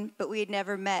 Oregon, but we had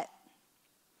never met.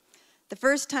 The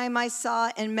first time I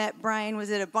saw and met Brian was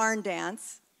at a barn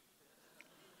dance.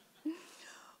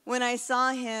 When I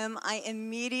saw him, I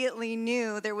immediately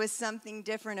knew there was something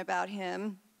different about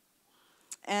him.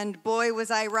 And boy,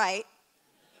 was I right.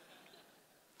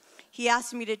 He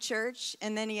asked me to church,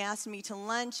 and then he asked me to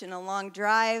lunch and a long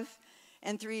drive,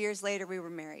 and 3 years later, we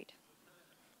were married.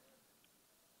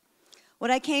 What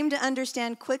I came to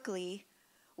understand quickly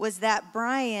was that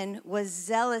Brian was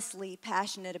zealously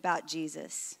passionate about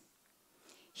Jesus.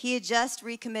 He had just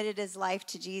recommitted his life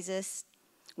to Jesus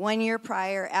 1 year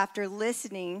prior after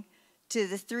listening to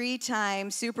the 3-time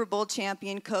Super Bowl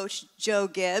champion coach Joe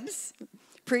Gibbs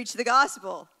preach the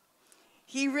gospel.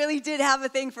 He really did have a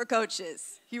thing for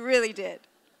coaches. He really did.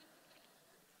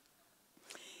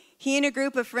 He and a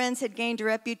group of friends had gained a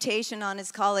reputation on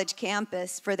his college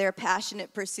campus for their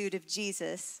passionate pursuit of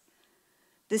Jesus.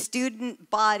 The student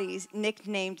bodies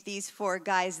nicknamed these 4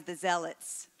 guys the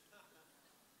Zealots.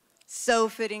 So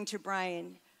fitting to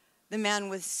Brian, the man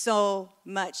with so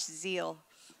much zeal.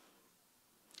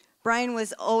 Brian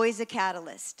was always a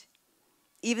catalyst.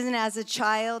 Even as a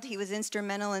child, he was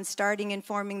instrumental in starting and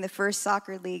forming the first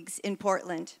soccer leagues in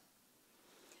Portland.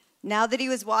 Now that he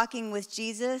was walking with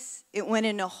Jesus, it went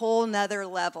in a whole nother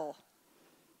level.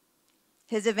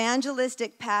 His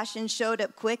evangelistic passion showed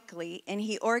up quickly, and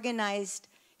he organized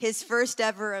his first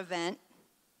ever event,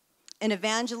 an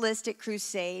evangelistic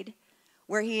crusade,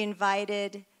 where he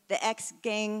invited the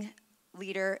ex-gang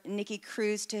leader, Nicky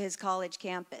Cruz, to his college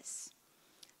campus.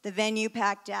 The venue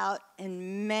packed out,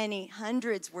 and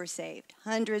hundreds were saved.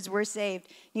 Hundreds were saved.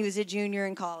 He was a junior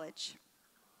in college.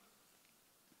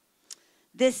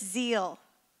 This zeal,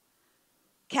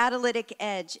 catalytic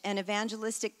edge, and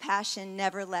evangelistic passion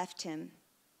never left him.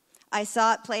 I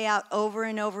saw it play out over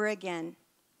and over again.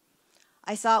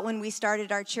 I saw it when we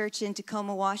started our church in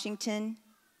Tacoma, Washington,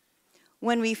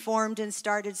 when we formed and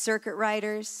started Circuit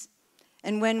Riders,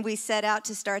 and when we set out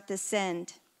to start the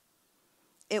Send.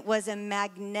 It was a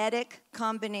magnetic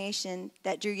combination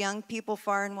that drew young people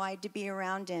far and wide to be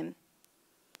around him.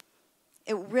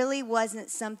 It really wasn't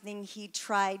something he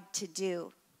tried to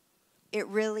do. It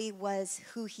really was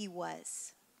who he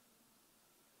was.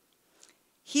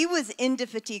 He was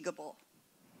indefatigable.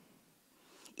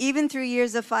 Even through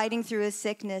years of fighting through his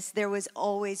sickness, there was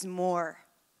always more.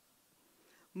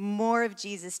 More of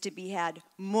Jesus to be had,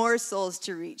 more souls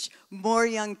to reach, more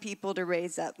young people to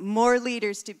raise up, more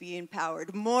leaders to be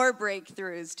empowered, more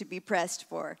breakthroughs to be pressed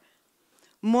for,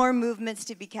 more movements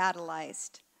to be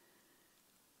catalyzed.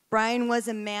 Brian was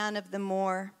a man of the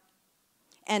more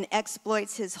and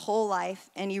exploits his whole life,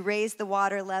 and he raised the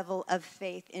water level of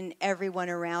faith in everyone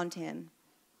around him.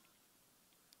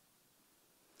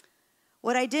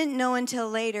 What I didn't know until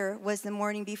later was the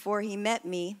morning before he met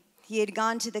me, he had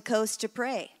gone to the coast to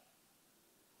pray.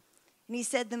 And he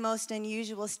said the most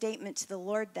unusual statement to the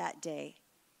Lord that day.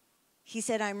 He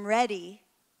said, "I'm ready.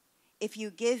 If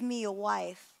you give me a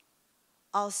wife,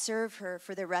 I'll serve her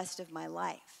for the rest of my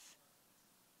life."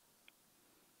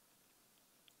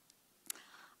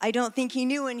 I don't think he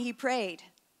knew when he prayed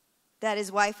that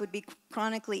his wife would be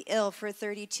chronically ill for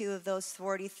 32 of those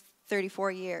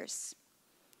 34 years,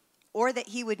 or that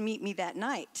he would meet me that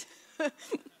night.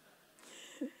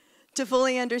 To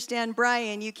fully understand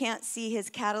Brian, you can't see his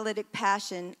catalytic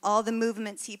passion, all the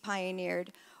movements he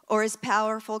pioneered, or his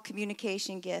powerful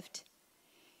communication gift.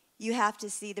 You have to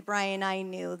see the Brian I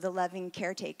knew, the loving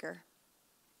caretaker.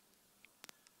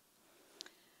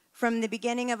 From the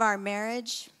beginning of our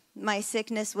marriage, my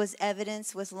sickness was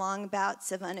evidenced with long bouts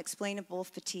of unexplainable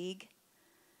fatigue.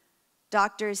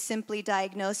 Doctors simply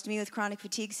diagnosed me with chronic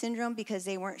fatigue syndrome because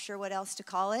they weren't sure what else to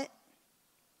call it.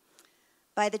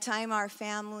 By the time our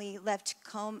family left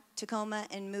Tacoma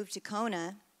and moved to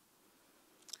Kona,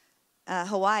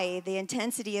 Hawaii, the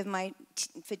intensity of my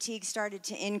fatigue started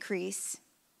to increase.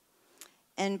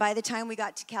 And by the time we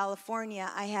got to California,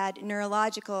 I had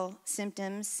neurological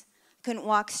symptoms. Couldn't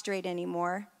walk straight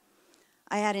anymore.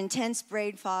 I had intense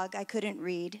brain fog. I couldn't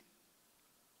read.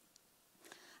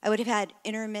 I would have had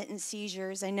intermittent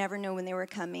seizures. I never knew when they were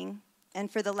coming.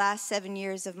 And for the last 7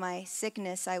 years of my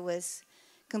sickness, I was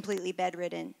completely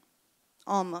bedridden,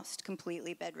 almost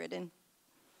completely bedridden.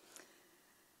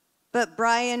 But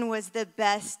Brian was the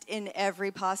best in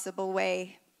every possible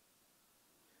way.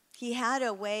 He had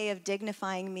a way of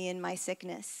dignifying me in my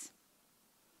sickness.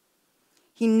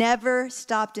 He never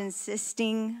stopped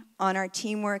insisting on our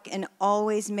teamwork and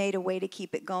always made a way to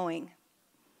keep it going.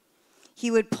 He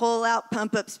would pull out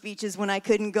pump-up speeches when I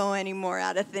couldn't go anymore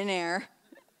out of thin air.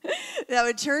 That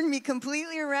would turn me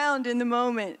completely around in the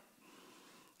moment.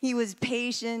 He was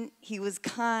patient, he was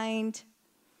kind,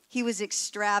 he was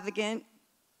extravagant.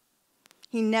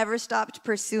 He never stopped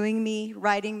pursuing me,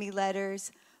 writing me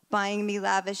letters, buying me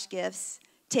lavish gifts,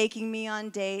 taking me on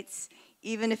dates,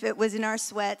 even if it was in our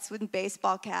sweats with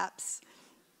baseball caps.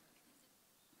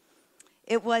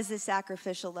 It was the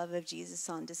sacrificial love of Jesus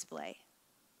on display.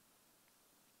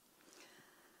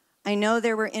 I know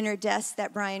there were inner deaths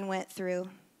that Brian went through,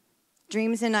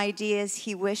 dreams and ideas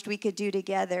he wished we could do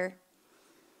together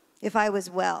if I was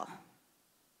well.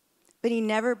 But he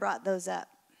never brought those up.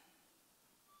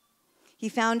 He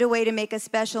found a way to make a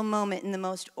special moment in the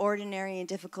most ordinary and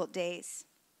difficult days.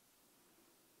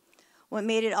 What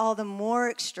made it all the more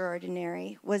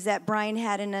extraordinary was that Brian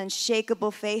had an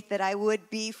unshakable faith that I would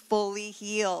be fully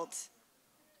healed.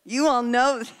 You all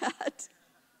know that.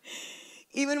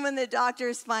 Even when the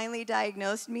doctors finally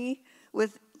diagnosed me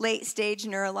with late-stage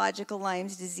neurological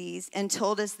Lyme's disease and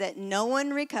told us that no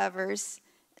one recovers,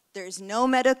 there's no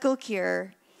medical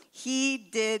cure, he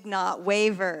did not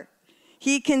waver.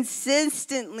 He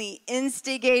consistently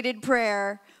instigated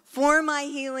prayer for my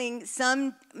healing,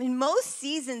 in most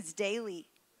seasons daily,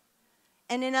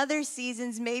 and in other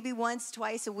seasons maybe once,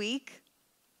 twice a week.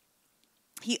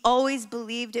 He always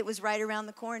believed it was right around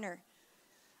the corner.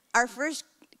 Our first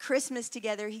Christmas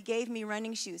together, he gave me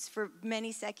running shoes for many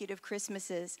consecutive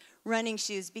Christmases, running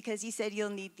shoes, because he said, you'll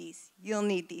need these. You'll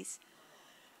need these.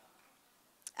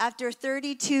 After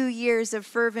 32 years of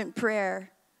fervent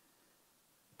prayer,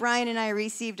 Brian and I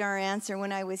received our answer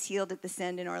when I was healed at the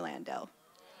Send in Orlando.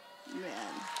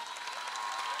 Man.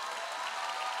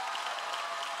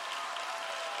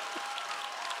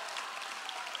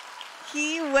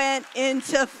 He went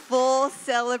into full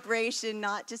celebration,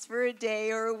 not just for a day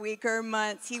or a week or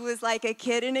months. He was like a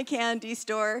kid in a candy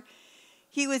store.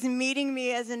 He was meeting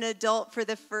me as an adult for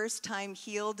the first time,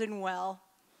 healed and well.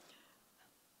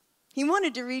 He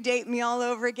wanted to redate me all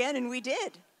over again, and we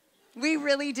did. We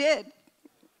really did.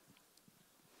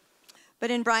 But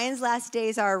in Brian's last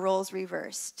days, our roles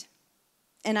reversed,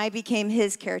 and I became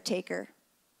his caretaker.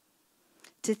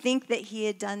 To think that he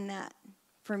had done that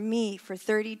for me for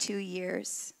 32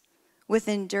 years with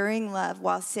enduring love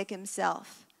while sick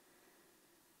himself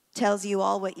tells you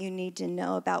all what you need to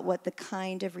know about what the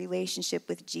kind of relationship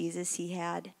with Jesus he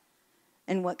had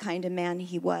and what kind of man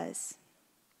he was.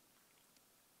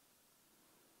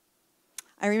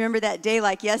 I remember that day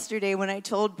like yesterday when I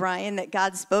told Brian that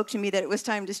God spoke to me that it was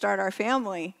time to start our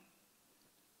family.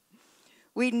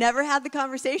 We'd never had the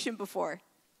conversation before,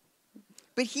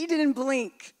 but he didn't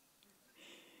blink.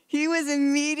 He was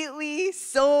immediately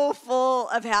so full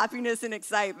of happiness and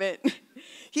excitement.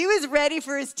 He was ready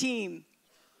for his team.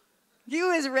 He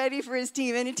was ready for his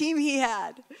team, and a team he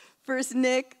had. First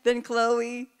Nick, then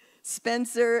Chloe,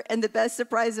 Spencer, and the best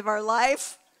surprise of our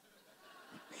life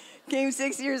came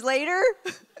 6 years later,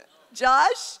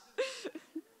 Josh.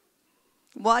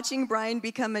 Watching Brian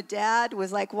become a dad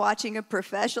was like watching a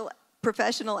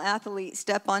professional athlete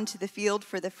step onto the field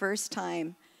for the first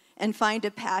time and find a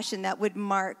passion that would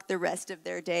mark the rest of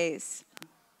their days.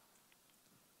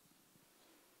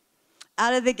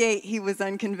 Out of the gate, he was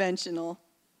unconventional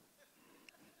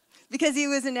because he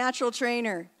was a natural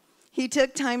trainer. He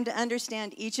took time to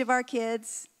understand each of our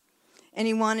kids, and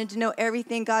he wanted to know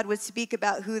everything God would speak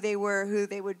about who they were, who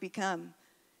they would become.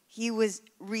 He was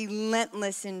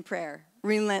relentless in prayer,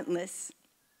 relentless.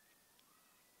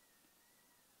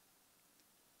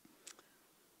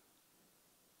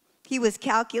 He was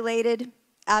calculated,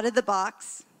 out of the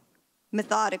box,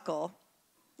 methodical,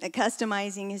 at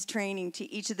customizing his training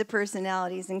to each of the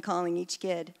personalities and calling each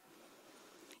kid.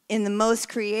 In the most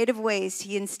creative ways,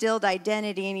 he instilled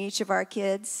identity in each of our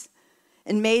kids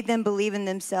and made them believe in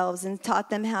themselves and taught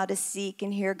them how to seek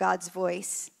and hear God's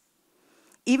voice.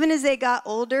 Even as they got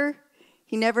older,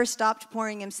 he never stopped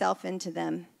pouring himself into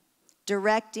them,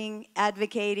 directing,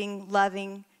 advocating,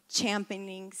 loving,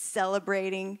 championing,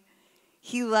 celebrating.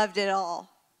 He loved it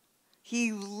all.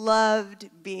 He loved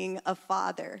being a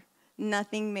father.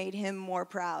 Nothing made him more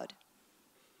proud.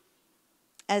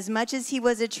 As much as he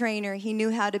was a trainer, he knew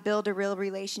how to build a real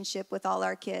relationship with all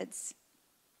our kids.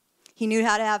 He knew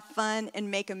how to have fun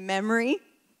and make a memory.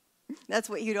 That's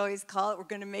what he'd always call it. We're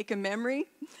going to make a memory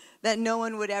that no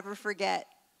one would ever forget.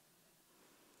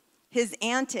 His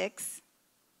antics,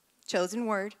 chosen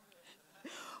word,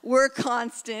 were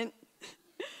constant.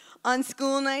 On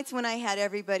school nights when I had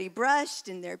everybody brushed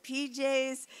in their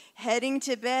PJs, heading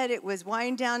to bed, it was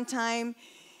wind down time,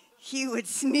 he would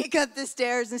sneak up the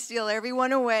stairs and steal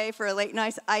everyone away for a late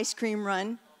night ice cream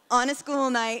run on a school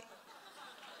night.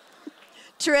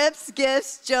 Trips,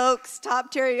 gifts, jokes,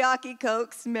 top teriyaki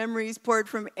cokes, memories poured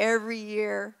from every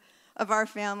year of our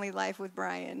family life with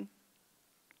Brian.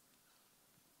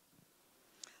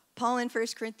 Paul in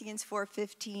 1 Corinthians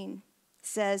 4:15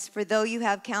 says, "For though you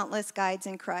have countless guides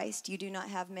in Christ, you do not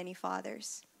have many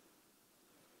fathers."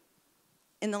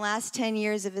 In the last 10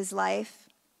 years of his life,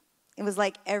 it was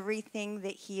like everything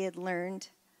that he had learned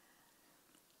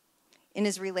in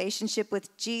his relationship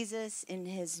with Jesus, in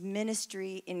his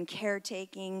ministry, in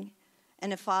caretaking,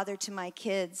 and a father to my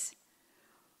kids,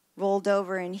 rolled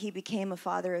over, and he became a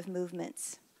father of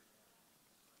movements.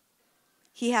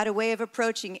 He had a way of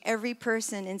approaching every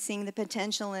person and seeing the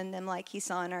potential in them like he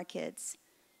saw in our kids.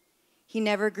 He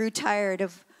never grew tired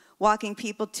of walking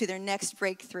people to their next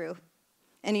breakthrough,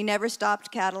 and he never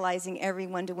stopped catalyzing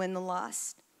everyone to win the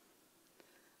lost.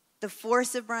 The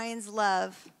force of Brian's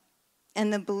love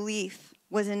and the belief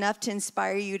was enough to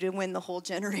inspire you to win the whole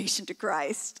generation to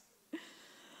Christ.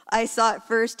 I saw it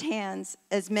firsthand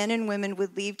as men and women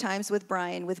would leave times with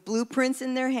Brian with blueprints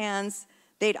in their hands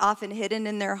they'd often hidden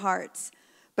in their hearts.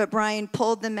 But Brian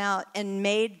pulled them out and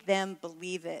made them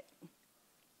believe it.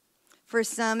 For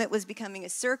some, it was becoming a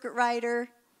circuit rider,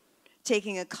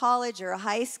 taking a college or a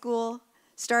high school,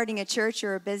 starting a church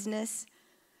or a business.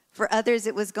 For others,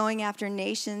 it was going after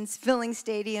nations, filling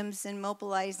stadiums, and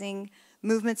mobilizing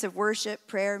movements of worship,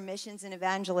 prayer, missions, and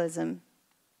evangelism.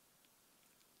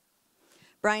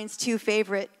 Brian's two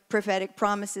favorite prophetic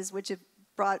promises, which have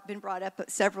been brought up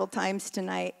several times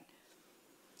tonight,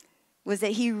 was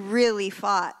that he really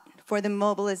fought for the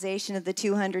mobilization of the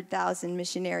 200,000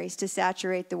 missionaries to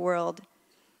saturate the world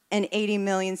and 80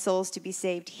 million souls to be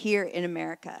saved here in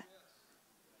America.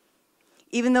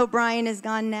 Even though Brian is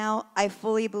gone now, I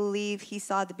fully believe he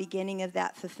saw the beginning of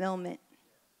that fulfillment.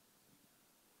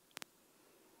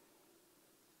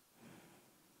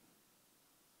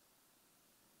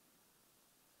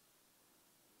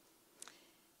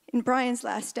 In Brian's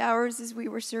last hours, as we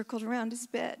were circled around his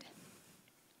bed,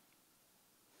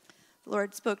 the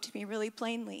Lord spoke to me really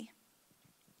plainly.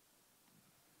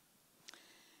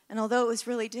 And although it was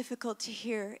really difficult to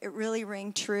hear, it really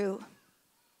rang true.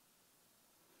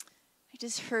 I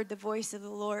just heard the voice of the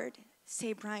Lord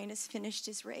say, Brian has finished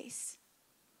his race.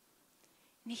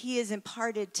 And he has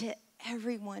imparted to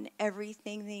everyone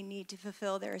everything they need to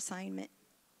fulfill their assignment.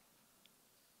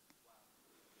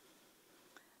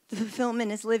 The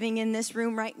fulfillment is living in this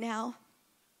room right now,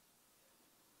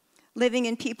 living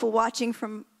in people watching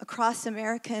from across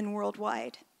America and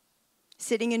worldwide,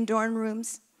 sitting in dorm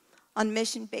rooms, on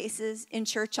mission bases, in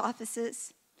church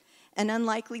offices, and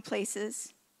unlikely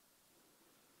places.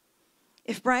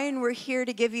 If Brian were here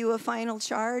to give you a final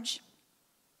charge,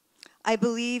 I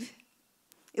believe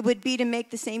it would be to make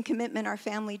the same commitment our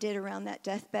family did around that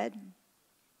deathbed.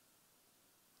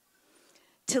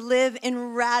 To live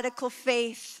in radical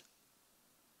faith.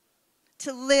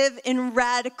 To live in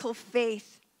radical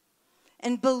faith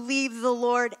and believe the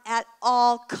Lord at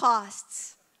all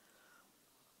costs.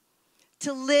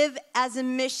 To live as a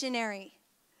missionary,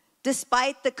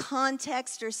 despite the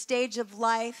context or stage of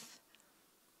life.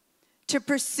 To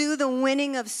pursue the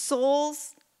winning of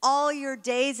souls all your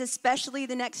days, especially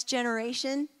the next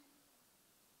generation.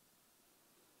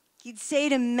 He'd say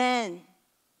to men,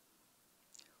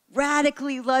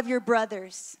 radically love your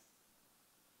brothers.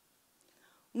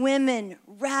 Women,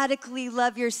 radically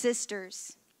love your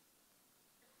sisters.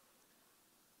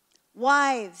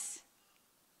 Wives,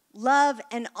 love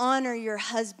and honor your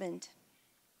husband.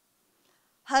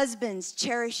 Husbands,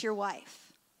 cherish your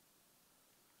wife.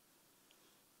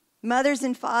 Mothers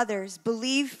and fathers,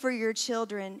 believe for your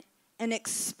children and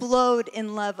explode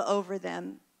in love over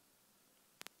them.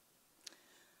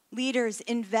 Leaders,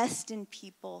 invest in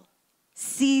people.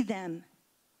 See them.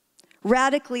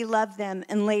 Radically love them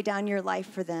and lay down your life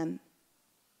for them.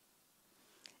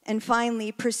 And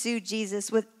finally, pursue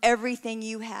Jesus with everything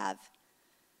you have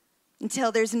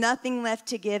until there's nothing left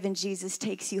to give and Jesus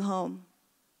takes you home.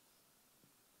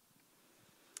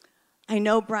 I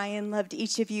know Brian loved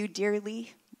each of you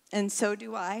dearly, and so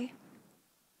do I.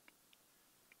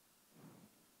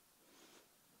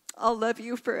 I'll love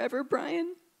you forever,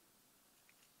 Brian.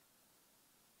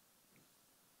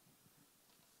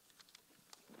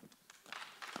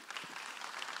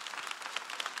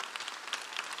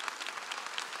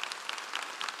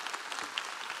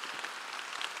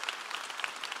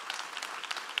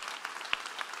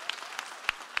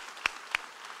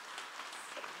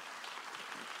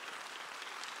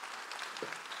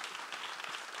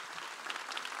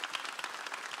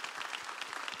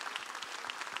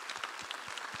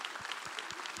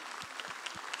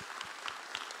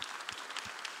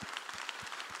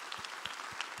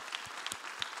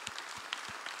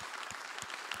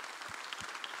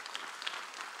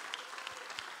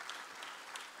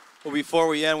 Well, before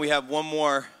we end, we have one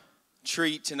more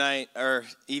treat tonight, or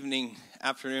evening,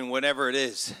 afternoon, whatever it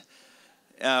is.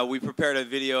 We prepared a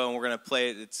video and we're going to play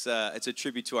it. It's a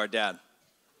tribute to our dad.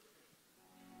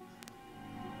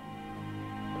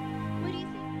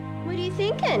 What are you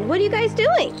thinking? What are you guys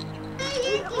doing?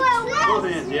 Both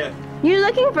hands, yeah. You're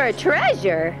looking for a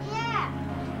treasure? Yeah.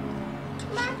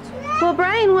 Well,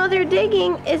 Brian, while they're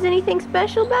digging, is anything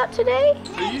special about today?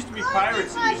 There used to be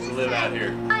pirates that used to live out here.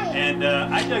 And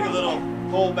I dug a little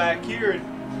hole back here,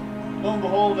 and lo and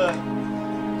behold, look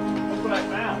what I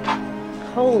found.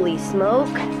 Holy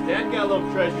smoke. Dad got a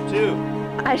little treasure, too.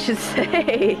 I should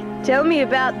say. Tell me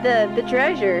about the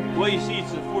treasure. Well, you see,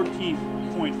 it's a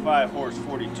 14.5 horse,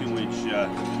 42-inch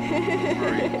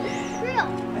brewery. Real.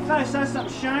 I thought I saw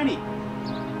something shiny.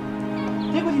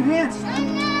 Dig with your hands.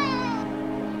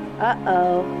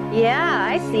 Uh-oh. Yeah,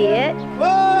 I see it.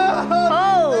 Whoa!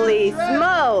 Holy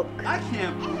smoke. I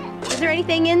can't believe it. Is there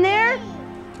anything in there?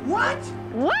 What?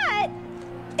 What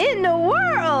in the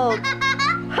world?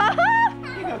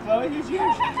 Here you go, Chloe. Here's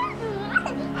yours.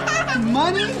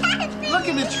 Money? Look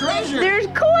at the treasure. There's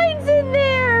coins in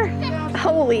there.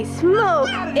 Holy smoke.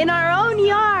 In our own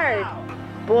yard.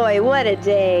 Boy, what a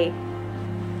day.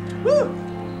 Woo!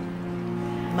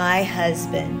 My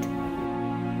husband.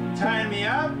 Tying me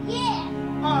up? Yeah.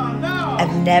 Oh, no. A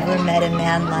had never met a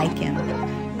man like him.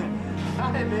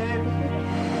 Hi, babe.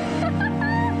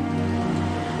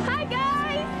 Hi,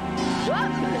 guys.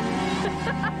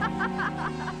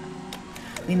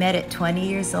 We met at 20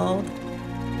 years old,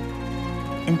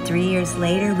 and 3 years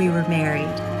later, we were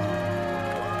married.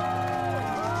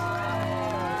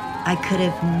 I could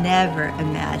have never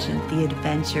imagined the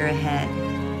adventure ahead.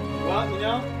 Well, you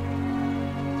know,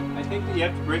 I think that you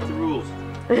have to break the rules.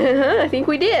 I think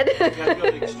we did. You gotta go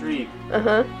to the extreme.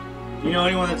 Uh-huh. You know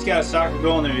anyone that's got a soccer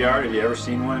goal in their yard? Have you ever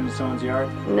seen one in someone's yard?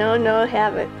 No, I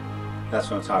haven't. That's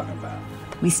what I'm talking about.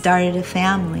 We started a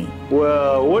family.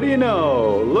 Well, what do you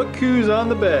know? Look who's on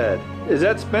the bed. Is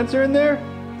that Spencer in there?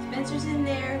 Spencer's in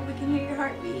there. We can hear your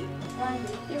heartbeat.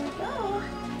 Here we go.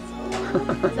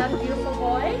 Is that a beautiful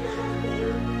boy?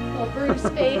 Well, bruised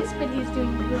face, but he's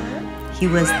doing good. He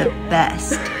was the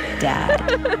best dad.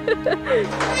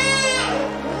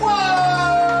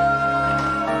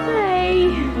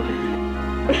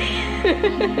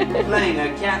 Playing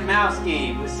a cat and mouse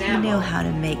game with He Sam. knew how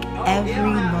to make every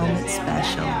moment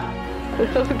special.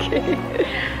 Okay.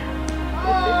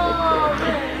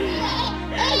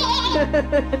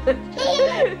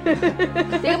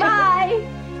 Say bye.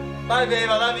 Bye, babe.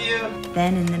 I love you.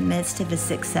 Then, in the midst of a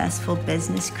successful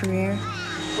business career,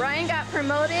 Brian got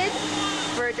promoted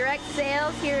for direct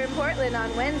sales here in Portland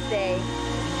on Wednesday.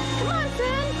 Come on,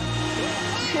 son.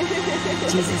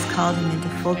 Jesus called him into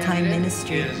full-time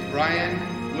ministry. Is Brian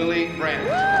Willie Brennt.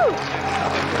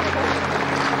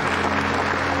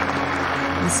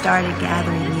 We started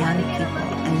gathering young people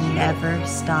and never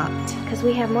stopped. Because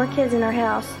we have more kids in our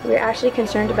house, we're actually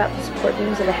concerned about the support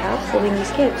beams of the house living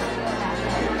these kids.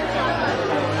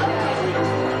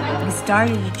 We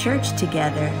started a church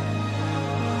together.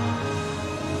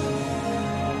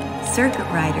 Circuit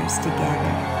riders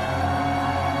together.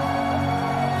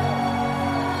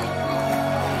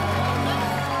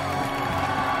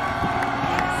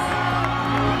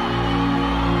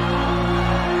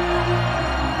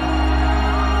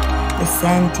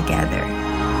 Ascend together.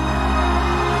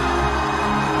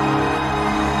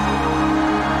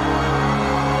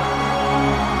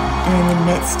 And in the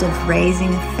midst of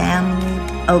raising a family,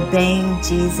 obeying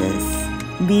Jesus,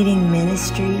 leading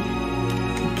ministry,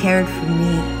 He cared for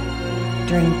me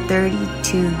during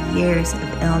 32 years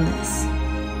of illness.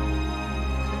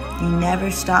 He never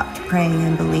stopped praying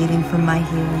and believing for my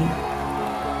healing.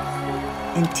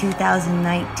 In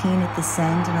 2019 at the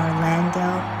Send in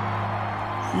Orlando,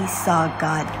 He saw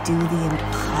God do the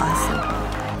impossible.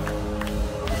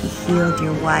 He healed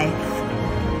your wife.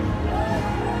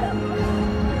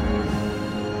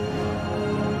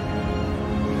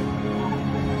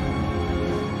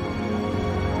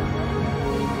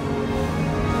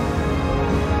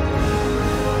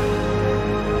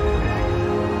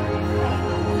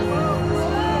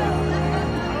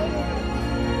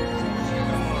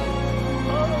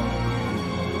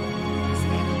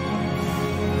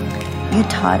 You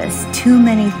taught us too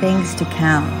many things to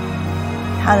count.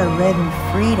 How to live in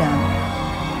freedom,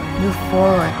 move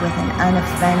forward with an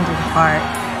unoffended heart,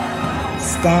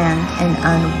 stand in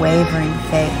unwavering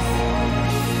faith.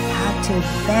 How to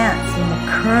advance in the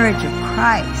courage of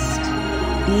Christ,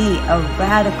 be a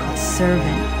radical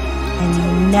servant, and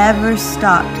you never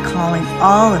stopped calling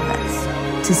all of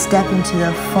us to step into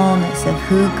the fullness of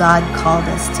who God called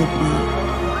us to be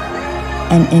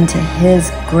and into His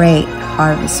great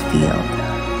harvest field.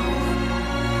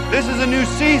 This is a new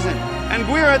season, and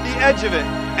we're at the edge of it.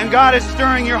 And God is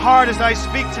stirring your heart as I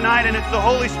speak tonight, and it's the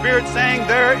Holy Spirit saying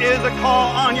there is a call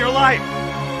on your life.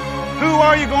 Who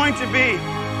are you going to be?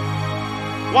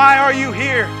 Why are you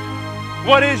here?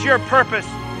 What is your purpose?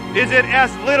 Is it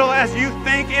as little as you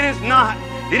think? It is not.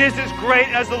 It is as great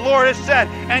as the Lord has said.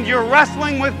 And you're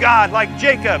wrestling with God like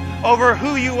Jacob over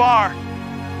who you are.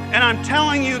 And I'm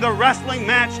telling you, the wrestling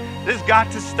match has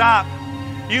got to stop.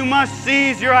 You must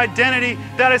seize your identity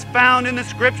that is found in the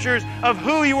scriptures of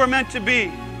who you were meant to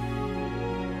be.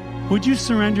 Would you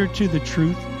surrender to the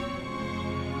truth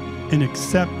and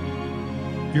accept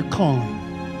your calling?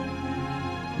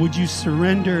 Would you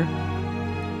surrender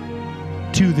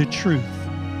to the truth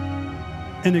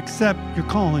and accept your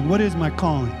calling? What is my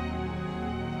calling?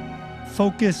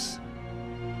 Focus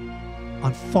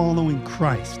on following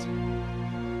Christ.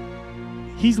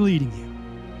 He's leading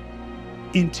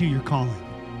you into your calling.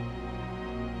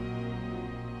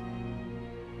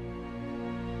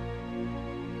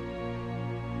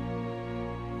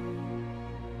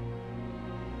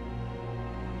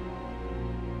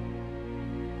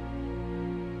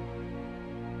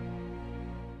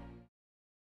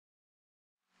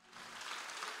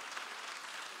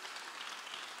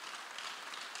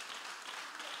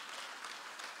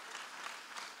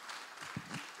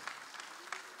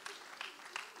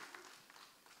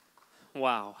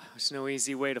 Wow, there's no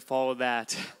easy way to follow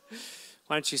that.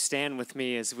 Why don't you stand with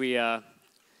me as we, I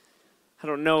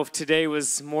don't know if today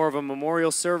was more of a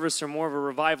memorial service or more of a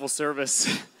revival service.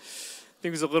 I think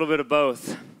it was a little bit of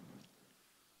both.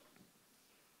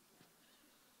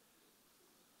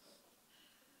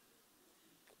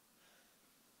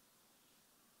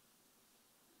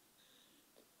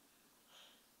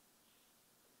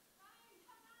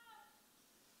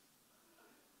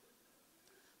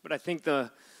 But I think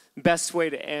the best way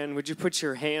to end, would you put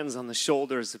your hands on the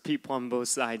shoulders of people on both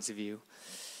sides of you?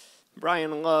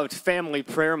 Brian loved family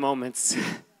prayer moments.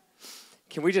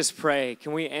 Can we just pray?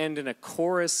 Can we end in a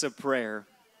chorus of prayer?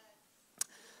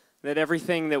 That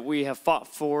everything that we have fought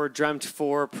for, dreamt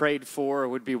for, prayed for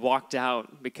would be walked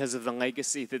out because of the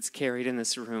legacy that's carried in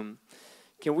this room.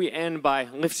 Can we end by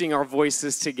lifting our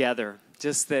voices together?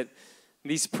 Just that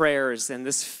these prayers and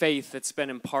this faith that's been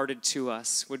imparted to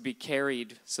us would be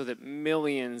carried so that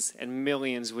millions and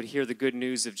millions would hear the good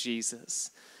news of Jesus.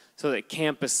 So that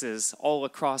campuses all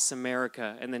across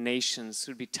America and the nations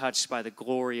would be touched by the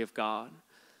glory of God.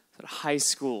 So that high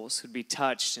schools would be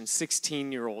touched and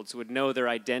 16-year-olds would know their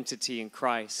identity in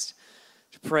Christ.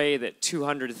 To pray that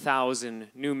 200,000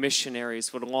 new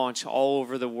missionaries would launch all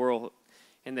over the world,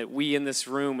 and that we in this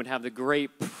room would have the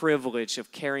great privilege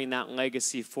of carrying that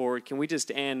legacy forward. Can we just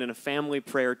end in a family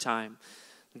prayer time?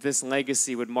 This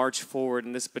legacy would march forward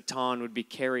and this baton would be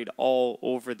carried all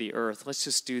over the earth. Let's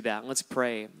just do that. Let's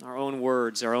pray our own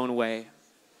words, our own way.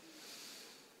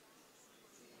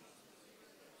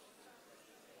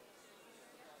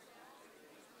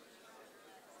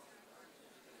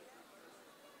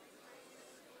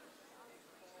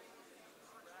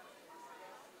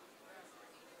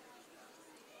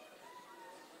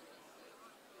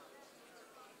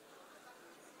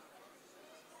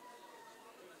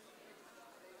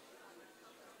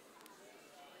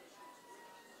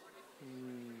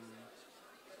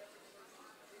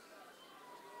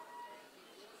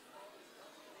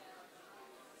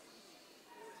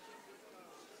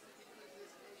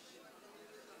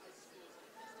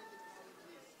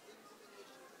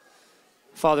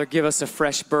 Father, give us a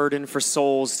fresh burden for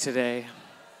souls today.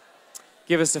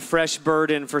 Give us a fresh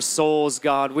burden for souls,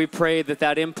 God. We pray that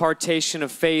that impartation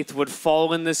of faith would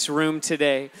fall in this room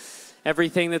today.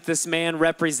 Everything that this man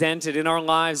represented in our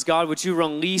lives, God, would you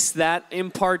release that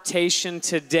impartation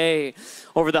today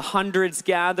over the hundreds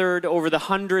gathered, over the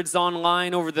hundreds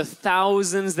online, over the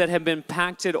thousands that have been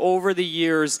impacted over the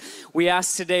years. We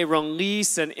ask today,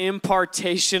 release an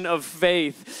impartation of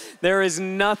faith. There is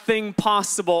nothing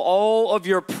possible. All of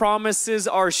your promises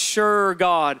are sure,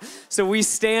 God. So we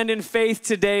stand in faith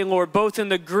today, Lord, both in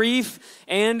the grief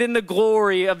and in the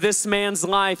glory of this man's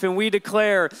life. And we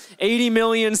declare 80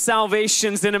 million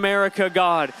salvations in America,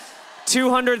 God.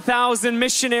 200,000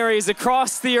 missionaries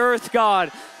across the earth, God.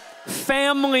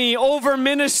 Family over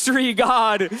ministry,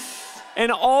 God.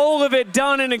 And all of it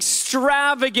done in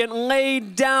extravagant,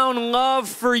 laid down love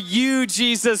for you,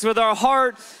 Jesus, with our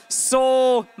heart,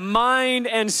 soul, mind,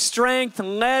 and strength.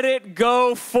 Let it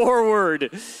go forward.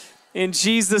 In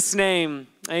Jesus' name,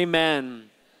 amen.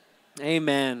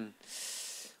 Amen.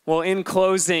 Well, in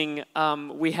closing,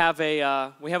 we have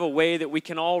a way that we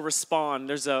can all respond.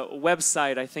 There's a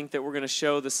website, I think, that we're going to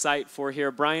show the site for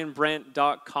here,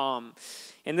 brianbrent.com.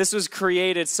 And this was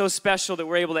created so special that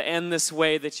we're able to end this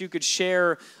way, that you could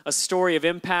share a story of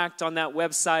impact on that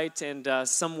website and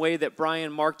some way that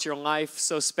Brian marked your life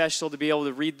so special to be able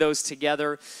to read those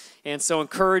together. And so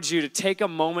encourage you to take a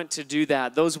moment to do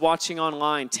that. Those watching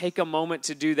online, take a moment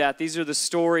to do that. These are the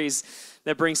stories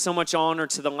that bring so much honor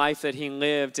to the life that he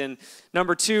lived. And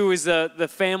number two is the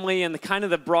family and the kind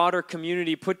of the broader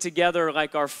community put together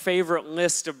like our favorite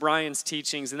list of Brian's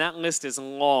teachings. And that list is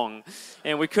long.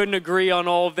 And we couldn't agree on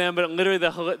all of them, but literally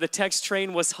the text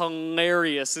train was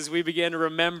hilarious as we began to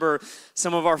remember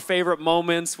some of our favorite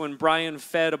moments when Brian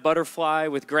fed a butterfly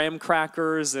with graham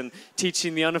crackers and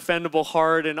teaching the unoffendable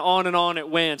heart, and on it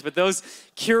went. But those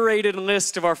curated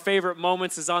list of our favorite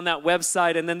moments is on that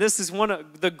website. And then this is one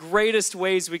of the greatest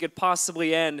ways we could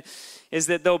possibly end, is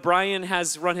that though Brian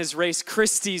has run his race,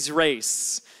 Christy's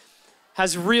race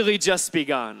has really just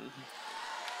begun.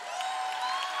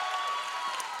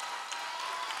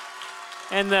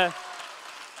 And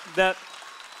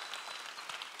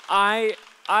I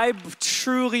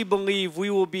truly believe we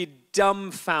will be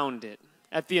dumbfounded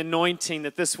at the anointing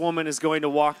that this woman is going to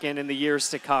walk in the years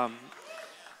to come.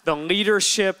 The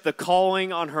leadership, the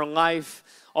calling on her life,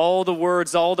 all the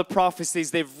words, all the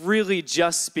prophecies, they've really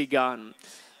just begun.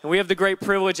 And we have the great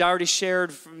privilege, I already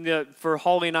shared for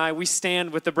Holly and I, we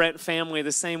stand with the Brennt family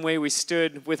the same way we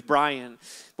stood with Brian.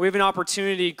 We have an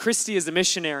opportunity. Christy is a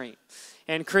missionary.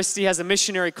 And Christy has a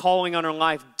missionary calling on her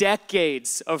life,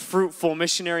 decades of fruitful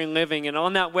missionary living. And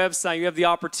on that website, you have the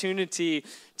opportunity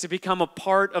to become a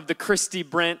part of the Christy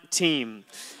Brennt team.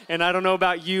 And I don't know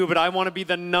about you, but I want to be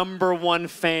the #1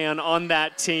 fan on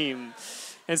that team.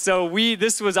 And so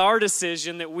this was our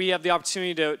decision that we have the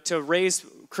opportunity to raise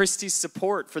Christy's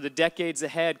support for the decades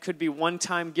ahead. Could be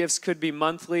one-time gifts, could be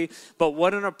monthly, but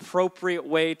what an appropriate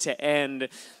way to end.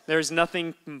 There's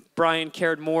nothing Brian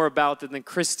cared more about than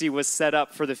Christy was set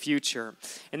up for the future.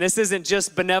 And this isn't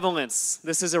just benevolence.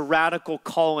 This is a radical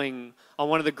calling on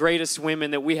one of the greatest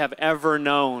women that we have ever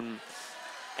known,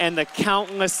 and the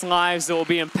countless lives that will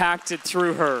be impacted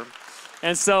through her.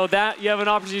 And so that you have an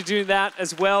opportunity to do that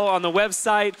as well on the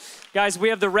website. Guys, we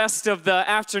have the rest of the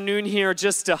afternoon here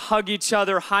just to hug each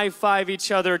other, high-five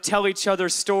each other, tell each other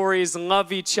stories,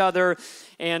 love each other.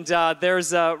 And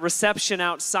there's a reception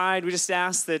outside. We just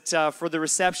ask that for the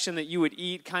reception that you would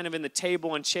eat kind of in the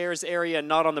table and chairs area and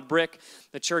not on the brick.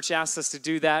 The church asks us to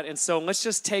do that. And so let's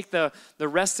just take the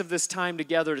rest of this time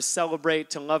together to celebrate,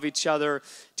 to love each other,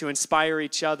 to inspire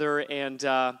each other, and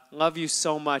love you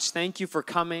so much. Thank you for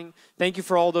coming. Thank you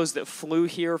for all those that flew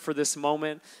here for this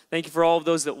moment. Thank you for all of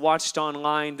those that watched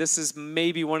online. This is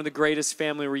maybe one of the greatest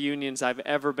family reunions I've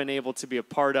ever been able to be a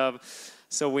part of.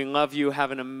 So we love you.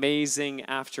 Have an amazing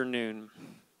afternoon.